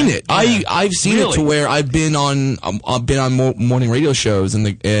I've do, seen right? it. I've seen it Really? to where I've been on morning radio shows,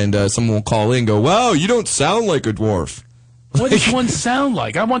 and someone will call in and go, "Wow, you don't sound like a dwarf." What does one sound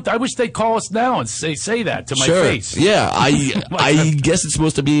like? I wish they'd call us now and say that to my Sure. face. Yeah, I guess it's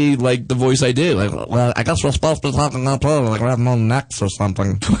supposed to be like the voice I did. Like, well, I guess we're supposed to be talking like we have no necks or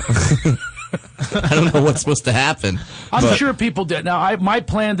something. I don't know what's supposed to happen. I'm sure people did. Now, my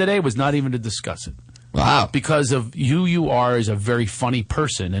plan today was not even to discuss it. Wow. Because of who you are as a very funny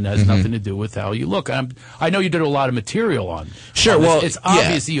person, and has nothing to do with how you look. I know you did a lot of material on. Sure, on this. well, it's yeah.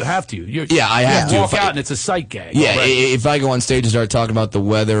 obvious that you have to. I have to. Walk If I- out and it's a sight gag. Yeah, already. if I go on stage and start talking about the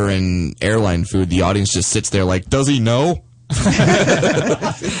weather and airline food, the audience just sits there like, does he know?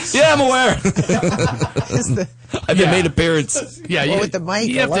 Yeah, I'm aware. I've been made appearance. Yeah, Well, with the mic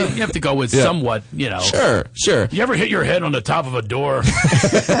you alone. have to go with Yeah. somewhat, you know. Sure. You ever hit your head on the top of a door?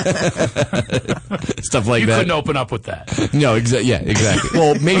 Stuff like you that. couldn't open up with that. No, exactly.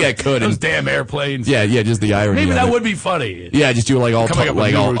 Well, maybe I could. Those and- damn airplanes. yeah, just the irony. Maybe of that it. would be funny. Yeah, just do like all Coming up with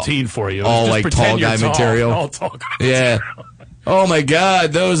like a new all routine for you. all Just like pretend tall you're guy tall. material. All tall guy Yeah. Oh my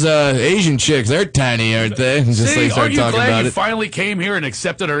God, those Asian chicks, they're tiny, aren't they? Just See, like start aren't you talking glad about you it. finally came here and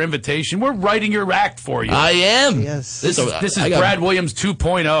accepted our invitation? We're writing your act for you. I am. Yes. This is I got- Brad Williams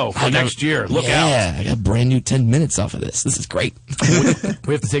 2.0 for next year. Look out. Yeah, I got brand new 10 minutes off of this. This is great.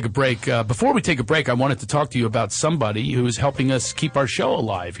 We have to take a break. Before we take a break, I wanted to talk to you about somebody who is helping us keep our show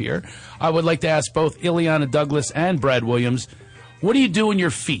alive here. I would like to ask both Ileana Douglas and Brad Williams, what do you do on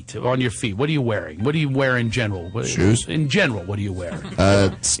your feet? What are you wearing? What do you wear in general? Shoes. In general, what do you wear?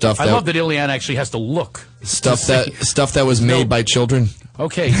 Stuff I that love that Ileana actually has to look. stuff that was made by children.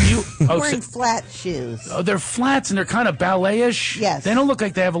 Okay, you. Wearing flat shoes. They're flats and they're kind of ballet-ish. Yes. They don't look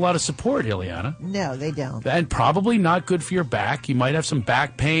like they have a lot of support, Ileana. No, they don't. And probably not good for your back. You might have some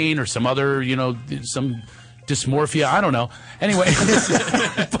back pain or some other, some dysmorphia. I don't know. Anyway,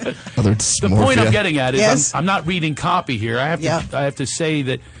 the point I'm getting at is Yes. I'm not reading copy here. I have to say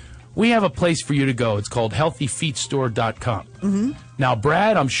that we have a place for you to go. It's called healthyfeetstore.com. Mm-hmm. Now,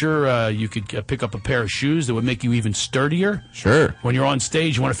 Brad, I'm sure you could pick up a pair of shoes that would make you even sturdier. Sure. When you're on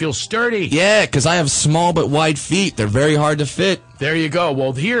stage, you want to feel sturdy. Yeah, because I have small but wide feet. They're very hard to fit. There you go.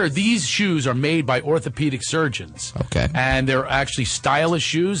 Well, these shoes are made by orthopedic surgeons. Okay. And they're actually stylish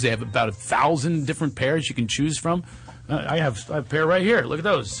shoes. They have about 1,000 different pairs you can choose from. I have a pair right here. Look at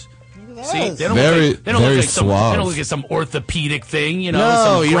those. See, they don't Very- look like, they don't very look like some. They suave. don't look like some orthopedic thing, No,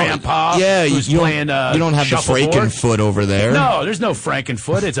 some you don't- grandpa. yeah, who's you don't- playing. you don't have the shuffleboard. Frankenfoot over there. No, there's no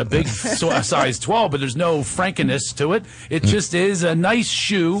Frankenfoot. It's a big size 12, but there's no Frankenness to it. It just is a nice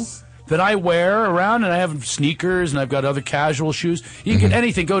shoe that I wear around, and I have sneakers, and I've got other casual shoes. You can get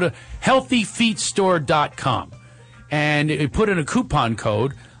anything. Go to healthyfeetstore.com and put in a coupon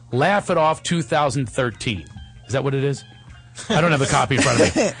code, Laugh It Off 2013. Is that what it is? I don't have a copy in front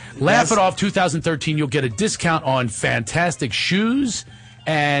of me. Laugh It Off 2013. You'll get a discount on fantastic shoes,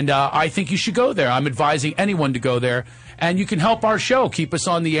 and I think you should go there. I'm advising anyone to go there. And you can help our show, keep us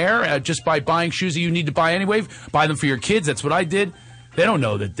on the air just by buying shoes that you need to buy anyway. Buy them for your kids. That's what I did. They don't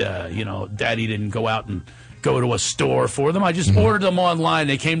know that, Daddy didn't go out and go to a store for them. I just ordered them online.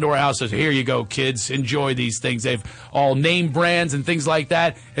 They came to our house and said, here you go, kids. Enjoy these things. They've all name brands and things like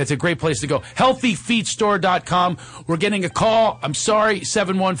that. It's a great place to go. HealthyFeetStore.com. We're getting a call. I'm sorry,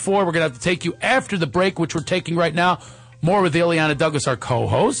 714. We're going to have to take you after the break, which we're taking right now. More with Ileana Douglas, our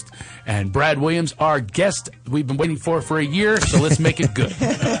co-host, and Brad Williams, our guest we've been waiting for a year, so let's make it good.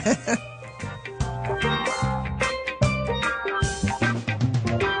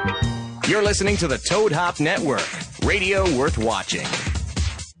 You're listening to the Toad Hop Network, radio worth watching.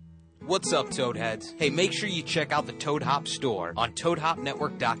 What's up, Toadheads? Hey, make sure you check out the Toad Hop store on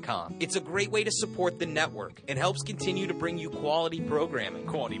ToadHopNetwork.com. It's a great way to support the network and helps continue to bring you quality programming.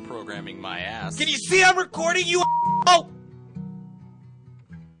 Quality programming, my ass. Can you see I'm recording you? Oh!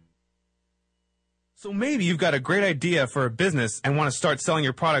 So maybe you've got a great idea for a business and want to start selling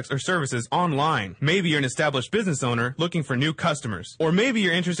your products or services online. Maybe you're an established business owner looking for new customers. Or maybe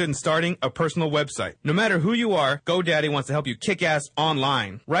you're interested in starting a personal website. No matter who you are, GoDaddy wants to help you kick ass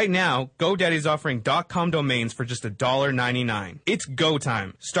online. Right now, GoDaddy is offering .com domains for just $1.99. It's go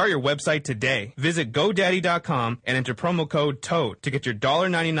time. Start your website today. Visit GoDaddy.com and enter promo code TOAD to get your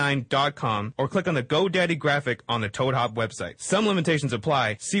 $1.99.com or click on the GoDaddy graphic on the Toad Hop website. Some limitations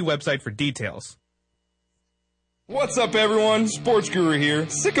apply. See website for details. What's up, everyone? Sports Guru here.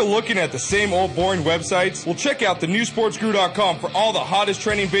 Sick of looking at the same old boring websites? Well, check out thenewsportsguru.com for all the hottest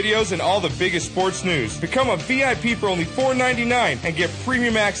trending videos and all the biggest sports news. Become a VIP for only $4.99 and get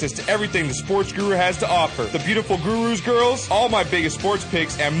premium access to everything the Sports Guru has to offer. The beautiful gurus, girls, all my biggest sports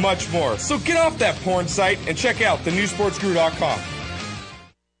picks, and much more. So get off that porn site and check out thenewsportsguru.com.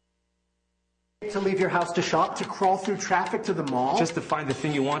 To leave your house to shop, to crawl through traffic to the mall. Just to find the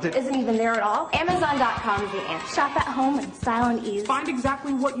thing you wanted. Isn't even there at all. Amazon.com is the answer. Shop at home in style and ease. Find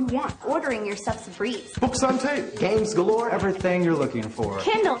exactly what you want. Ordering your stuff's a breeze. Books on tape, games galore, everything you're looking for.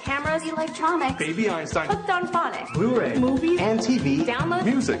 Kindle, cameras, electronics. Baby Einstein. Hooked on phonics. Blu-ray, movies, and TV. Download,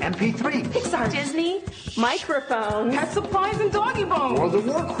 music, MP3, Pixar, Disney, microphones, pet supplies, and doggy bones. World of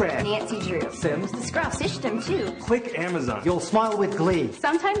Warcraft, Nancy Drew, Sims, the Scruff, System 2. Click Amazon. You'll smile with glee.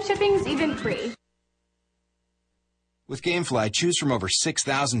 Sometimes shipping's even free. With GameFly, choose from over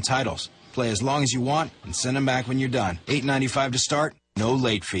 6,000 titles. Play as long as you want and send them back when you're done. $8.95 to start, no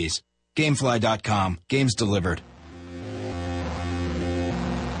late fees. Gamefly.com. Games delivered.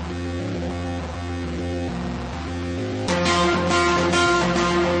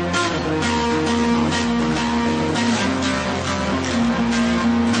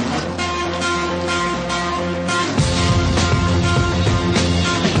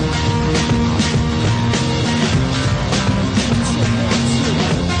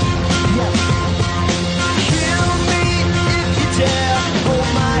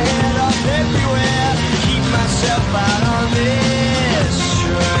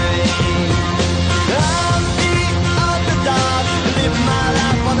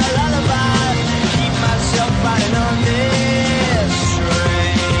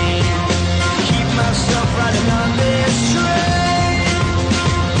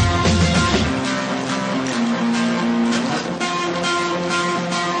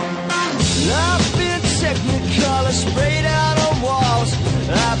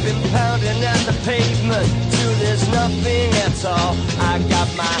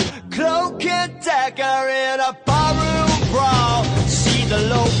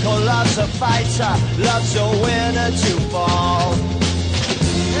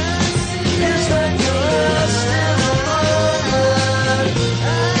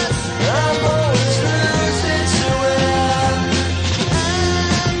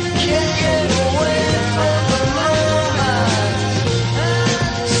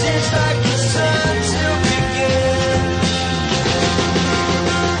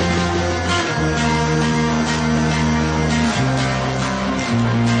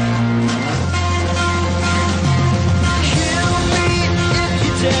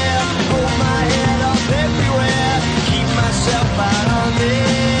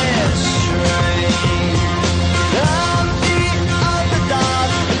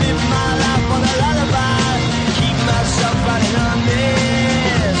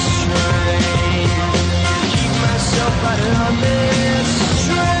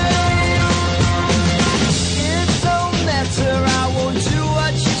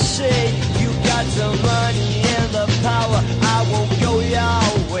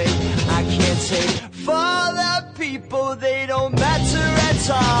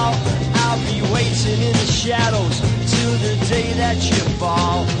 catch your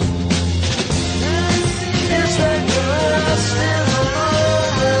ball. Feels like you're lost in the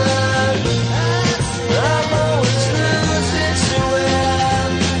moment. I'm always losing to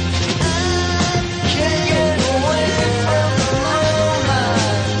it. Can't get away from the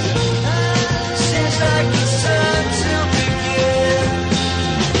moment. Seems like it's time to begin.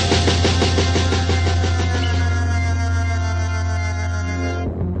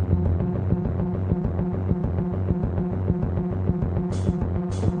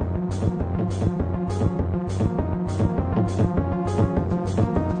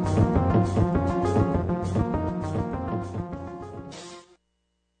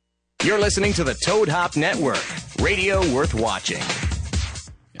 You're listening to the Toad Hop Network, radio worth watching.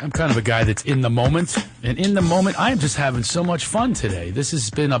 I'm kind of a guy that's in the moment, and in the moment, I am just having so much fun today. This has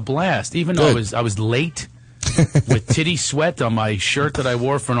been a blast, even though I was late with titty sweat on my shirt that I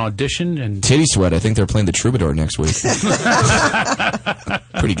wore for an audition. And Titty Sweat. I think they're playing the Troubadour next week.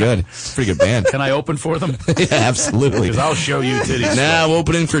 Pretty good. Pretty good band. Can I open for them? Yeah, absolutely. Because I'll show you Titty Sweat. Now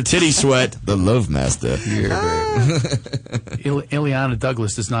opening for Titty Sweat, the Love Master. Ileana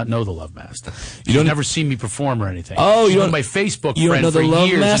Douglas does not know the Love Master. You've never seen me perform or anything. Oh, She's you been don't my Facebook you friend don't know for the Love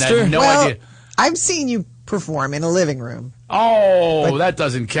years Master? and I had no well, idea. I've seen you perform in a living room. Oh, that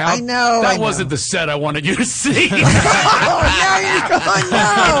doesn't count. I know. That wasn't the set I wanted you to see. Oh, now you're going,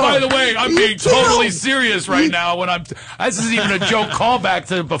 no. By the way, I'm being totally serious right now. This isn't even a joke callback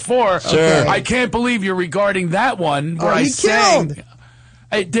to before. Sure. I can't believe you're regarding that one where I sang.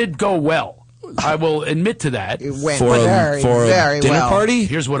 It did go well. I will admit to that. It went very, very dinner well. party?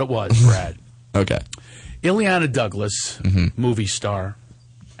 Here's what it was, Brad. Okay. Ileana Douglas, movie star,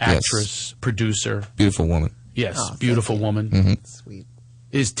 actress, producer. Beautiful woman. Yes, beautiful woman. Sweet.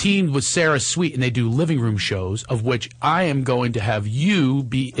 Is teamed with Sarah Sweet, and they do living room shows, of which I am going to have you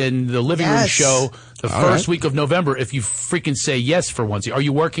be in the living room show the first week of November if you freaking say yes for once. Are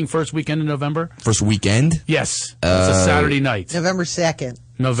you working first weekend in November? First weekend? Yes. It's a Saturday night. November 2nd.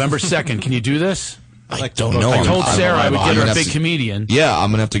 November 2nd. Can you do this? I don't know. I told Sarah I would get her a big comedian. Yeah,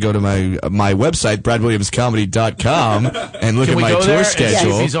 I'm going to have to go to my website, bradwilliamscomedy.com, and look at my tour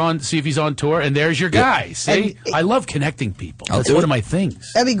schedule. See if he's on tour, and there's your guy. See? I love connecting people. That's one of my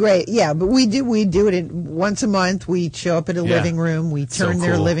things. That'd be great. Yeah, but we do it once a month. We show up at a living room. We turn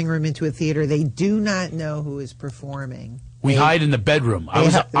their living room into a theater. They do not know who is performing. We hide in the bedroom.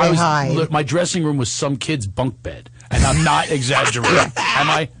 My dressing room was some kid's bunk bed, and I'm not exaggerating. Am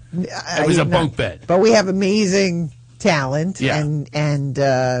I? It was a bunk bed. But we have amazing talent, Yeah. and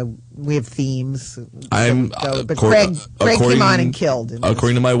we have themes. But Craig came on and killed.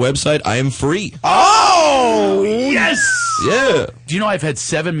 According to my website, I am free. Oh, yes! Yeah. Do you know I've had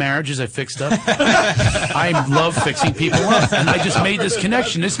 7 marriages I fixed up? I love fixing people up, and I just made this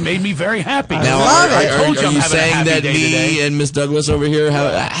connection. This made me very happy. Now, are you saying that me and Miss Douglas over here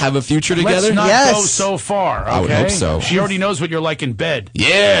have a future together? Let's not go so far, okay? I would hope so. She already knows what you're like in bed.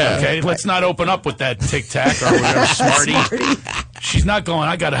 Yeah. Okay, let's not open up with that Tic Tac or whatever, Smartie. She's not going,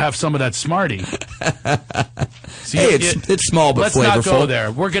 I got to have some of that Smartie. See, hey, it's small but let's flavorful. Let's not go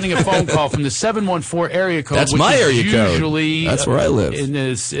there. We're getting a phone call from the 714 area code. That's which my is area code. Usually, that's where I live. In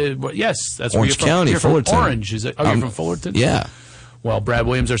this, yes, that's Orange where you're from. County, you're from Fullerton. Orange, is it? Oh, you're from Fullerton? Yeah. Well, Brad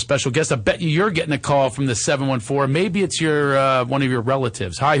Williams, our special guest. I bet you're getting a call from the 714. Maybe it's your one of your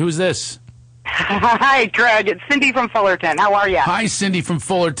relatives. Hi, who's this? Hi, Greg. It's Cindy from Fullerton. How are you? Hi, Cindy from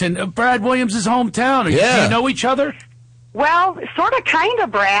Fullerton. Brad Williams' hometown. Do you know each other? Well, sort of, kind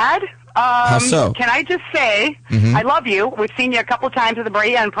of, Brad. How so? Can I just say, I love you. We've seen you a couple times at the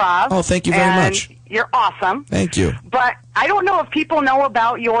Brea Improv. Oh, thank you very much. You're awesome. Thank you. But I don't know if people know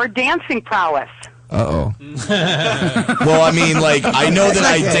about your dancing prowess. Uh-oh. Well, I mean, like, I know that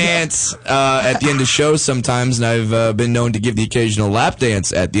I dance at the end of shows sometimes, and I've been known to give the occasional lap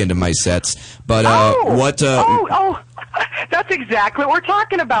dance at the end of my sets. But that's exactly what we're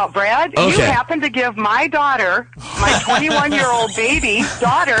talking about, Brad. Okay. You happen to give my daughter, my 21-year-old baby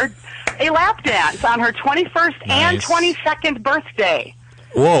daughter, a lap dance on her 21st and 22nd birthday.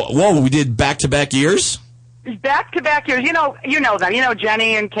 Whoa, we did back-to-back years? Back-to-back years. You know them. You know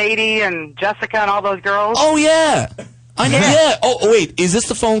Jenny and Katie and Jessica and all those girls? Oh, yeah. Yeah. Oh, wait. Is this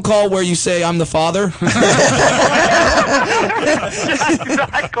the phone call where you say I'm the father?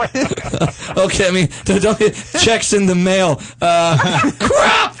 Exactly. Okay, I mean, don't get checks in the mail.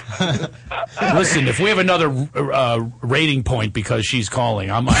 Crap! Listen, if we have another rating point because she's calling,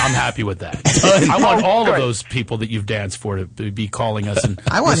 I'm happy with that. I want all of those people that you've danced for to be calling us and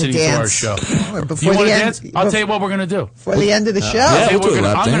listening to our show. Before you want to the dance? I'll tell you what we're going to do. For the end of the show.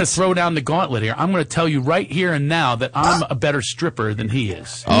 I'm going to throw down the gauntlet here. I'm going to tell you right here and now that I I'm a better stripper than he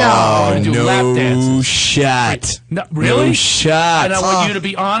is. Oh, I'm gonna do lap dances. no shot. No, really? No shot. And I want you to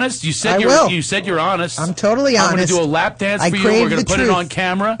be honest. You said you said you're honest. I'm totally honest. I'm going to do a lap dance I for you. crave We're going the to put it truth. on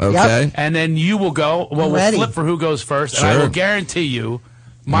camera. Okay. Yep. And then you will go. Well, I'm we'll ready. flip for who goes first. And I Sure. will guarantee you,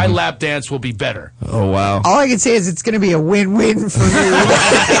 my lap dance will be better. Oh, wow. All I can say is it's going to be a win-win for me.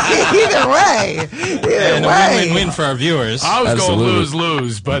 Either way. And a win-win-win for our viewers. I was Absolutely. going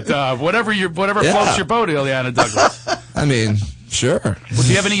lose-lose, but whatever floats your boat, Ileana Douglas. I mean, sure. Well, do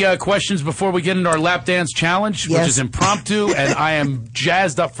you have any questions before we get into our lap dance challenge, which Yes. is impromptu, and I am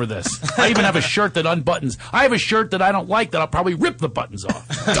jazzed up for this. I even have a shirt that unbuttons. I have a shirt that I don't like that I'll probably rip the buttons off.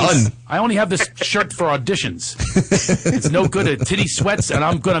 Done. I only have this shirt for auditions. It's no good at titty sweats, and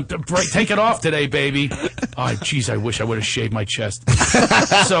I'm going to take it off today, baby. Oh, jeez, I wish I would have shaved my chest.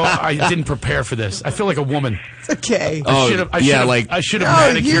 So I didn't prepare for this. I feel like a woman. It's okay. Oh, I should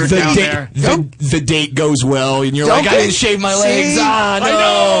have manicured down there. The date goes well, and you're Don't like, I didn't shave my legs. Ah, no.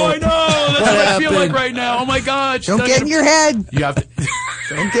 I know. That's what I feel like happened? right now. Oh, my God. Don't get in your head. You have to...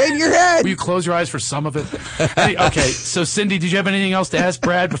 Don't get in your head. Will you close your eyes for some of it? Okay, so Cindy, did you have anything else to ask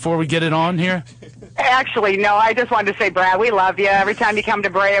Brad before we get it on here? Actually, no, I just wanted to say, Brad, we love you. Every time you come to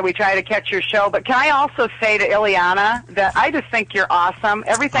Brea, we try to catch your show. But can I also say to Ileana that I just think you're awesome.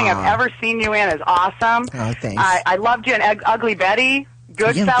 Everything I've ever seen you in is awesome. Oh, thanks. I loved you in Ugly Betty,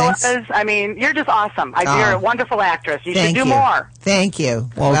 Goodfellas. thanks. I mean, you're just awesome. You're a wonderful actress. You should Thank do you. more. Thank you.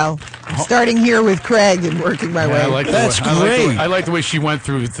 Well, starting here with Craig and working my way. I like That's great. I like the way she went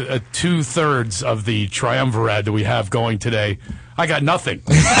through 2/3 of the triumvirate that we have going today. I got nothing.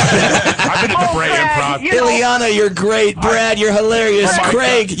 I've been at the Brea Improv. Ileana, you're great. Brad, you're hilarious. Oh, my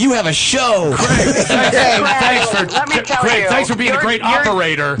Craig, you have a show. Thanks for being a great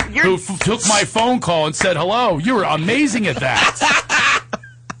operator who took my phone call and said hello. You were amazing at that.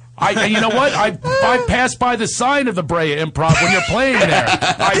 And you know what? I passed by the sign of the Brea Improv when you're playing there.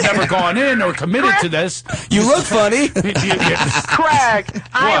 I've never gone in or committed to this. You look funny. Craig,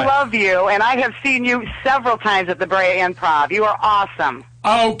 I love you, and I have seen you several times at the Brea Improv. You are awesome.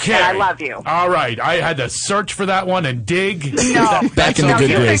 Okay. And I love you. All right. I had to search for that one and dig. No. Back in the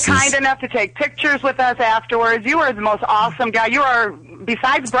good you've been graces. kind enough to take pictures with us afterwards. You are the most awesome guy. You are,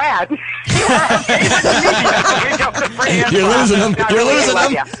 besides Brad, you are our favorite comedian. You're losing them. You're losing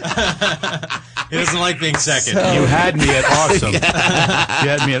them. He doesn't like being second. You had me at awesome. You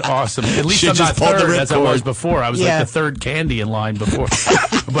had me at awesome. At least I'm not third as I was before. I was like the third candy in line before.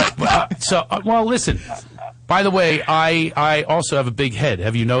 Well, listen. By the way, I also have a big head.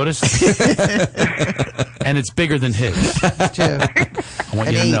 Have you noticed? And it's bigger than his. I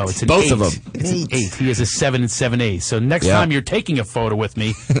want you to know it's an Both 8. of them. It's an 8. He has a 7 and 7/8. So next time you're taking a photo with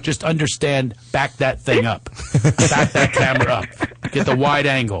me, just understand, back that thing up. Back that camera up. Get the wide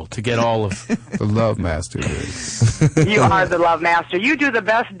angle to get all of the Love Master. You are the Love Master. You do the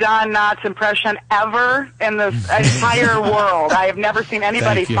best Don Knotts impression ever in the entire world. I have never seen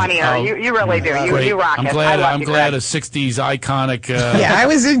anybody funnier. You really do. You rock it. I'm glad a 60s iconic. Yeah, I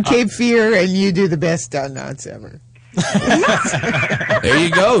was in Cape Fear, and you do the best Don Knotts ever. There you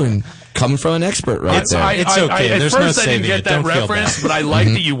go. And coming from an expert right there. It's okay. There's no I didn't saving get it. that Don't feel reference, bad. but I like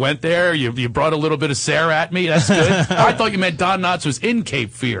that you went there. You brought a little bit of Sarah at me. That's good. I thought you meant Don Knotts was in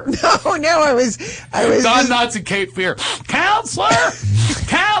Cape Fear. Oh no, I was Don Knotts in Cape Fear. Counselor,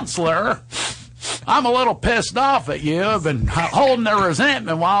 I'm a little pissed off at you. I've been holding the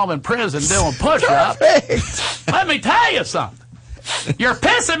resentment while I'm in prison doing push-ups. Let me tell you something. You're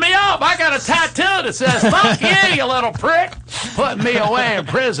pissing me off. I got a tattoo that says "Fuck you little prick." Putting me away in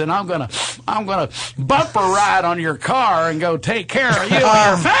prison. I'm gonna bumper ride on your car and go take care of you and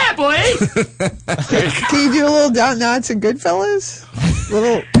your family. Can you do a little Don Knotts and Goodfellas?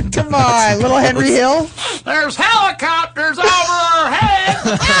 Come on, little Henry Hill. There's helicopters over our heads.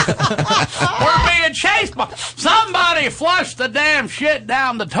 We're being chased by somebody. Flushed the damn shit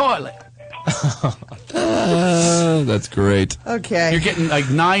down the toilet. That's great. Okay. You're getting like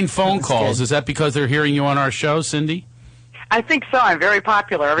 9 phone calls. Is that because they're hearing you on our show, Cindy? I think so. I'm very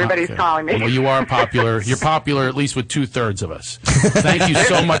popular. Everybody's calling me. Well, you are popular. You're popular at least with 2/3 of us. Thank you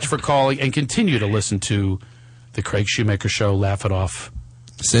so much for calling, and continue to listen to the Craig Shoemaker Show. Laugh it off.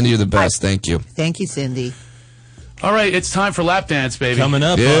 Cindy, you're the best. Thank you. Thank you, Cindy. All right, it's time for lap dance, baby. Coming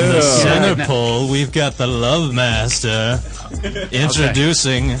up on the center pole, we've got the Love Master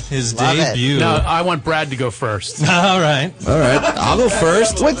introducing his debut. No, I want Brad to go first. All right. I'll go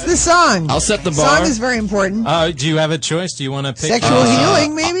first. What's the song? I'll set the bar. Song is very important. Do you have a choice? Do you want to pick Sexual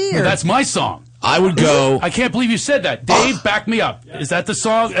healing, maybe? Or? That's my song. I would go. I can't believe you said that. Dave, back me up. Is that the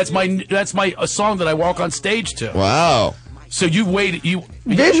song? That's my song that I walk on stage to. Wow. So you waited. You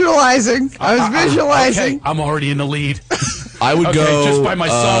Visualizing. I was visualizing. Okay, I'm already in the lead. I would go just by my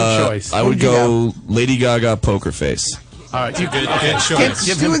song choice. I would go Lady Gaga, Poker Face. All right, you good choice.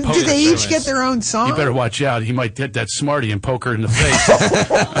 Do they each get their own song? You better watch out. He might get that smarty and poke her in the face.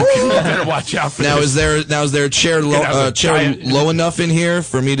 You better watch out for now. this. Is there a chair low enough in here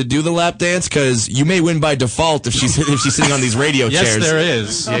for me to do the lap dance? Because you may win by default if she's sitting on these radio chairs. Yes, there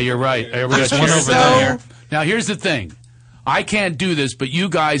is. Yeah, you're right. There's one over there. Now here's the thing. I can't do this, but you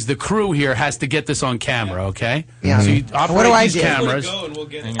guys, the crew here, has to get this on camera, okay? Yeah. So you operate What do I these do? cameras.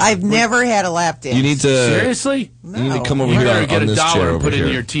 I've never had a lap dance. You need to Seriously? You need to come over You here better on, get on a this chair dollar and over put it here.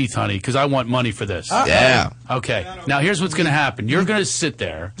 in your teeth, honey, because I want money for this. Yeah. Okay. Now here's what's going to happen. You're going to sit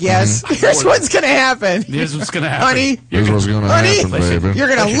there. Yes. Here's what's going to happen. Here's what's going to happen. Honey. Here's what's going to happen, baby. You're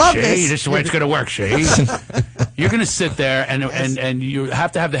going to love Shay, this. This is the way it's going to work, Shay. You're going to sit there, and you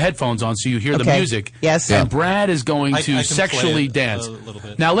have to have the headphones on so you hear the Okay. music. Yes. And Brad is going I to can sexually play it dance. a little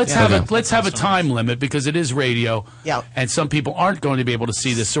bit. Now let's Yeah. have a time limit because it is radio. Yeah. And some people aren't going to be able to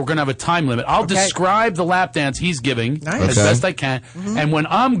see this, so we're going to have a time limit. I'll describe the lap dance he's giving Nice. as Okay. best I can, and when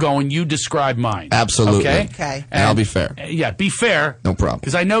I'm going, you describe mine. Absolutely. Okay. Okay. And I'll be fair. Yeah, be fair. No problem.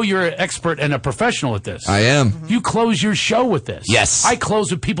 Because I know you're an expert and a professional at this. I am. Mm-hmm. You close your show with this. Yes. I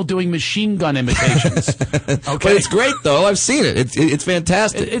close with people doing machine gun imitations. Okay. But it's great though. I've seen it. It's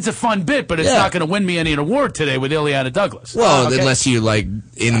fantastic. It's a fun bit, but it's Yeah. not going to win me any award today with Ileana Douglas. Well, Okay. unless you like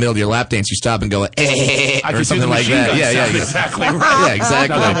in the middle of your lap dance, you stop and go I or could do something the like machine that. gun Yeah, sound. yeah, Exactly right. Yeah,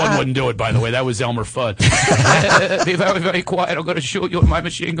 exactly. No, that one wouldn't do it, by the way. That was Elmer Fudd. Be very, very quiet. I'm going to shoot you with my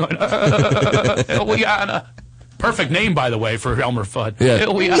machine gun. Ileana. Perfect name, by the way, for Elmer Fudd. Yeah.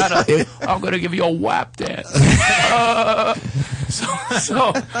 Ileana, I'm going to give you a whap dance.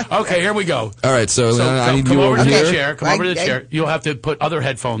 Okay, here we go. All right, so, I need come you over over to here. the chair. Come over to the chair. You'll have to put other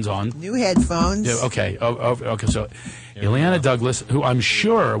headphones on. New headphones. Yeah, okay. Okay. So, Ileana Douglas, who I'm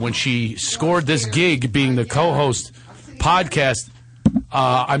sure when she scored this gig, being the co-host podcast,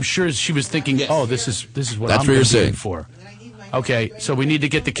 I'm sure she was thinking, "Oh, this is what That's I'm what you're getting saying. for." Okay. So we need to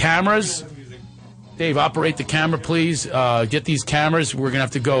get the cameras. Dave, operate the camera, please. Get these cameras. We're gonna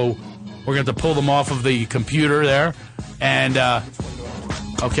have to go. We're gonna have to pull them off of the computer there, and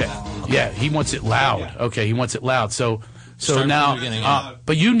okay. Yeah, he wants it loud. Okay, he wants it loud. So Start now, from the beginning, yeah.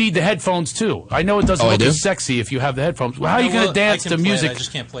 but you need the headphones too. I know it doesn't Oh, I look do? as sexy if you have the headphones. Well, how are you going to dance I to can play it, music? I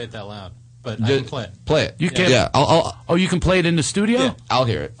just can't play it that loud, but I can play it. Play it. You can't. Yeah, Oh, you can play it in the studio. Yeah. I'll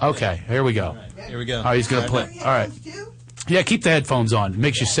hear it. Okay, here we go. Here we go. All right, he's going to play. All right. Yeah, keep the headphones on. It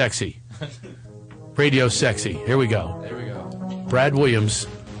makes you sexy. Radio sexy. Here we go. There we go. Brad Williams.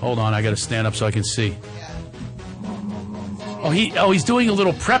 Hold on, I got to stand up so I can see. He's doing a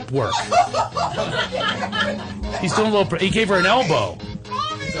little prep work. He's doing a little. He gave her an elbow.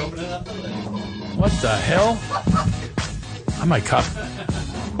 What the hell? I might cut.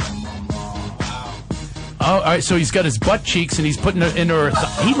 Oh, all right. So he's got his butt cheeks and he's putting it into her.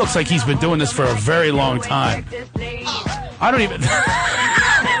 He looks like he's been doing this for a very long time. I don't even.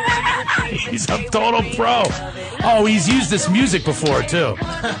 He's a total pro. Oh, he's used this music before too.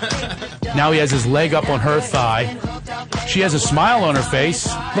 Now he has his leg up on her thigh. She has a smile on her face,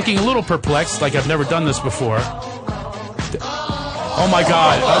 looking a little perplexed, like I've never done this before. Oh my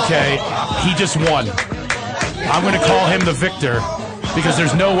God, okay, he just won. I'm going to call him the victor because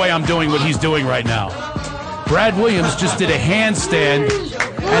there's no way I'm doing what he's doing right now. Brad Williams just did a handstand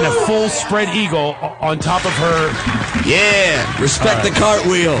and a full spread eagle on top of her. Yeah, respect the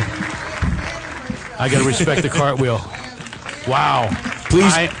cartwheel. I got to respect the cartwheel. Wow.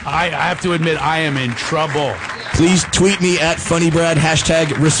 Please. I have to admit, I am in trouble. Please tweet me at FunnyBrad,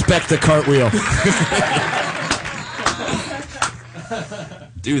 hashtag respect the cartwheel.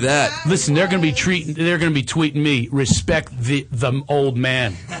 Do that. Listen, they're going to be tweeting me, respect the old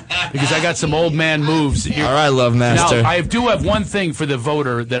man. Because I got some old man moves. All right, Love Master. Now, I do have one thing for the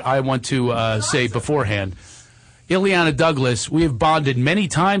voter that I want to say beforehand. Ileana Douglas, we have bonded many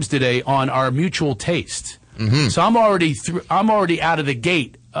times today on our mutual taste. Mm-hmm. So I'm already out of the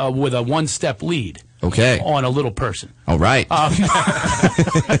gate with a one-step lead. Okay. On a little person. All right.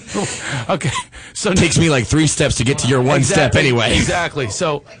 Okay. So it takes me like 3 steps to get to your one step anyway. Exactly.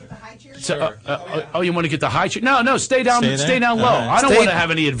 So you want to get the high chair? No, stay down low. Right. I don't want to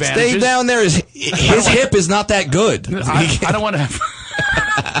have any advantages. Stay down there. His hip is not that good. I don't want to have.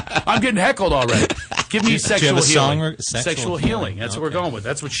 I'm getting heckled already. Give me sexual healing. Sexual healing. That's what we're going with.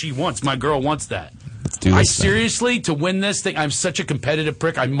 That's what she wants. My girl wants that. I seriously, to win this thing, I'm such a competitive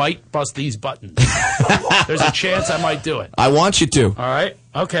prick, I might bust these buttons. There's a chance I might do it. I want you to. All right?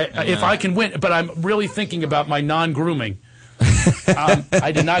 Okay. If I can win. But I'm really thinking about my non-grooming.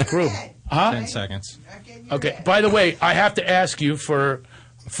 I did not groom. Huh? 10 seconds. Okay. By the way, I have to ask you for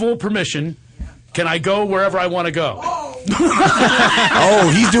full permission. Can I go wherever I want to go?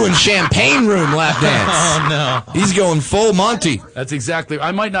 Oh, he's doing champagne room lap dance. Oh, no. He's going full Monty. That's exactly.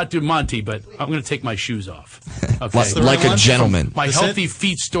 I might not do Monty, but I'm going to take my shoes off. Okay. Like a gentleman. My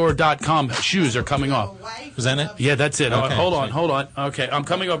healthyfeetstore.com shoes are coming off. Was that it? Yeah, that's it. Okay. Hold on. Okay, I'm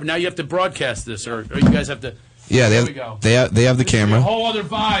coming over. Now you have to broadcast this, or you guys have to. Yeah, There we go. they have the This is camera. a whole other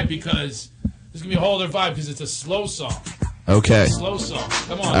vibe because it's a slow song. Okay. Slow song.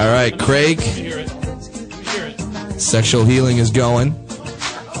 Come on. All right, Craig. Let me hear it. Sexual healing is going.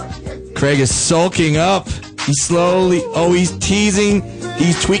 Craig is sulking up. He's he's teasing.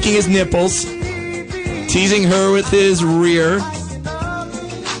 He's tweaking his nipples. Teasing her with his rear.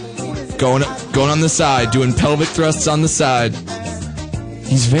 Going on the side, doing pelvic thrusts on the side.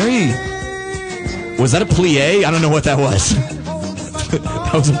 He's very... Was that a plie? I don't know what that was.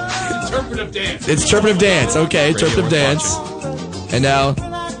 That was Interpretive dance. It's interpretive dance. Okay, interpretive dance. And now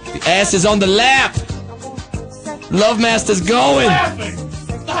the ass is on the lap. Love Master's going. Laughing.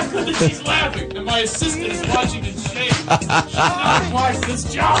 It's not good that she's laughing. And my assistant is watching in shame. She never watched this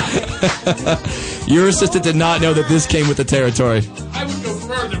job. Your assistant did not know that this came with the territory. I would go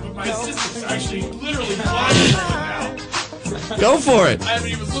further, but my assistant's actually literally watching right now. Go for it. I haven't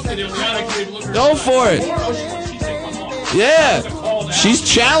even looked at it. I can't even look at her. Go for it. Yeah. She's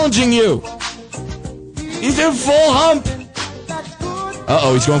challenging you. He's in full hump.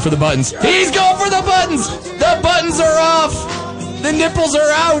 Uh-oh, he's going for the buttons. He's going for the buttons. The buttons are off. The nipples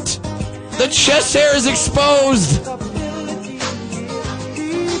are out. The chest hair is exposed.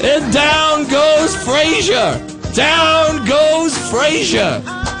 And down goes Frazier. Down goes Frazier.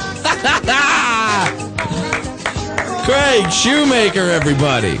 Craig Shoemaker,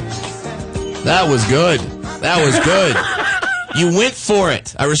 everybody. That was good. That was good. You went for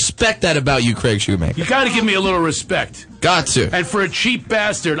it. I respect that about you, Craig Shoemaker. You got to give me a little respect. Got to. And for a cheap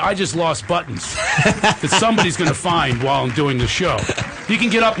bastard, I just lost buttons that somebody's going to find while I'm doing the show. You can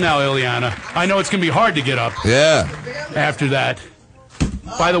get up now, Ileana. I know it's going to be hard to get up. Yeah. After that.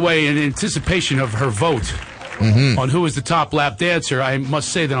 By the way, in anticipation of her vote on who is the top lap dancer, I must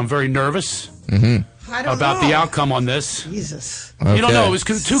say that I'm very nervous about the outcome on this. Jesus. You don't know. It was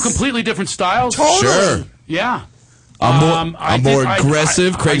two completely different styles. Sure. Yeah. I'm more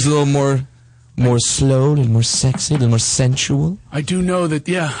aggressive. Craig's a little more slow, a little more sexy, a little more sensual. I do know that,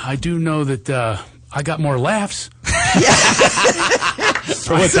 I got more laughs.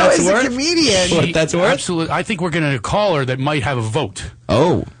 For what that's worth? A comedian. What that's worth? Absolutely. I think we're going to call her that might have a vote.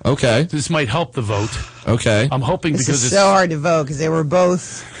 Oh, okay. This might help the vote. Okay. I'm hoping This because is it's so hard to vote because they were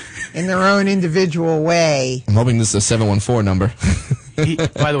both in their own individual way. I'm hoping this is a 714 number.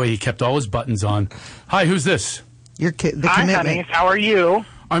 By the way, he kept all his buttons on. Hi, who's this? The Hi, commitment. honey. How are you?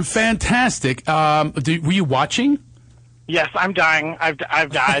 I'm fantastic. Were you watching? Yes, I'm dying. I've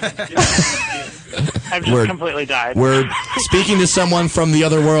died. I've just completely died. We're speaking to someone from the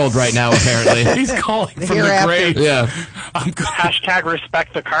other world right now, apparently. He's calling from the grave. Yeah. Hashtag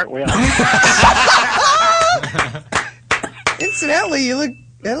respect the cartwheel. Incidentally,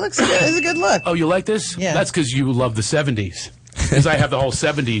 that looks good. It's a good look. Oh, you like this? Yeah. That's because you love the 70s. Because I have the whole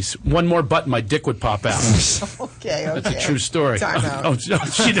 70s. One more button, my dick would pop out. Okay. That's a true story. Time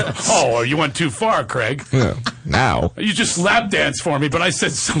out. You went too far, Craig. Yeah. Now. You just lap danced for me, but I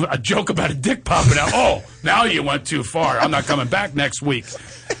said a joke about a dick popping out. Oh, now you went too far. I'm not coming back next week.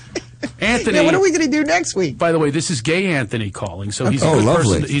 Anthony. Yeah, what are we going to do next week? By the way, this is Gay Anthony calling, so he's a Oh, good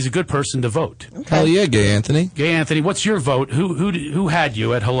lovely. person. He's a good person to vote. Hell yeah, Gay Anthony. Gay Anthony, what's your vote? Who had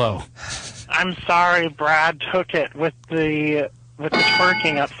you at hello? I'm sorry, Brad took it with the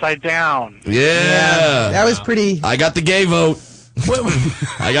twerking upside down. Yeah. That was pretty. I got the gay vote.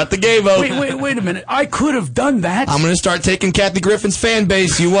 I got the gay vote. Wait a minute. I could have done that. I'm going to start taking Kathy Griffin's fan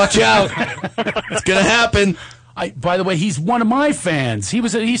base. You watch out. It's going to happen. By the way, he's one of my fans.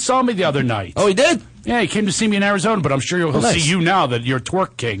 He saw me the other night. Oh, he did? Yeah, he came to see me in Arizona, but I'm sure he'll nice. see you now that you're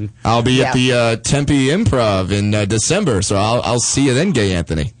twerk king. I'll be at the Tempe Improv in December, so I'll see you then, Gay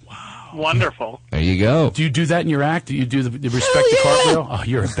Anthony. Wonderful. There you go. Do you do that in your act? Do you do the respect the cartwheel? Oh,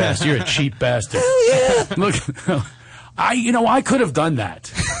 you're a bastard. You're a cheap bastard. Yeah. Look, I could have done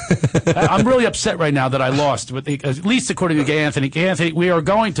that. I'm really upset right now that I lost, but at least according to Gay Anthony. Gay Anthony, we are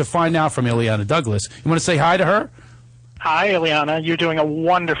going to find out from Ileana Douglas. You want to say hi to her? Hi, Ileana. You're doing a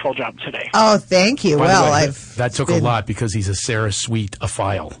wonderful job today. Oh, thank you. By the Well, way, I've that took a lot because he's a Sarah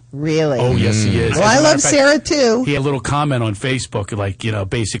Sweet-ophile. really. Oh, yes, he is. Well, As I a matter love of fact, Sarah too. He had a little comment on Facebook, like,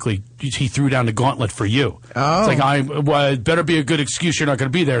 basically, he threw down the gauntlet for you. Oh. It's like, it better be a good excuse you're not going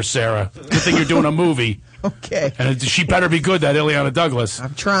to be there, Sarah. Good thing you're doing a movie. Okay. And she better be good, that Ileana Douglas.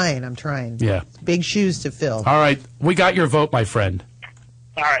 I'm trying. Yeah. Big shoes to fill. All right. We got your vote, my friend.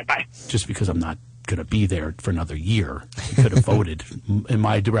 All right, bye. Just because I'm not going to be there for another year, you could have voted in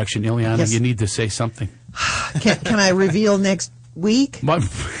my direction. Ileana, Yes. you need to say something. Can I reveal next week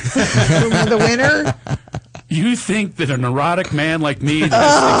the winner? You think that a neurotic man like me that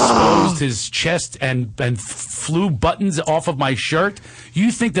just exposed his chest and flew buttons off of my shirt,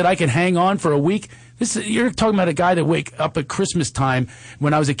 you think that I can hang on for a week? You're talking about a guy that wake up at Christmas time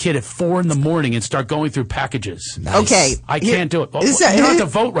when I was a kid at 4 a.m. and start going through packages. Nice. Okay. I can't do it. You don't have to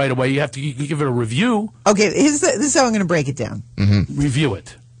vote right away. You can give it a review. Okay, this is how I'm going to break it down. Review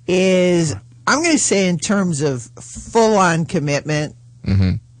it. I'm going to say in terms of full-on commitment,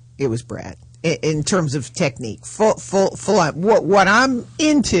 it was Brad. In terms of technique, full on. What I'm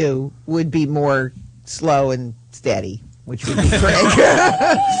into would be more slow and steady, which would be Craig.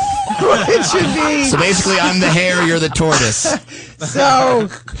 It should be. So basically, I'm the hare, you're the tortoise. So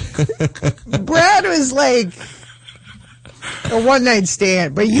Brad was like a one-night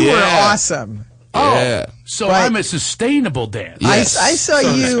stand, but you were awesome. Oh, so I'm a sustainable dance. Yes. I saw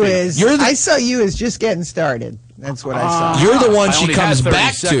you as I saw you as just getting started. That's what I saw. You're the one I she only comes had 30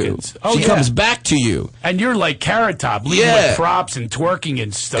 back seconds. to. Oh, She comes back to you. And you're like Carrot Top, leading with props and twerking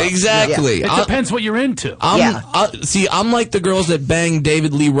and stuff. Exactly. It depends what you're into. I'm like the girls that banged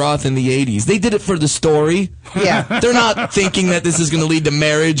David Lee Roth in the 80s. They did it for the story. Yeah. They're not thinking that this is going to lead to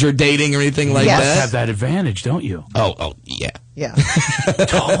marriage or dating or anything like You that. have that advantage, don't you? Oh, yeah. Yeah.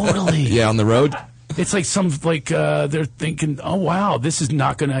 Totally. Yeah, on the road. It's like they're thinking, oh, wow, this is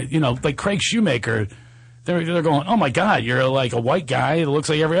not going to, like Craig Shoemaker. They're going, oh, my God, you're like a white guy that looks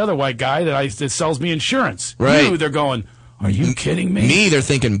like every other white guy that sells me insurance. Right. You, they're going, are you kidding me? Me, they're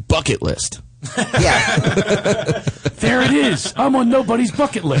thinking bucket list. Yeah. There it is. I'm on nobody's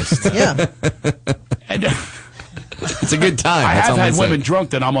bucket list. Yeah. And it's a good time. I That's have all had I'm women saying. drunk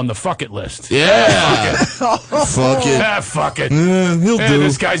that I'm on the fuck it list. Yeah. Fuck it. Fuck it. Fuck it. He'll do.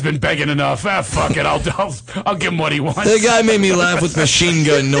 This guy's been begging enough. Fuck it. I'll give him what he wants. The guy made me laugh with machine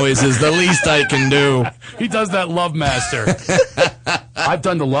gun noises. The least I can do. He does that Love Master. I've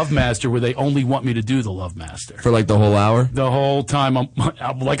done the Love Master where they only want me to do the Love Master. For like the whole hour? The whole time. I'm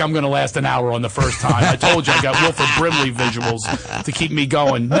going to last an hour on the first time. I told you I got Wilford Brimley visuals to keep me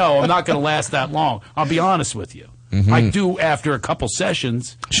going. No, I'm not going to last that long. I'll be honest with you. I do after a couple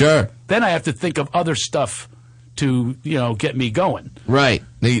sessions. Sure. Then I have to think of other stuff to, get me going. Right.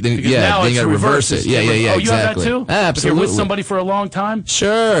 Because Yeah, now then it's you gotta reverse it. Yeah, Oh, you exactly. have that too? Absolutely. If you're with somebody for a long time?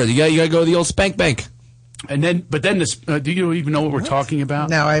 Sure. You gotta go to the old spank bank. And then, do you even know what we're talking about?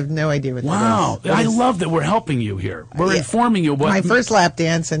 No, I have no idea what Wow. that is. I love that we're helping you here. We're informing you what. My first lap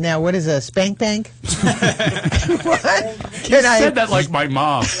dance, and now what is a spank bank? What? You said that like my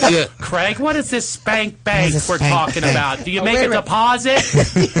mom. Yeah. Craig, what is this spank bank What is a we're spank talking bank? about? Do you Oh, make wait a a minute.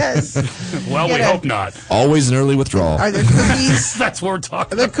 deposit? Yes. Well, we Get a- hope not. Always an early withdrawal. Are there cookies? That's what we're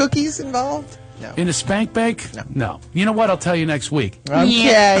talking Are there about. cookies involved? No. In a spank bank? No. You know what? I'll tell you next week.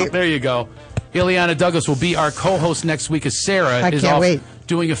 Okay. There you go. Ileana Douglas will be our co-host next week as Sarah I is can't off wait.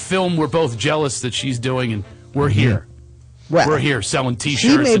 doing a film we're both jealous that she's doing, and we're here. Well, We're here selling she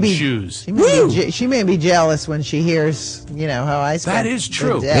T-shirts may and be, shoes. She may be jealous when she hears, how I spent That is the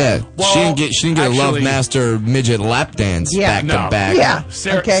true. day. Yeah. Well, she didn't get a Love actually- Master midget lap dance back No. to back. Yeah.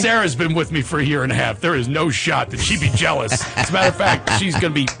 Sarah's been with me for a year and a half. There is no shot that she'd be jealous. As a matter of fact,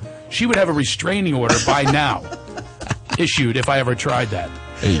 she would have a restraining order by now issued if I ever tried that.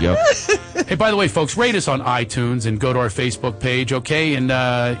 There you go. Hey, by the way, folks, rate us on iTunes and go to our Facebook page, okay? And,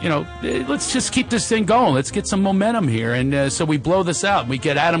 let's just keep this thing going. Let's get some momentum here. And so we blow this out and we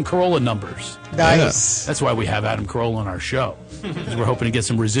get Adam Carolla numbers. Nice. That's why we have Adam Carolla on our show. Because we're hoping to get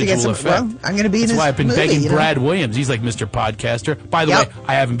some To residual get some, effect. well, I'm going to be in That's his why I've been movie, begging you know? Brad Williams. He's like Mr. Podcaster. By the Yep. way,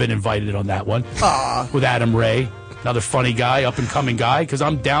 I haven't been invited on that one. Aw. With Adam Ray, another funny guy, up-and-coming guy, because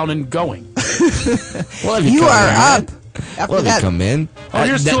I'm down and going. Well, have You come are in, up. After Well, have you that, come in. Oh,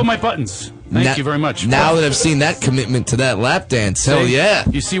 here's That- two of my buttons. Thank you very much. Now that I've seen that commitment to that lap dance, hell See? yeah.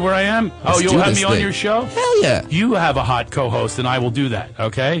 You see where I am? Let's You'll do have this me on thing. your show? Hell yeah. You have a hot co-host, and I will do that,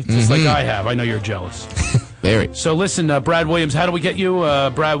 okay? Just like I have. I know you're jealous. Very. So listen, Brad Williams, how do we get you,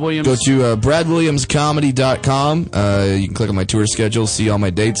 Brad Williams? Go to bradwilliamscomedy.com. You can click on my tour schedule, see all my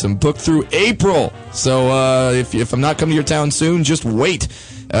dates. I'm booked through April. So if I'm not coming to your town soon, just wait.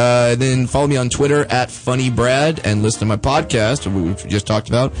 Then follow me on Twitter at FunnyBrad and listen to my podcast, which we just talked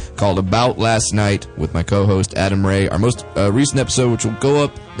about, called About Last Night with my co-host Adam Ray. Our most recent episode, which will go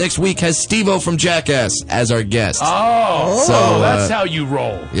up next week, has Steve-O from Jackass as our guest. Oh, So, that's how you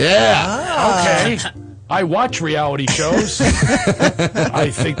roll. Yeah. Okay. I watch reality shows. I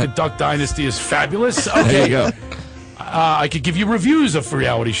think the Duck Dynasty is fabulous. Okay. There you go. I could give you reviews of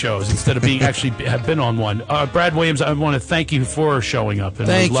reality shows instead of being have been on one. Brad Williams, I want to thank you for showing up, and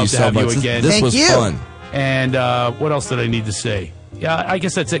Thank I'd love you to so have much. you again. This was fun. And what else did I need to say? Yeah, I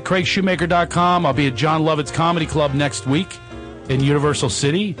guess that's it. CraigShoemaker.com. I'll be at John Lovett's Comedy Club next week in Universal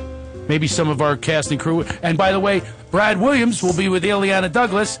City. Maybe some of our cast and crew. And by the way, Brad Williams will be with Ileana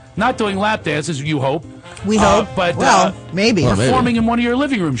Douglas, not doing lap dances, you hope. We hope. But maybe. Performing in one of your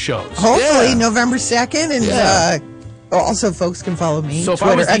living room shows. Hopefully, November 2nd. And also, folks can follow me So if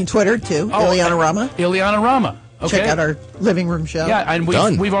I was on Twitter, too. Ileana Rama. Ileana Rama. Okay. Check out our living room show. Yeah, and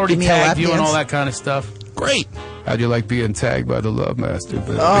we've already Give me a lap tagged you and dance. all that kind of stuff. Great. How'd you like being tagged by the Love Master?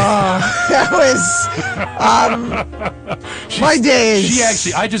 Baby? That was my days. She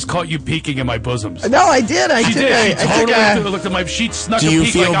actually, I just caught you peeking in my bosoms. No, I did. I She took did. a- She I took totally a- looked at my. She snuck Do a you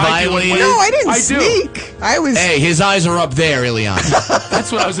peek feel like I do. violated? No, I didn't I do. sneak. I was. Hey, his eyes are up there, Ileana.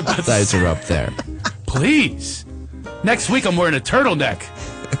 That's what I was about His to eyes say. are up there. Please. Next week I'm wearing a turtleneck.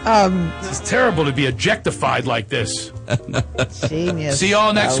 It's terrible to be objectified like this. Genius. See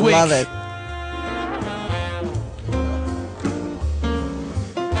y'all next I week. Love it.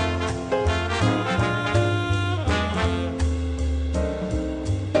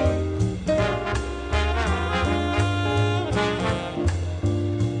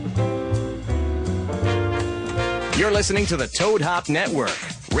 You're listening to the Toad Hop Network,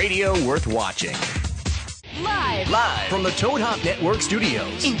 radio worth watching. Live From the Toad Hop Network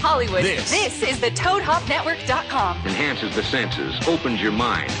studios. in Hollywood. This is the ToadHopNetwork.com. Enhances the senses, opens your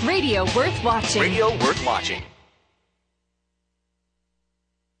mind. Radio worth watching. Radio worth watching.